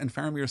eastward, and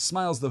Faramir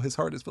smiles, though his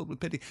heart is filled with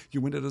pity.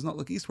 Your window does not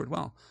look eastward.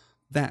 Well,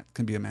 that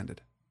can be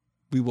amended.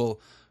 We will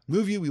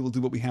move you. We will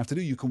do what we have to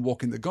do. You can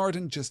walk in the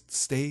garden. Just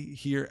stay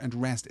here and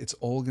rest. It's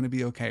all going to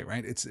be okay,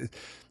 right?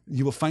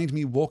 You will find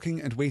me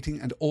walking and waiting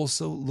and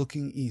also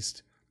looking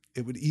east.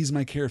 It would ease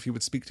my care if you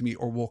would speak to me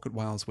or walk at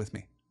whiles with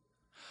me.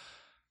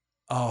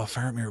 Oh,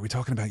 Faramir, are we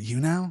talking about you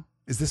now?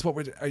 Is this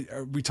what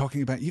are we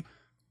talking about you?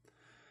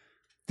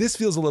 This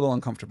feels a little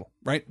uncomfortable,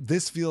 right?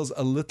 This feels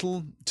a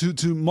little,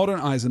 to modern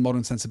eyes and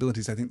modern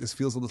sensibilities, I think this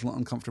feels a little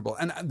uncomfortable.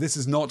 And this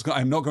is not,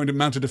 I'm not going to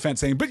mount a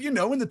defense saying, but you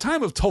know, in the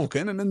time of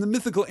Tolkien and in the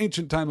mythical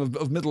ancient time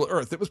of Middle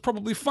Earth, it was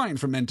probably fine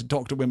for men to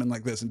talk to women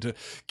like this and to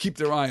keep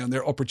their eye on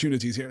their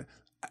opportunities here.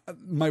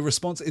 My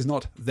response is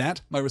not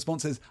that. My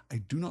response is, I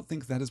do not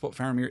think that is what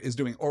Faramir is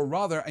doing. Or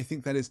rather, I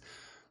think that is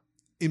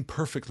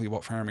imperfectly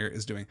what Faramir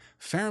is doing.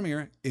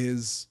 Faramir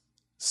is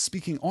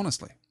speaking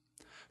honestly.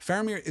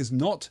 Faramir is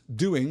not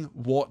doing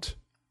what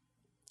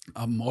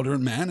a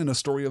modern man in a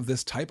story of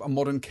this type, a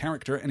modern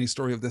character in a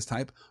story of this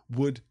type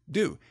would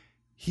do.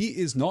 He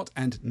is not,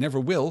 and never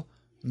will,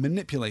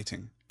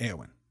 manipulating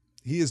Éowyn.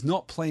 He is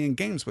not playing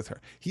games with her.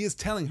 He is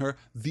telling her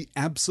the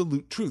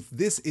absolute truth.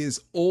 This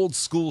is old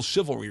school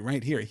chivalry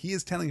right here. He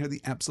is telling her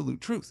the absolute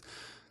truth.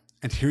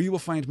 And here you will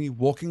find me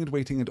walking and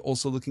waiting and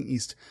also looking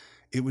east.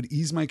 It would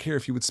ease my care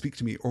if you would speak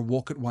to me or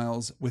walk at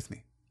whiles with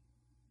me.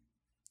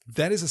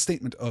 That is a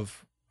statement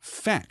of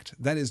fact.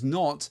 That is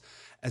not,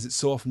 as it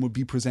so often would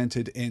be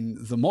presented in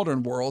the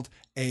modern world,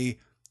 a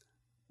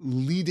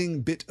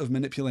leading bit of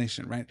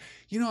manipulation, right?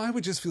 You know, I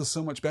would just feel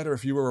so much better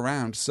if you were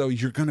around. So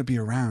you're going to be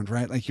around,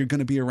 right? Like you're going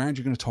to be around.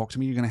 You're going to talk to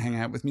me. You're going to hang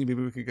out with me.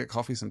 Maybe we could get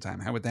coffee sometime.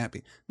 How would that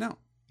be? No,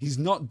 he's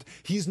not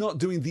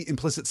doing the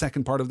implicit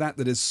second part of that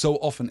is so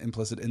often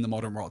implicit in the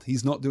modern world.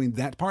 He's not doing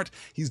that part.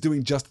 He's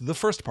doing just the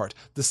first part,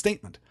 the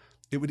statement.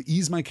 It would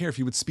ease my care if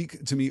you would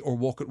speak to me or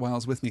walk at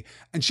whiles with me.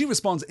 And she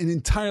responds in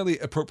entirely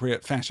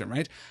appropriate fashion,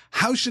 right?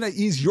 How should I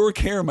ease your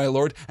care, my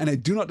lord? And I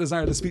do not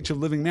desire the speech of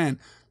living man.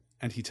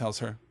 And he tells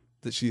her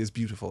that she is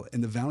beautiful.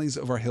 In the valleys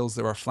of our hills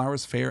there are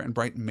flowers fair and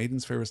bright, and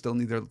maidens fairer still.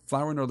 Neither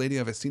flower nor lady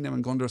have I seen them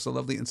in Gondor so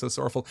lovely and so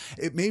sorrowful.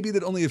 It may be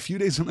that only a few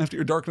days after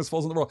your darkness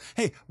falls on the world.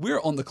 Hey, we're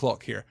on the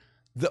clock here.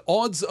 The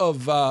odds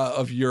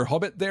of your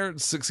hobbit there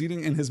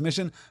succeeding in his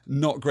mission,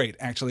 not great,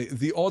 actually.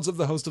 The odds of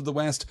the host of the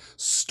West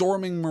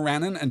storming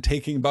Morannon and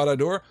taking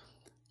Barad-dûr,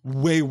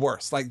 way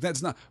worse. Like,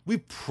 that's not...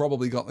 We've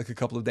probably got like a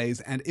couple of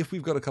days, and if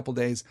we've got a couple of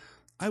days,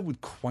 I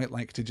would quite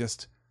like to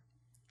just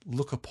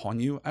look upon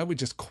you. I would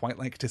just quite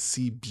like to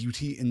see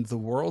beauty in the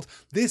world.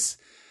 This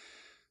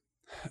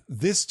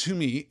to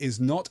me is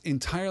not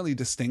entirely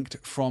distinct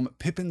from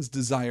Pippin's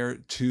desire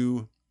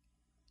to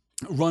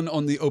run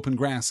on the open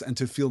grass and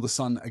to feel the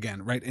sun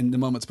again, right? In the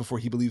moments before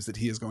he believes that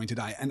he is going to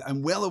die. And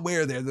I'm well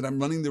aware there that I'm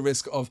running the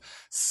risk of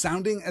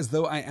sounding as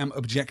though I am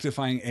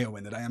objectifying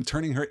Éowyn, that I am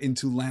turning her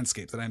into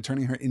landscape, that I am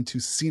turning her into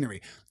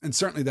scenery. And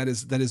certainly that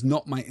is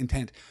not my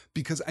intent,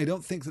 because I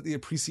don't think that the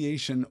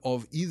appreciation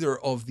of either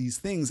of these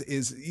things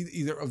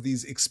either of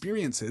these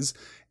experiences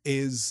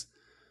is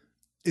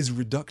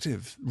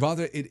reductive.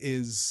 Rather, it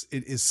is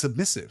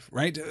submissive,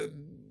 right?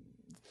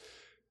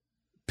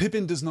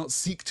 Pippin does not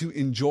seek to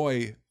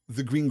enjoy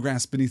the green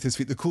grass beneath his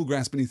feet, the cool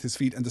grass beneath his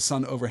feet, and the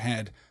sun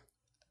overhead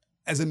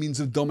as a means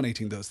of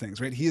dominating those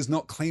things, right? He is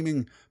not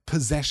claiming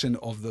possession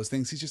of those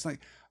things. He's just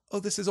like,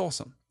 oh, this is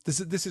awesome.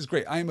 This is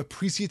great. I am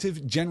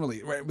appreciative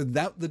generally, right?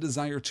 Without the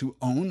desire to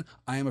own,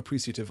 I am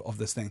appreciative of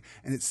this thing.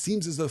 And it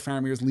seems as though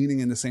Faramir is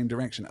leaning in the same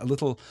direction. A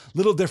little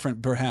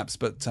different perhaps,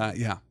 but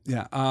yeah.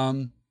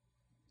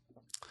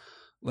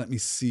 Let me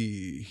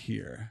see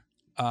here.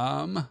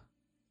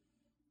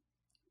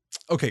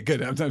 Okay, good.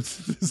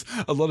 There's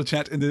a lot of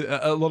chat in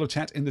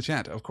the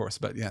chat, of course.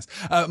 But yes,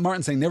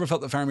 Martin saying never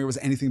felt that Faramir was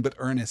anything but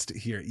earnest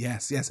here.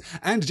 Yes, yes.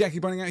 And Jackie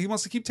pointing out he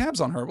wants to keep tabs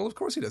on her. Well, of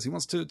course he does. He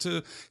wants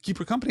to keep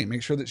her company,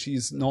 make sure that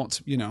she's not,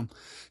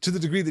 to the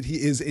degree that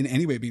he is in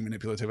any way being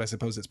manipulative. I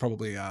suppose it's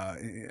probably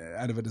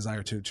out of a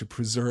desire to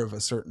preserve a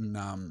certain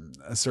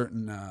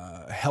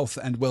health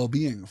and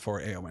well-being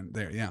for Éowyn.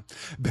 There, yeah.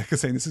 Becca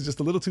saying this is just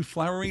a little too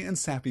flowery and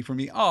sappy for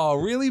me. Oh,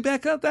 really,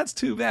 Becca? That's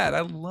too bad.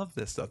 I love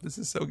this stuff. This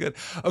is so good.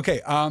 Okay.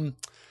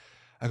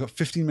 I've got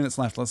 15 minutes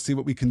left. Let's see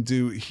what we can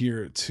do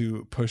here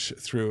to push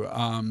through.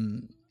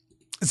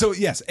 So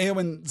yes,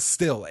 Éowyn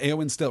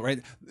still,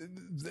 right?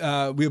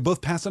 We have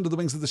both passed under the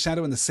wings of the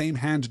shadow and the same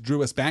hand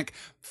drew us back.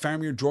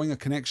 Faramir drawing a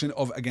connection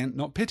of, again,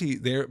 not pity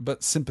there,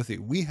 but sympathy.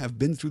 We have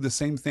been through the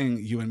same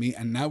thing, you and me,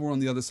 and now we're on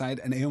the other side.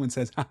 And Éowyn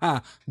says, haha,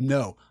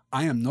 no,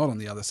 I am not on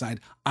the other side.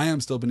 I am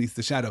still beneath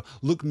the shadow.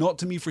 Look not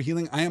to me for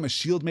healing. I am a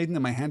shield maiden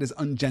and my hand is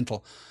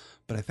ungentle.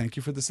 But I thank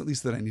you for this at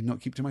least that I need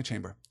not keep to my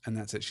chamber. And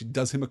that's it. She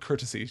does him a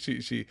courtesy.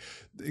 She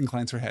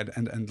inclines her head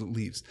and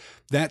leaves.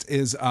 That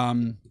is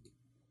that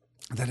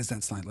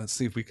slide. Let's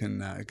see if we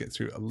can get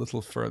through a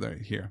little further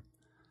here.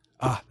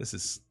 This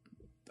is...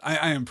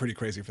 I am pretty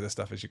crazy for this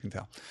stuff, as you can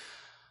tell.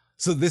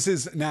 So this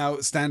is now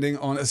standing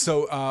on...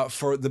 So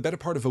for the better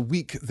part of a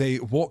week, they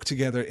walk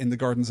together in the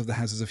gardens of the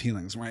Houses of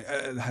Healings, right?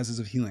 Houses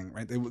of Healing,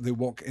 right? They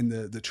walk in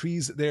the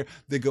trees there.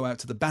 They go out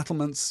to the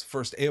battlements.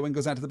 First, Éowyn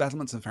goes out to the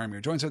battlements and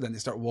Faramir joins her. Then they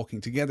start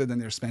walking together. Then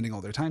they're spending all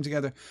their time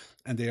together.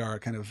 And they are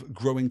kind of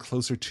growing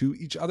closer to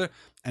each other.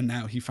 And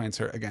now he finds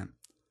her again.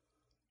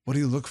 What do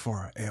you look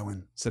for,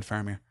 Éowyn? Said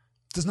Faramir.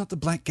 Does not the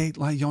black gate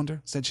lie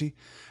yonder? Said she.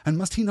 And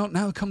must he not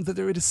now come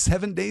thither? It is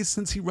 7 days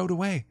since he rode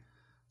away.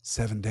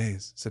 7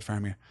 days, said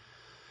Faramir.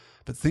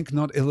 But think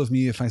not ill of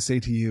me if I say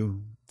to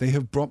you, they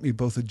have brought me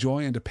both a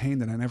joy and a pain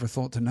that I never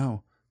thought to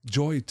know.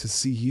 Joy to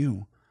see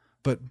you,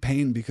 but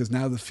pain because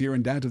now the fear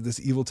and doubt of this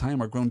evil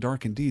time are grown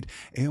dark indeed.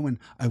 Éowyn,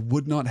 I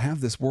would not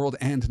have this world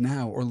end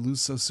now, or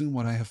lose so soon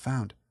what I have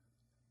found.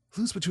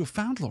 Lose what you have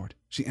found, Lord,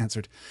 she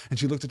answered, and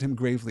she looked at him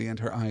gravely, and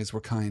her eyes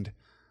were kind.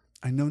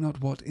 I know not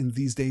what in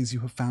these days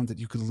you have found that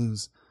you could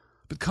lose.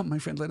 But come, my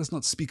friend, let us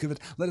not speak of it.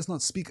 Let us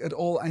not speak at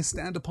all. I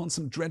stand upon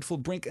some dreadful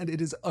brink, and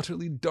it is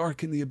utterly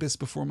dark in the abyss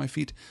before my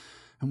feet.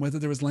 And whether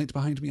there is light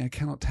behind me, I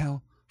cannot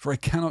tell, for I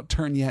cannot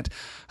turn yet.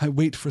 I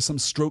wait for some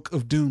stroke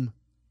of doom.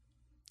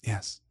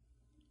 Yes,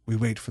 we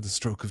wait for the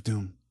stroke of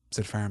doom,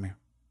 said Faramir.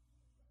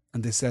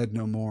 And they said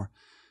no more.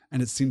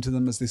 And it seemed to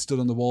them as they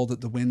stood on the wall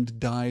that the wind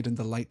died and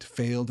the light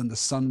failed and the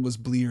sun was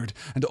bleared,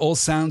 and all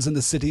sounds in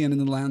the city and in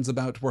the lands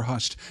about were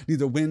hushed.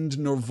 Neither wind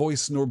nor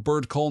voice nor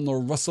bird call nor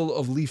rustle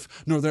of leaf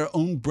nor their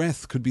own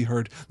breath could be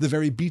heard. The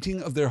very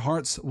beating of their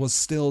hearts was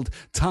stilled.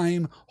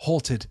 Time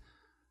halted.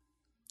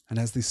 And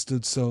as they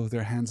stood so,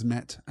 their hands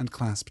met and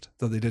clasped,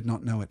 though they did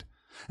not know it.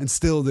 And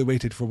still they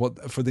waited for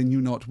they knew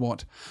not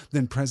what.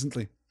 Then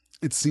presently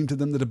it seemed to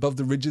them that above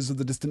the ridges of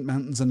the distant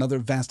mountains another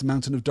vast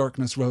mountain of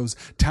darkness rose,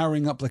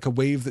 towering up like a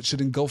wave that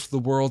should engulf the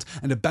world,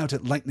 and about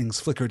it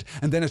lightnings flickered.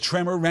 And then a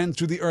tremor ran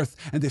through the earth,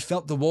 and they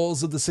felt the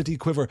walls of the city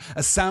quiver.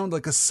 A sound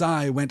like a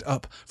sigh went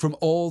up from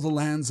all the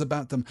lands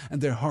about them,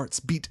 and their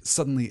hearts beat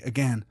suddenly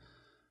again.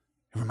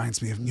 It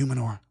reminds me of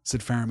Numenor,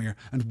 said Faramir,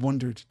 and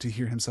wondered to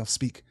hear himself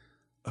speak.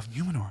 Of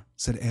Numenor,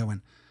 said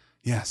Éowyn.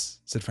 Yes,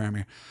 said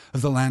Faramir,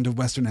 of the land of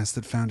Westerness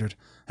that foundered,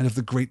 and of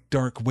the great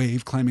dark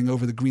wave climbing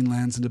over the green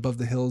lands and above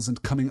the hills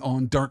and coming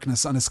on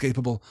darkness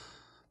unescapable.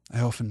 I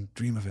often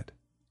dream of it.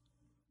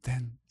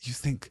 Then you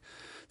think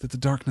that the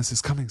darkness is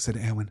coming, said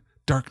Éowyn.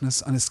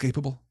 Darkness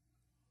unescapable?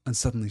 And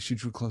suddenly she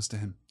drew close to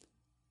him.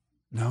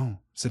 No,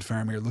 said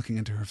Faramir, looking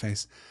into her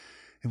face.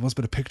 It was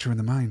but a picture in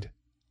the mind.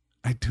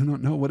 I do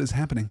not know what is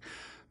happening.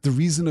 The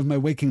reason of my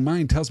waking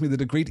mind tells me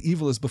that a great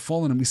evil has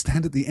befallen and we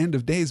stand at the end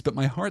of days, but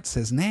my heart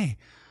says nay.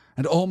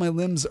 And all my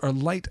limbs are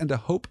light, and a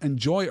hope and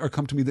joy are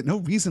come to me that no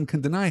reason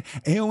can deny.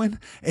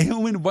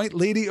 Éowyn, White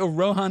Lady of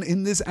Rohan,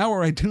 in this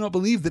hour I do not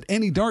believe that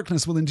any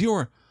darkness will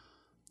endure.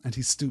 And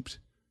he stooped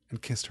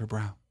and kissed her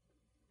brow.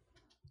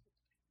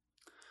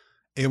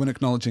 Éowyn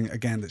acknowledging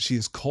again that she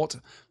is caught.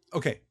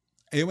 Okay,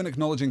 Éowyn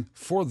acknowledging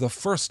for the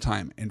first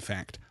time, in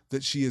fact,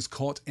 that she is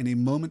caught in a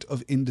moment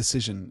of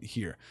indecision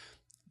here.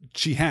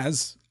 She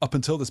has, up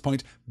until this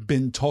point,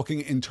 been talking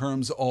in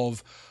terms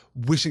of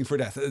wishing for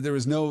death. There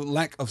is no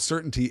lack of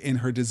certainty in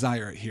her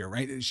desire here,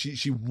 right?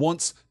 She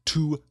wants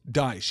to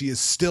die. She is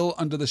still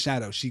under the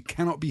shadow. She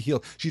cannot be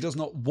healed. She does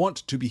not want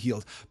to be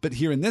healed. But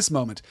here in this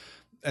moment,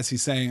 as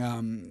he's saying,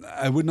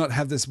 I would not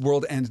have this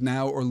world end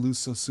now or lose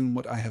so soon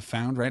what I have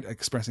found, right?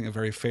 Expressing a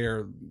very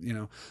fair,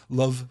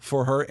 love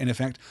for her, in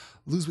effect.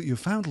 Lose what you have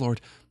found,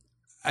 Lord.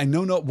 I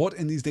know not what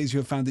in these days you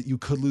have found that you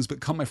could lose,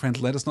 but come, my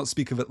friend, let us not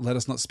speak of it. Let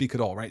us not speak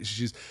at all, right?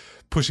 She's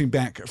pushing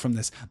back from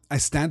this. I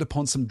stand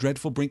upon some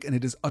dreadful brink, and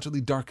it is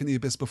utterly dark in the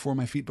abyss before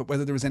my feet, but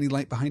whether there is any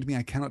light behind me,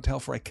 I cannot tell,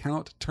 for I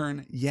cannot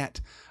turn yet.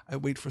 I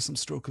wait for some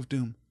stroke of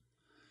doom.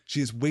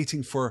 She is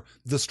waiting for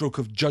the stroke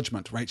of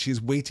judgment, right? She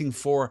is waiting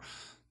for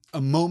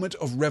a moment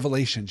of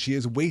revelation. She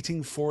is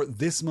waiting for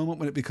this moment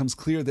when it becomes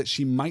clear that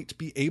she might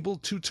be able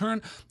to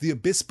turn. The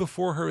abyss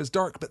before her is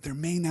dark, but there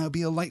may now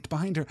be a light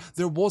behind her.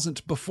 There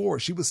wasn't before.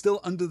 She was still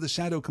under the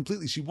shadow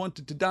completely. She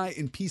wanted to die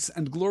in peace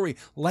and glory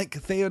like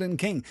Theoden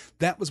King.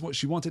 That was what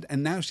she wanted,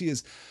 and now she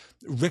is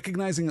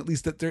recognizing at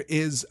least that there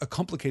is a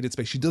complicated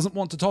space. She doesn't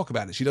want to talk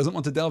about it. She doesn't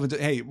want to delve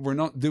into, hey, we're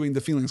not doing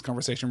the feelings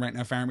conversation right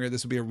now, Faramir.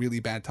 This would be a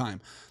really bad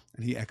time.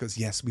 And he echoes,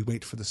 yes, we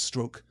wait for the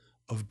stroke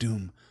of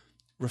doom,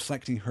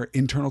 reflecting her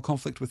internal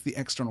conflict with the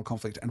external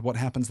conflict. And what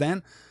happens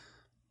then?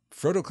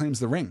 Frodo claims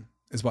the ring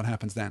is what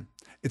happens then.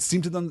 It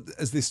seemed to them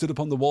as they stood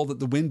upon the wall that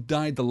the wind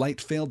died, the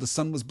light failed, the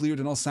sun was bleared,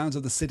 and all sounds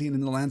of the city and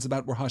in the lands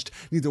about were hushed.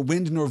 Neither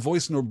wind nor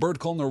voice nor bird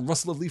call nor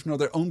rustle of leaf nor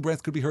their own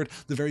breath could be heard.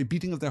 The very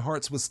beating of their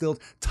hearts was stilled.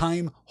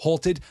 Time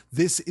halted.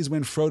 This is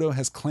when Frodo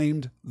has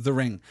claimed the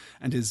ring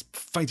and is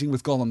fighting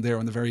with Gollum there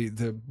on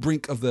the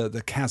brink of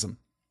the chasm.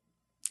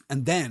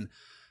 And then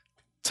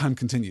time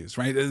continues,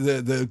 right?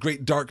 The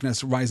great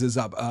darkness rises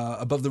up.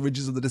 Above the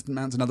ridges of the distant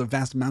mountains, another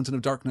vast mountain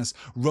of darkness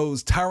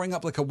rose, towering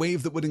up like a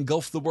wave that would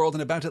engulf the world,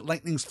 and about it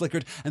lightnings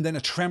flickered, and then a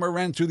tremor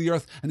ran through the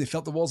earth, and they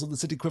felt the walls of the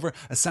city quiver.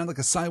 A sound like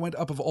a sigh went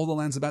up of all the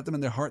lands about them,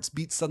 and their hearts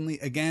beat suddenly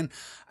again.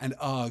 And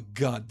oh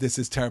God, this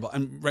is terrible.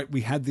 And right,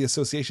 we had the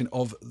association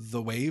of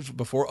the wave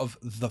before, of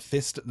the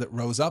fist that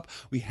rose up.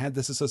 We had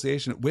this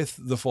association with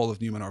the fall of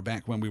Numenor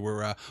back when we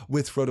were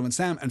with Frodo and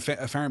Sam, and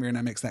Faramir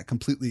now makes that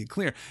completely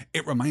clear.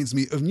 It reminds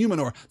me of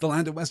Numenor, the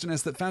land of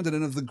Westerness that founded,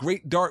 and of the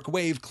great dark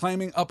wave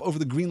climbing up over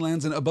the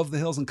greenlands and above the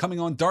hills and coming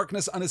on,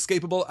 darkness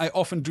unescapable. I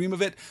often dream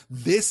of it.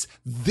 This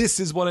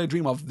is what I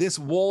dream of. This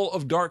wall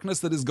of darkness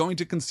that is going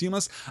to consume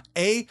us.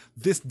 A,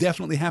 this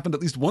definitely happened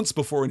at least once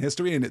before in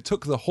history, and it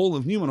took the whole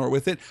of Numenor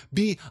with it.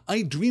 B,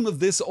 I dream of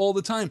this all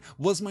the time.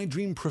 Was my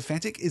dream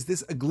prophetic? Is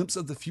this a glimpse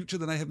of the future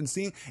that I have been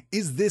seeing?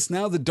 Is this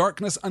now the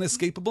darkness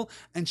unescapable?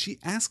 And she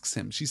asks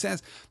him, she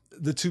says,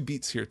 the two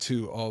beats here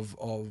too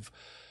of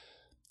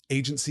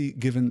agency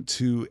given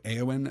to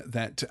Éowyn,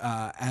 that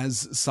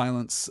as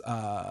silence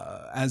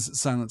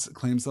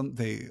claims them,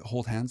 they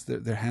hold hands,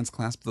 their hands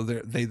clasped, though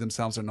they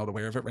themselves are not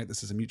aware of it, right?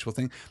 This is a mutual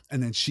thing.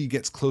 And then she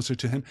gets closer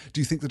to him. Do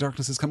you think the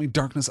darkness is coming?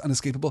 Darkness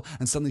unescapable.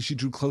 And suddenly she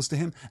drew close to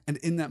him. And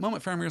in that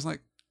moment, Faramir is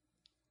like,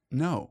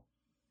 no.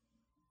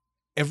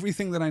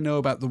 Everything that I know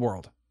about the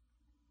world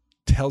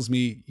tells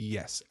me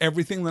yes.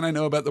 Everything that I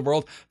know about the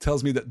world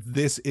tells me that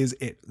this is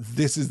it.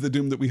 This is the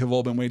doom that we have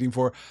all been waiting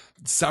for.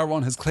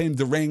 Sauron has claimed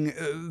the ring.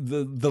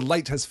 The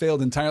light has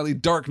failed entirely.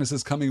 Darkness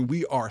is coming.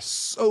 We are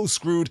so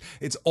screwed.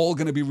 It's all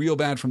going to be real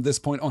bad from this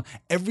point on.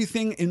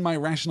 Everything in my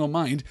rational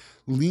mind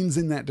leans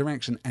in that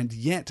direction. And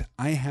yet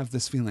I have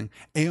this feeling.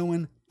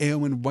 Éowyn,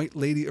 White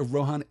Lady of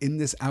Rohan, in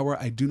this hour,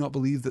 I do not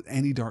believe that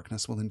any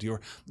darkness will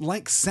endure.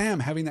 Like Sam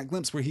having that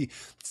glimpse where he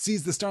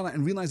sees the starlight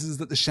and realizes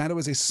that the shadow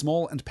is a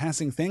small and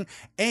passing thing.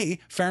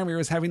 Faramir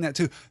is having that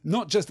too.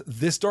 Not just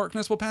this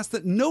darkness will pass,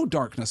 that no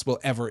darkness will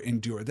ever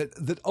endure,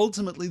 that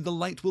ultimately the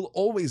light will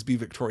always be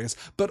victorious.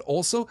 But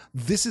also,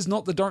 this is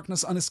not the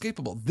darkness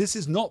unescapable. This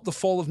is not the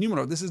fall of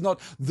Numenor. This is not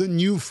the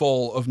new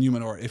fall of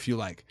Numenor, if you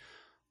like.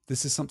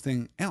 This is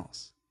something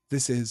else.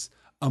 This is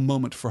a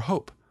moment for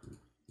hope.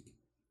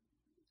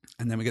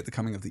 And then we get the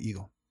coming of the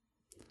eagle.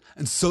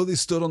 And so they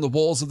stood on the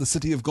walls of the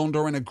city of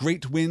Gondor, and a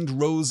great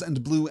wind rose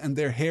and blew, and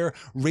their hair,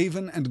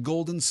 raven and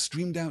golden,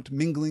 streamed out,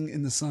 mingling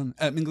in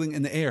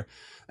the air.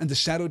 And the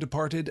shadow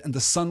departed, and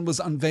the sun was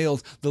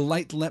unveiled. The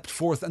light leapt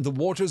forth, and the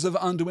waters of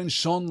Anduin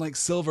shone like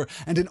silver.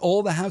 And in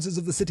all the houses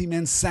of the city,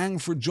 men sang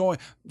for the joy,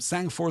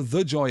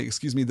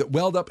 that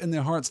welled up in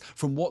their hearts,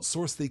 from what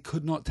source they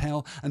could not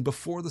tell. And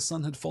before the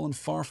sun had fallen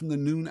far from the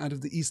noon out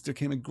of the east, there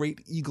came a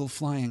great eagle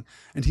flying.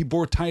 And he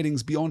bore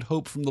tidings beyond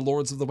hope from the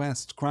lords of the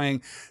west,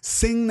 crying,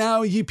 "Sing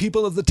now, ye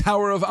people of the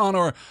Tower of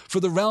Honor, for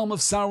the realm of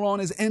Sauron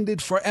is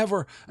ended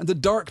forever, and the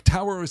dark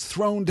tower is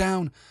thrown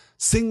down.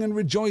 Sing and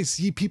rejoice,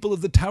 ye people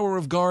of the Tower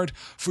of Guard,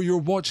 for your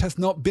watch hath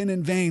not been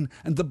in vain,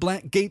 and the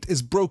black gate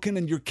is broken,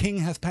 and your king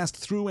hath passed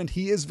through, and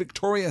he is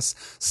victorious.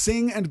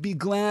 Sing and be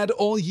glad,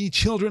 all ye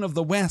children of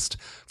the west,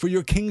 for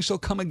your king shall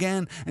come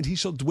again, and he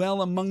shall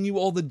dwell among you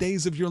all the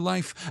days of your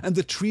life, and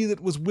the tree that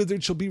was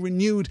withered shall be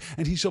renewed,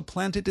 and he shall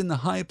plant it in the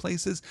high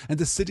places, and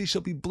the city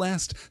shall be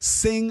blessed.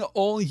 Sing,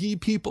 all ye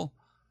people."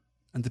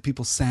 And the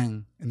people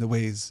sang in the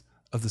ways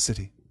of the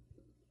city.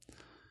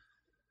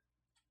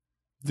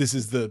 This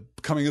is the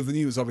coming of the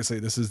news, obviously.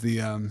 This is the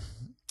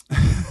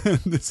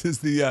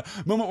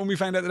moment when we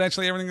find out that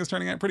actually everything is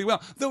turning out pretty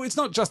well. Though it's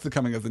not just the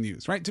coming of the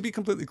news, right? To be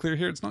completely clear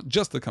here, it's not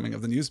just the coming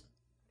of the news.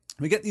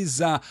 We get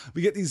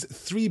these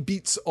three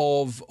beats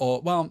of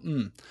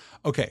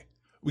okay.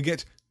 We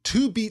get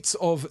two beats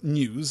of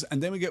news,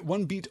 and then we get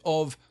one beat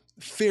of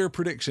fair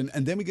prediction,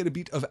 and then we get a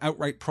beat of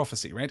outright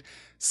prophecy, right?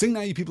 Sing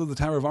now, ye people of the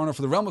Tower of Honor,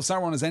 for the realm of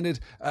Sauron is ended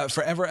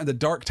forever, and the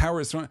dark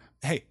tower is thrown.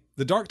 Hey,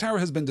 the dark tower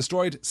has been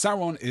destroyed.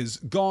 Sauron is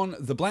gone.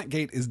 The black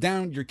gate is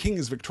down. Your king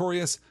is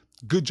victorious.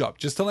 Good job.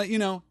 Just to let you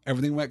know,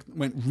 everything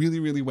went really,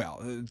 really well.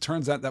 It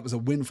turns out that was a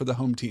win for the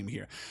home team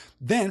here.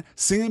 Then,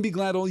 sing and be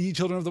glad, all ye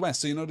children of the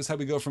West. So you notice how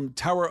we go from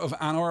Tower of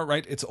Anor,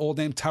 right? Its old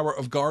name, Tower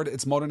of Guard,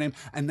 its modern name,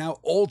 and now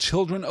all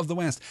children of the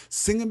West.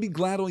 Sing and be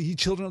glad, all ye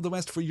children of the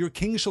West, for your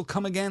king shall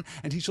come again,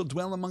 and he shall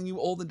dwell among you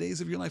all the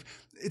days of your life.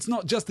 It's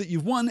not just that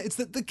you've won, it's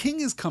that the king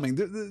is coming.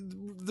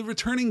 The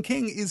returning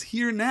king is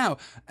here now.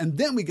 And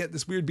then we get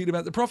this weird beat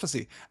about the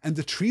prophecy. And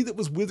the tree that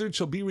was withered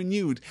shall be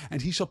renewed,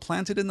 and he shall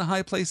plant it in the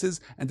high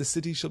places, and the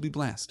city shall be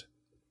blessed.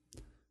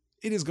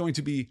 It is going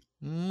to be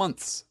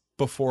months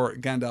before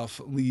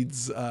Gandalf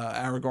leads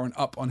Aragorn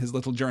up on his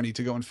little journey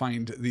to go and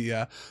find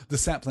the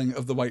sapling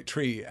of the white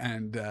tree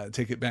and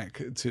take it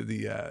back to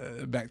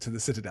the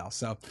citadel.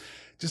 So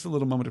just a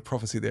little moment of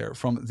prophecy there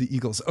from the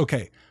Eagles.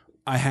 Okay,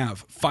 I have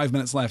 5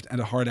 minutes left and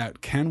a hard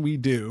out. Can we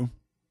do...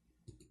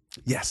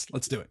 Yes,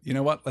 let's do it. You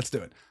know what? Let's do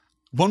it.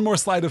 One more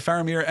slide of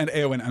Faramir and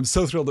Éowyn. I'm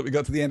so thrilled that we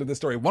got to the end of this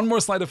story. One more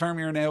slide of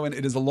Faramir and Éowyn.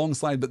 It is a long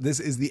slide, but this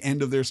is the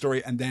end of their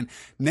story. And then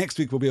next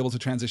week, we'll be able to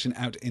transition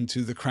out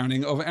into the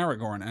crowning of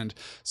Aragorn and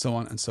so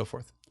on and so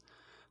forth.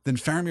 Then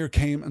Faramir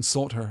came and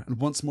sought her, and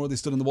once more they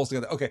stood on the walls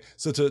together. Okay,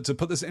 so to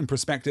put this in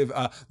perspective,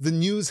 the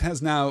news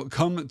has now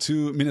come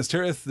to Minas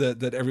Tirith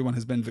that everyone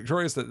has been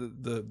victorious,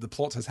 that the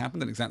plot has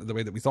happened in exactly the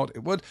way that we thought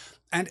it would,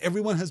 and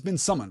everyone has been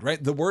summoned,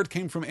 right? The word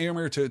came from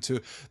Éomer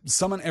to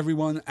summon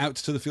everyone out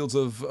to the fields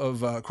of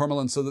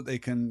Cormoran so that they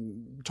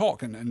can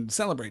talk and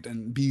celebrate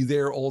and be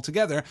there all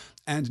together,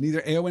 and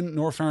neither Éowyn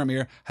nor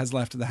Faramir has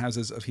left the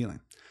houses of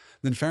healing.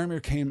 Then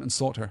Faramir came and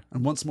sought her,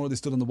 and once more they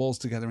stood on the walls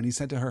together, and he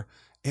said to her,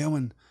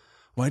 Éowyn,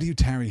 why do you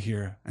tarry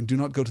here, and do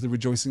not go to the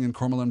rejoicing in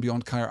Cormoran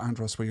beyond Caer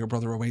Andros, where your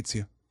brother awaits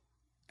you?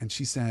 And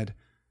she said,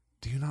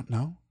 Do you not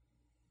know?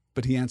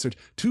 But he answered,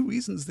 2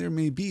 reasons there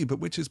may be, but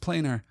which is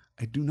plainer?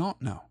 I do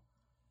not know.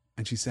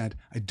 And she said,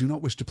 I do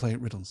not wish to play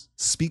at riddles.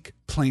 Speak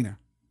plainer.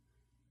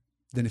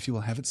 Then if you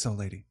will have it so,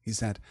 lady, he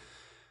said,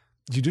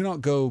 you do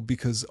not go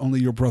because only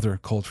your brother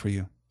called for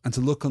you, and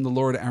to look on the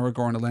Lord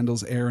Aragorn,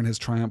 Elendil's heir in his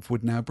triumph,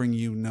 would now bring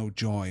you no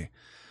joy.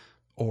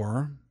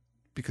 Or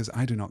because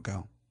I do not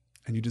go,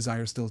 and you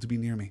desire still to be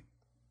near me.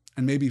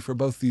 And maybe for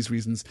both these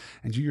reasons,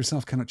 and you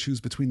yourself cannot choose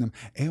between them,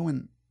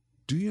 Éowyn,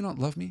 do you not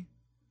love me,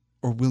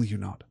 or will you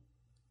not?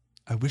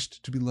 I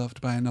wished to be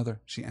loved by another,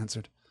 she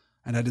answered,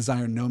 and I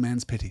desire no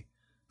man's pity.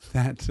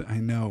 That I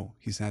know,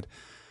 he said.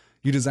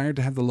 You desired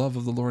to have the love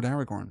of the Lord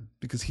Aragorn,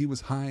 because he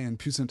was high and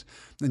puissant,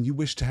 and you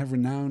wished to have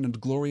renown and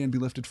glory and be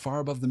lifted far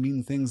above the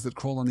mean things that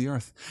crawl on the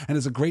earth. And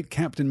as a great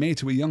captain may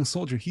to a young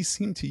soldier, he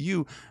seemed to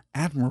you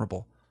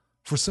admirable.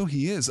 For so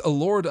he is, a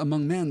lord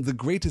among men, the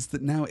greatest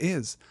that now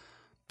is.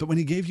 But when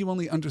he gave you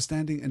only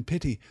understanding and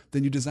pity,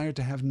 then you desired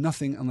to have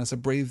nothing unless a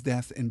brave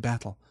death in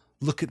battle.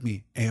 Look at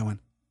me, Éowyn.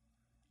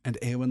 And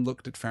Éowyn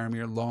looked at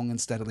Faramir long and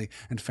steadily,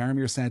 and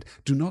Faramir said,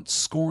 Do not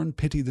scorn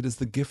pity that is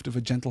the gift of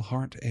a gentle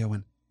heart,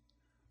 Éowyn.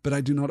 But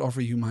I do not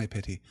offer you my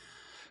pity.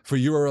 For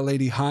you are a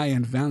lady high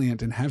and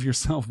valiant, and have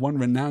yourself one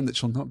renown that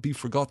shall not be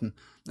forgotten.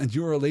 And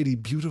you are a lady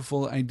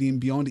beautiful, I deem,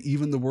 beyond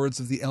even the words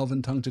of the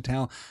elven tongue to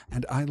tell,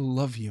 and I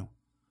love you.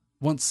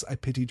 Once I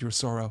pitied your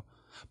sorrow.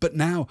 But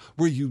now,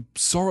 were you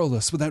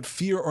sorrowless, without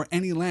fear or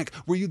any lack,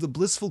 were you the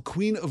blissful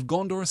queen of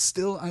Gondor,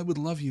 still I would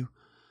love you.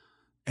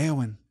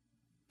 Éowyn,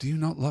 do you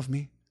not love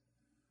me?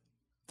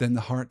 Then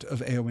the heart of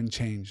Éowyn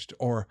changed,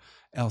 or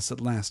else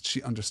at last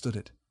she understood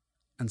it.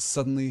 And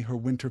suddenly her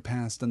winter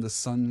passed, and the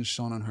sun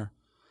shone on her.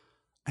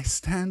 I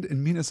stand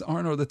in Minas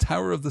Arnor, the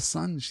tower of the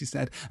sun, she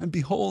said, and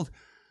behold,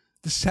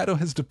 the shadow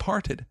has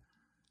departed.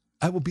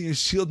 I will be a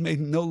shield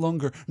maiden no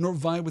longer, nor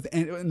vie with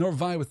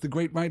the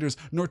great riders,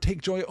 nor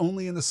take joy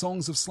only in the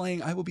songs of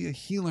slaying. I will be a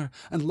healer,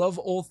 and love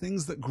all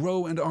things that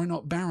grow and are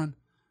not barren.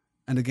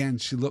 And again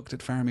she looked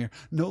at Faramir.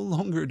 No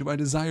longer do I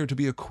desire to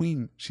be a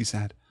queen, she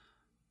said.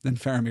 Then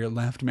Faramir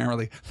laughed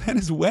merrily. That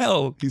is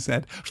well, he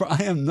said, for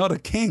I am not a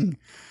king.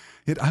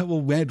 Yet I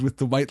will wed with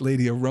the white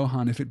lady of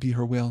Rohan, if it be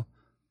her will.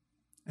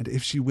 And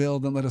if she will,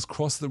 then let us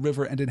cross the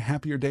river, and in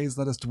happier days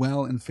let us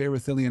dwell in fair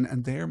Ithilien,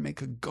 and there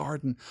make a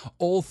garden.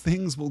 All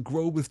things will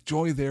grow with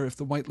joy there if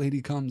the white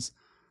lady comes.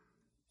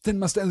 Then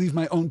must I leave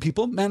my own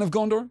people, man of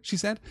Gondor, she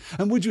said.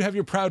 And would you have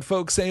your proud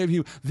folk say of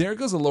you, There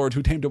goes a lord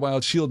who tamed a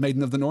wild shield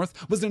maiden of the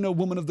north. Was there no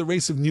woman of the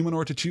race of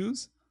Numenor to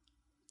choose?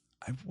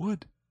 I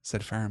would,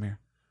 said Faramir.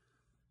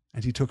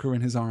 And he took her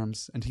in his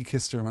arms, and he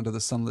kissed her under the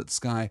sunlit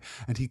sky,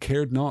 and he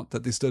cared not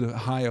that they stood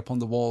high upon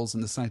the walls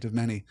in the sight of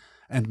many,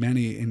 and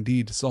many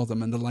indeed saw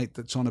them, and the light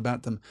that shone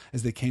about them,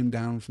 as they came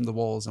down from the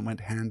walls and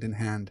went hand in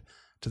hand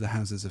to the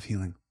houses of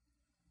healing.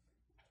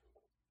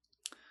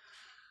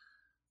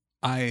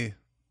 I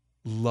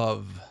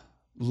love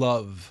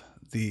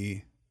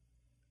the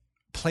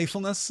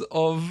playfulness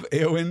of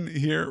Éowyn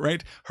here,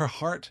 right? Her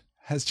heart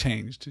has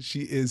changed.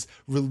 She is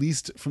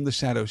released from the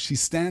shadow. She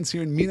stands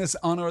here in Minas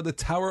Anor, the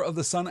tower of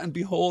the sun, and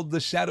behold,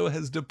 the shadow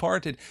has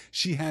departed.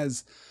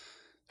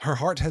 Her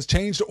heart has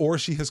changed, or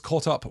she has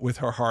caught up with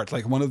her heart.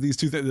 Like one of these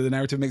two things, the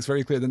narrative makes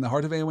very clear. Then the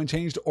heart of Éowyn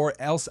changed, or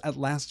else at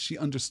last she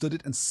understood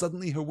it, and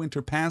suddenly her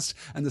winter passed,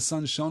 and the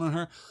sun shone on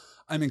her.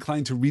 I'm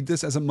inclined to read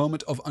this as a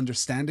moment of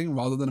understanding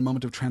rather than a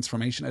moment of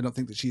transformation. I don't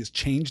think that she has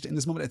changed in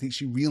this moment. I think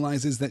she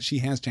realizes that she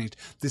has changed.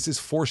 This is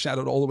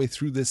foreshadowed all the way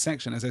through this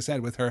section, as I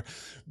said, with her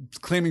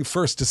claiming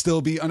first to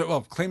still be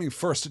claiming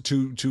first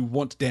to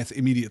want death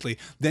immediately,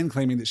 then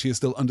claiming that she is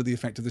still under the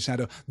effect of the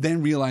shadow,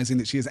 then realizing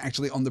that she is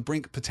actually on the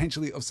brink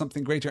potentially of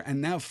something greater,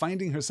 and now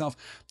finding herself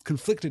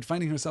conflicted,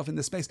 finding herself in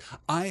this space.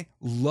 I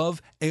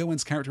love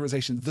Éowyn's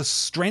characterization, the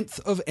strength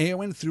of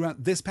Éowyn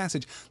throughout this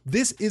passage.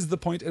 This is the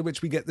point at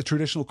which we get the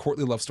traditional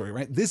courtly love story,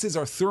 right? This is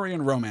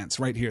Arthurian romance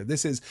right here.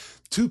 This is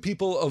two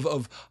people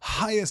of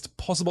highest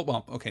possible,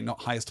 well, okay,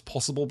 not highest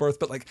possible birth,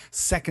 but like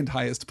second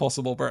highest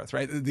possible birth,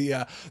 right?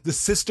 The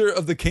sister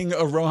of the king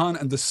of Rohan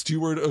and the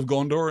steward of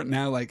Gondor,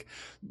 now like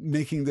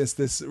making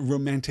this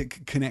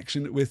romantic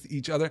connection with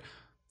each other.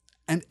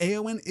 And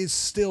Éowyn is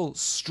still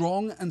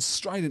strong and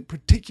strident,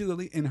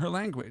 particularly in her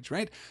language,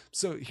 right?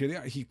 So here they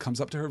are. He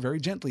comes up to her very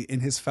gently in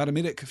his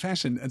Faramiric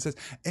fashion and says,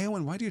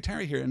 Éowyn, why do you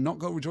tarry here and not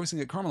go rejoicing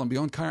at Carmel and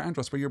beyond Caer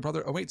Andros where your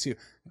brother awaits you?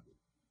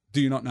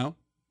 Do you not know?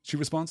 She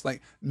responds,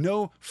 like,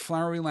 no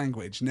flowery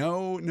language,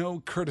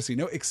 no courtesy,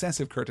 no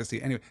excessive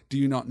courtesy. Anyway, do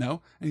you not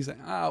know? And he's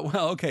like,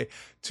 well, okay,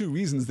 2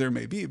 reasons there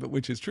may be, but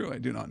which is true, I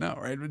do not know,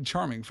 right?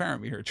 Charming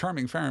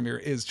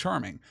Faramir is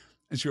charming.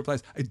 And she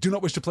replies, I do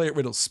not wish to play at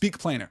riddles, speak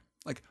plainer.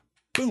 Like,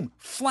 boom,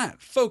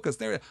 flat, focus,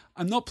 there.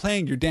 I'm not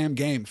playing your damn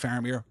game,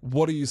 Faramir.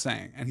 What are you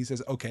saying? And he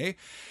says, okay,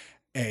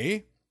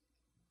 A,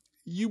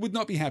 you would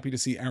not be happy to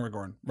see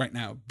Aragorn right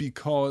now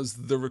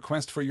because the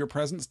request for your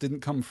presence didn't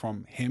come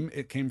from him.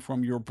 It came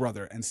from your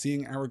brother. And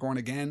seeing Aragorn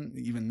again,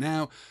 even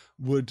now,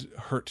 would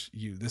hurt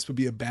you. This would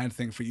be a bad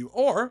thing for you.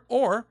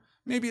 Or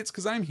maybe it's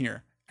because I'm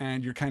here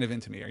and you're kind of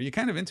into me. Are you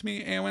kind of into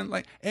me, Éowyn?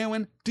 Like,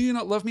 Éowyn, do you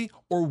not love me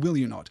or will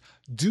you not?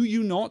 Do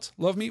you not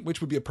love me?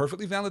 Which would be a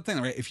perfectly valid thing,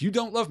 right? If you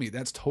don't love me,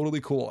 that's totally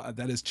cool.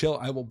 That is chill.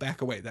 I will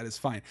back away. That is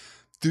fine.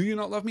 Do you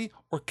not love me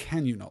or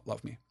can you not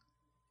love me?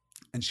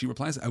 And she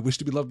replies, I wish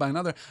to be loved by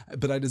another,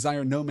 but I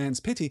desire no man's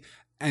pity.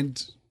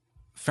 And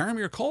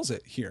Faramir calls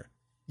it here.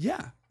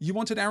 Yeah, you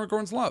wanted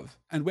Aragorn's love.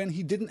 And when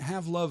he didn't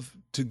have love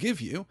to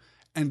give you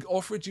and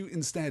offered you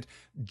instead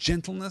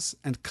gentleness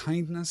and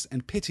kindness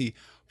and pity,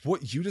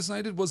 what you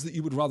decided was that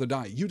you would rather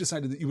die. You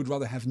decided that you would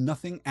rather have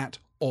nothing at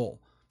all.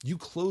 You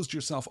closed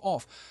yourself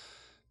off.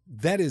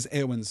 That is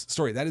Éowyn's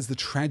story. That is the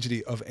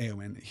tragedy of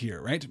Éowyn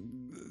here, right?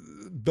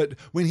 But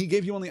when he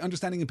gave you only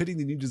understanding and pity,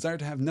 then you desire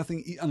to have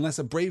nothing unless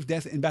a brave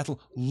death in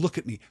battle. Look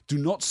at me. Do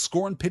not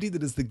scorn pity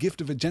that is the gift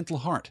of a gentle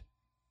heart.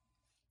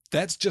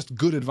 That's just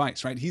good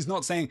advice, right? He's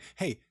not saying,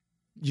 hey,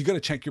 you got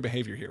to check your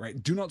behavior here,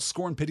 right? Do not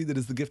scorn pity that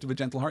is the gift of a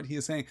gentle heart. He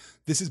is saying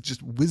this is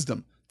just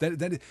wisdom.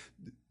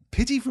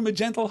 Pity from a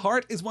gentle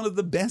heart is one of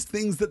the best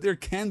things that there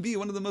can be,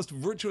 one of the most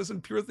virtuous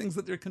and pure things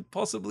that there can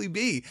possibly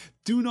be.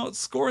 Do not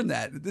scorn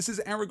that. This is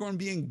Aragorn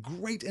being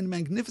great and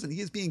magnificent.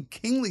 He is being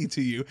kingly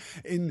to you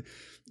in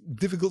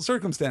difficult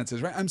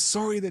circumstances, right? I'm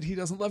sorry that he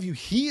doesn't love you.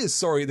 He is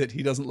sorry that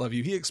he doesn't love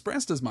you. He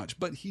expressed as much,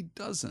 but he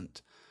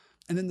doesn't.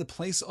 And in the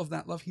place of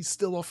that love, he's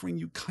still offering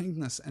you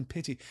kindness and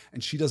pity,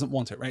 and she doesn't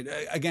want it, right?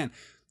 Again,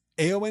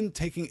 Éowyn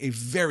taking a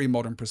very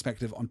modern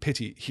perspective on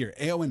pity here.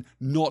 Éowyn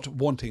not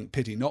wanting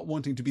pity, not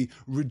wanting to be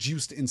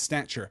reduced in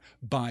stature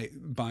by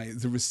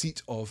the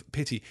receipt of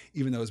pity,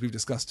 even though, as we've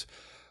discussed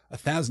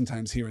 1,000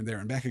 times here and there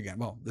and back again.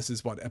 Well, this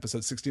is what,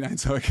 episode 69,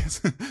 so I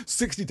guess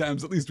 60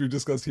 times at least we've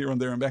discussed here and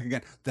there and back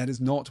again. That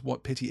is not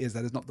what pity is.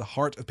 That is not the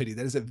heart of pity.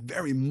 That is a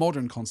very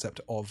modern concept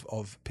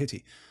of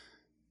pity.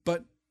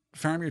 But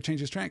Faramir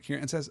changes track here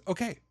and says,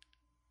 okay,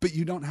 but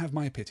you don't have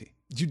my pity.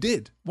 You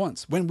did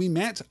once. When we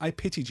met, I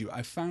pitied you.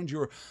 I found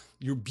your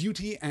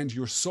beauty and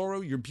your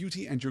sorrow, your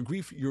beauty and your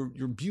grief,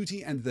 your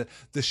beauty and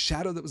the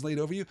shadow that was laid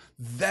over you.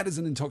 That is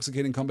an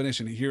intoxicating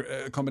combination here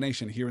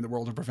in the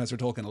world of Professor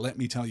Tolkien. Let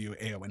me tell you,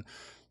 Éowyn,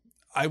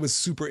 I was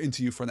super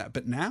into you for that.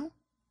 But now,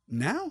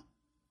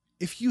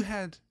 if you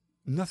had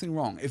nothing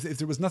wrong, if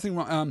there was nothing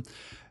wrong,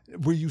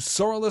 were you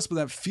sorrowless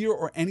without fear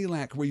or any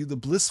lack? Were you the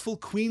blissful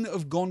queen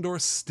of Gondor?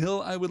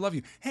 Still, I would love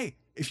you. Hey,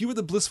 if you were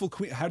the blissful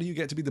queen, how do you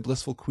get to be the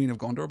blissful queen of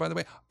Gondor, by the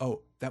way?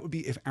 Oh, that would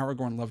be if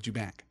Aragorn loved you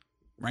back,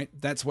 right?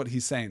 That's what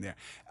he's saying there.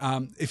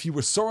 If you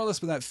were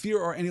sorrowless without fear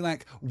or any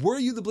lack, were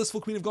you the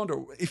blissful queen of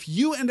Gondor? If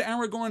you and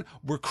Aragorn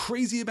were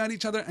crazy about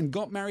each other and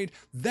got married,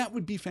 that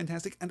would be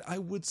fantastic, and I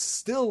would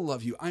still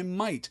love you. I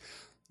might,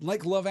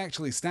 like Love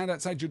Actually, stand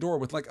outside your door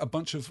with like a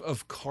bunch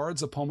of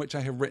cards upon which I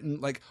have written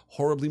like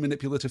horribly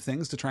manipulative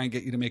things to try and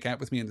get you to make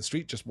out with me in the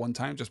street just one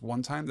time.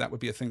 That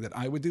would be a thing that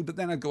I would do. But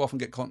then I'd go off and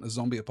get caught in a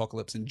zombie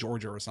apocalypse in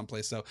Georgia or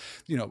someplace. So,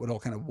 it would all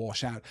kind of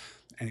wash out.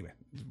 Anyway,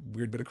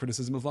 weird bit of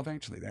criticism of Love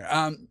Actually there.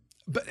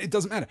 But it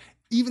doesn't matter.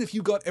 Even if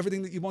you got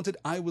everything that you wanted,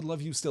 I would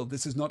love you still.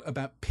 This is not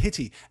about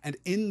pity. And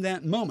in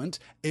that moment,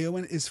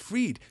 Éowyn is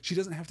freed. She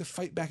doesn't have to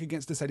fight back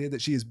against this idea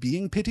that she is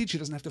being pitied. She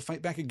doesn't have to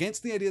fight back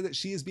against the idea that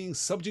she is being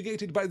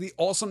subjugated by the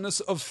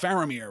awesomeness of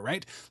Faramir,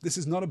 right? This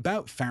is not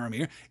about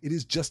Faramir. It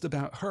is just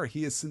about her.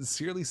 He is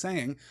sincerely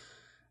saying,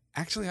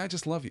 actually, I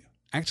just love you.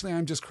 Actually,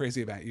 I'm just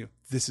crazy about you.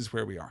 This is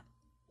where we are.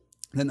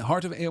 Then the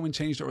heart of Eowyn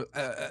changed, or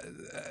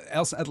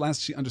else at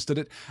last she understood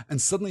it,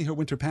 and suddenly her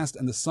winter passed,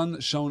 and the sun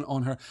shone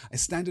on her. I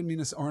stand in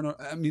Minas Honor,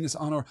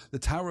 the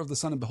tower of the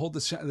sun, and behold,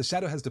 the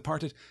shadow has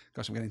departed.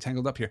 Gosh, I'm getting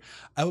tangled up here.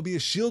 I will be a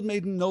shield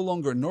maiden no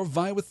longer, nor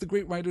vie with the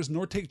great riders,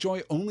 nor take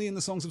joy only in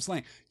the songs of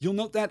slaying. You'll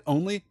note that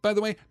only, by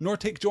the way, nor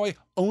take joy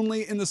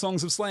only in the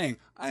songs of slaying.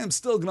 I am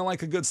still going to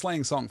like a good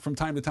slaying song from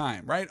time to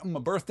time, right? On my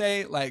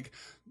birthday, like...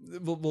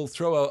 We'll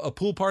throw a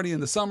pool party in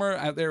the summer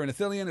out there in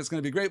Ithilien. It's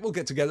going to be great. We'll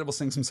get together. We'll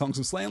sing some songs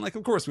of slaying. Like,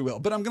 of course we will.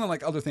 But I'm going to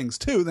like other things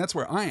too. That's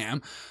where I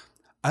am.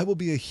 I will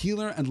be a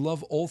healer and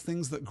love all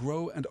things that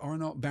grow and are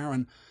not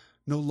barren.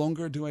 No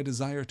longer do I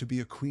desire to be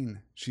a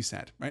queen, she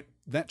said. Right?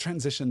 That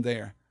transition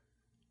there,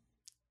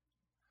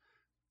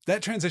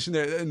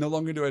 no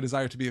longer do I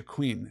desire to be a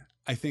queen,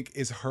 I think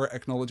is her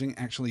acknowledging,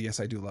 actually, yes,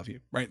 I do love you.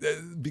 Right?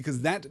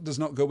 Because that does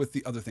not go with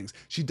the other things.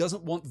 She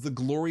doesn't want the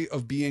glory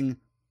of being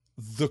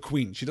the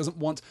queen. She doesn't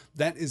want,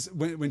 that is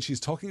when she's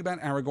talking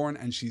about Aragorn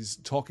and she's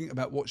talking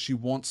about what she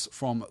wants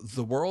from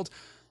the world,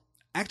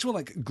 actual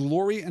like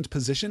glory and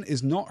position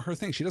is not her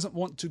thing. She doesn't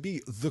want to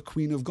be the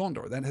Queen of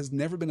Gondor. That has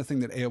never been a thing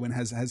that Eowyn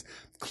has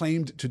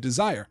claimed to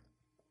desire.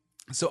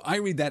 So I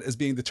read that as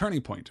being the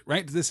turning point,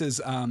 right? This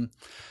is, let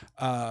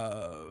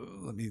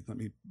me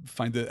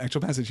find the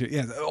actual passage here.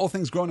 Yeah, all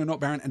things grown and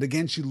not barren. And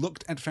again, she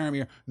looked at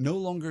Faramir. No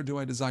longer do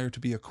I desire to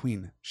be a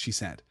queen, she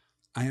said.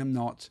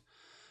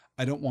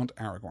 I don't want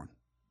Aragorn,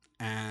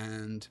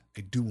 and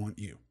I do want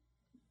you.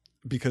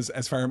 Because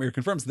as Faramir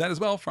confirms that as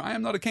well, for I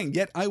am not a king,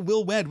 yet I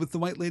will wed with the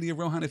White Lady of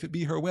Rohan if it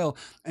be her will.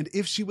 And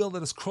if she will,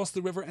 let us cross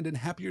the river, and in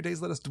happier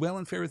days let us dwell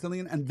in fair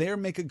Ithilien, and there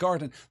make a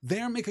garden.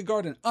 There make a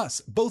garden,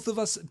 us, both of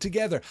us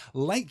together.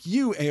 Like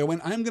you,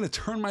 Eowyn, I'm going to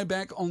turn my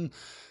back on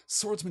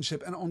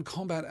swordsmanship and on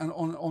combat and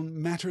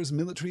on matters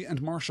military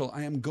and martial.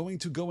 I am going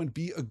to go and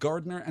be a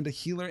gardener and a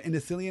healer in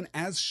Ithilien,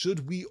 as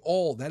should we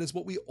all. That is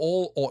what we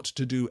all ought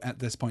to do at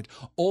this point.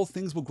 All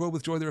things will grow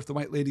with joy there if the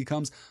White Lady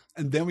comes.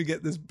 And then we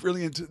get this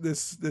brilliant,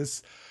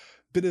 this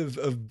bit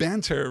of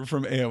banter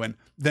from Eowyn.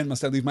 Then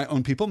must I leave my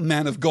own people,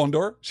 man of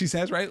Gondor, she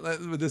says, right?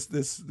 With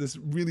this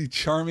really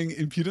charming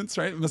impudence,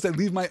 right? Must I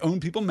leave my own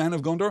people, man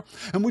of Gondor?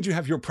 And would you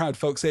have your proud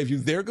folk save you?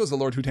 There goes the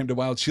Lord who tamed a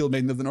wild shield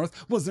maiden of the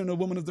north. Was there no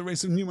woman of the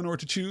race of Numenor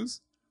to choose?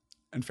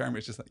 And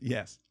Faramir's just like,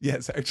 yes,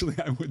 actually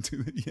I would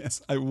do that.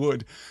 Yes, I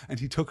would. And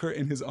he took her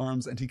in his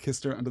arms and he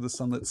kissed her under the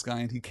sunlit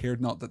sky, and he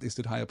cared not that they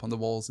stood high upon the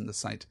walls in the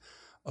sight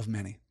of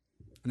many.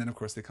 And then, of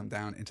course, they come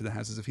down into the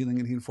Houses of Healing,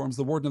 and he informs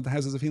the Warden of the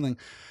Houses of Healing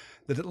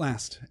that at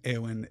last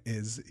Eowyn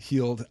is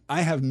healed.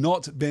 I have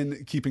not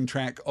been keeping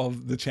track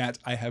of the chat.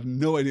 I have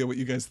no idea what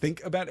you guys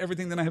think about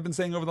everything that I have been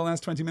saying over the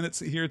last 20 minutes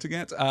here to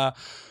get.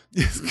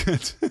 Yes,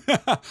 good.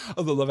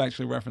 Oh, the Love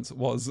Actually reference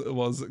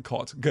was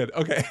caught. Good.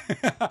 Okay.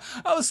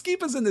 Oh,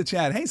 Skipa's in the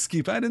chat. Hey,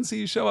 Skipa, I didn't see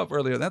you show up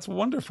earlier. That's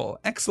wonderful.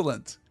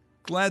 Excellent.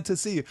 Glad to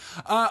see you.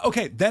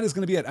 Okay, that is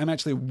going to be it. I'm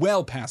actually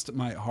well past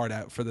my heart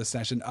out for this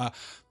session.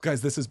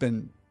 Guys, this has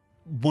been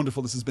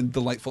wonderful. This has been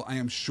delightful. I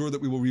am sure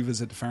that we will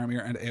revisit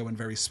Faramir and Eowyn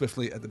very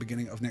swiftly at the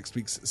beginning of next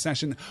week's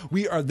session.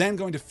 We are then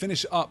going to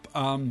finish up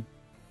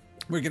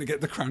we're going to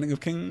get the crowning of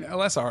King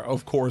Elessar,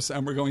 of course,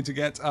 and we're going to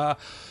get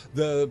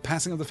the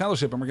passing of the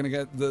Fellowship, and we're going to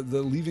get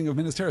the leaving of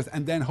Minas Tirith,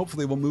 and then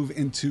hopefully we'll move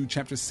into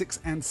chapters 6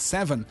 and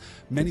 7,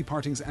 Many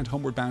Partings and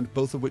Homeward Bound,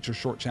 both of which are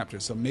short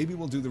chapters. So maybe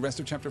we'll do the rest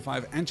of chapter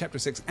 5 and chapter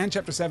 6 and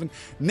chapter 7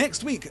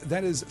 next week.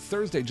 That is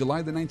Thursday,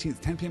 July the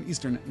 19th, 10 p.m.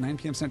 Eastern, 9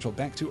 p.m. Central.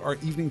 Back to our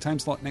evening time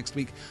slot next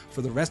week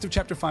for the rest of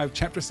chapter 5,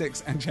 chapter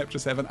 6, and chapter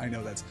 7. I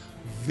know that's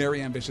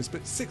very ambitious,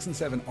 but 6 and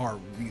 7 are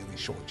really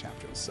short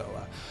chapters. So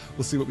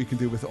we'll see what we can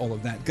do with all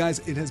of that. Guys,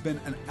 it has been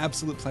an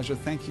absolute pleasure.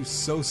 Thank you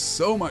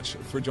so much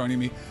for joining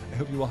me. I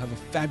hope you all have a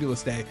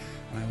fabulous day,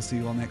 and I will see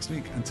you all next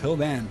week. Until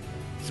then,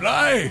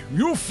 fly,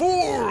 you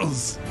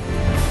fools!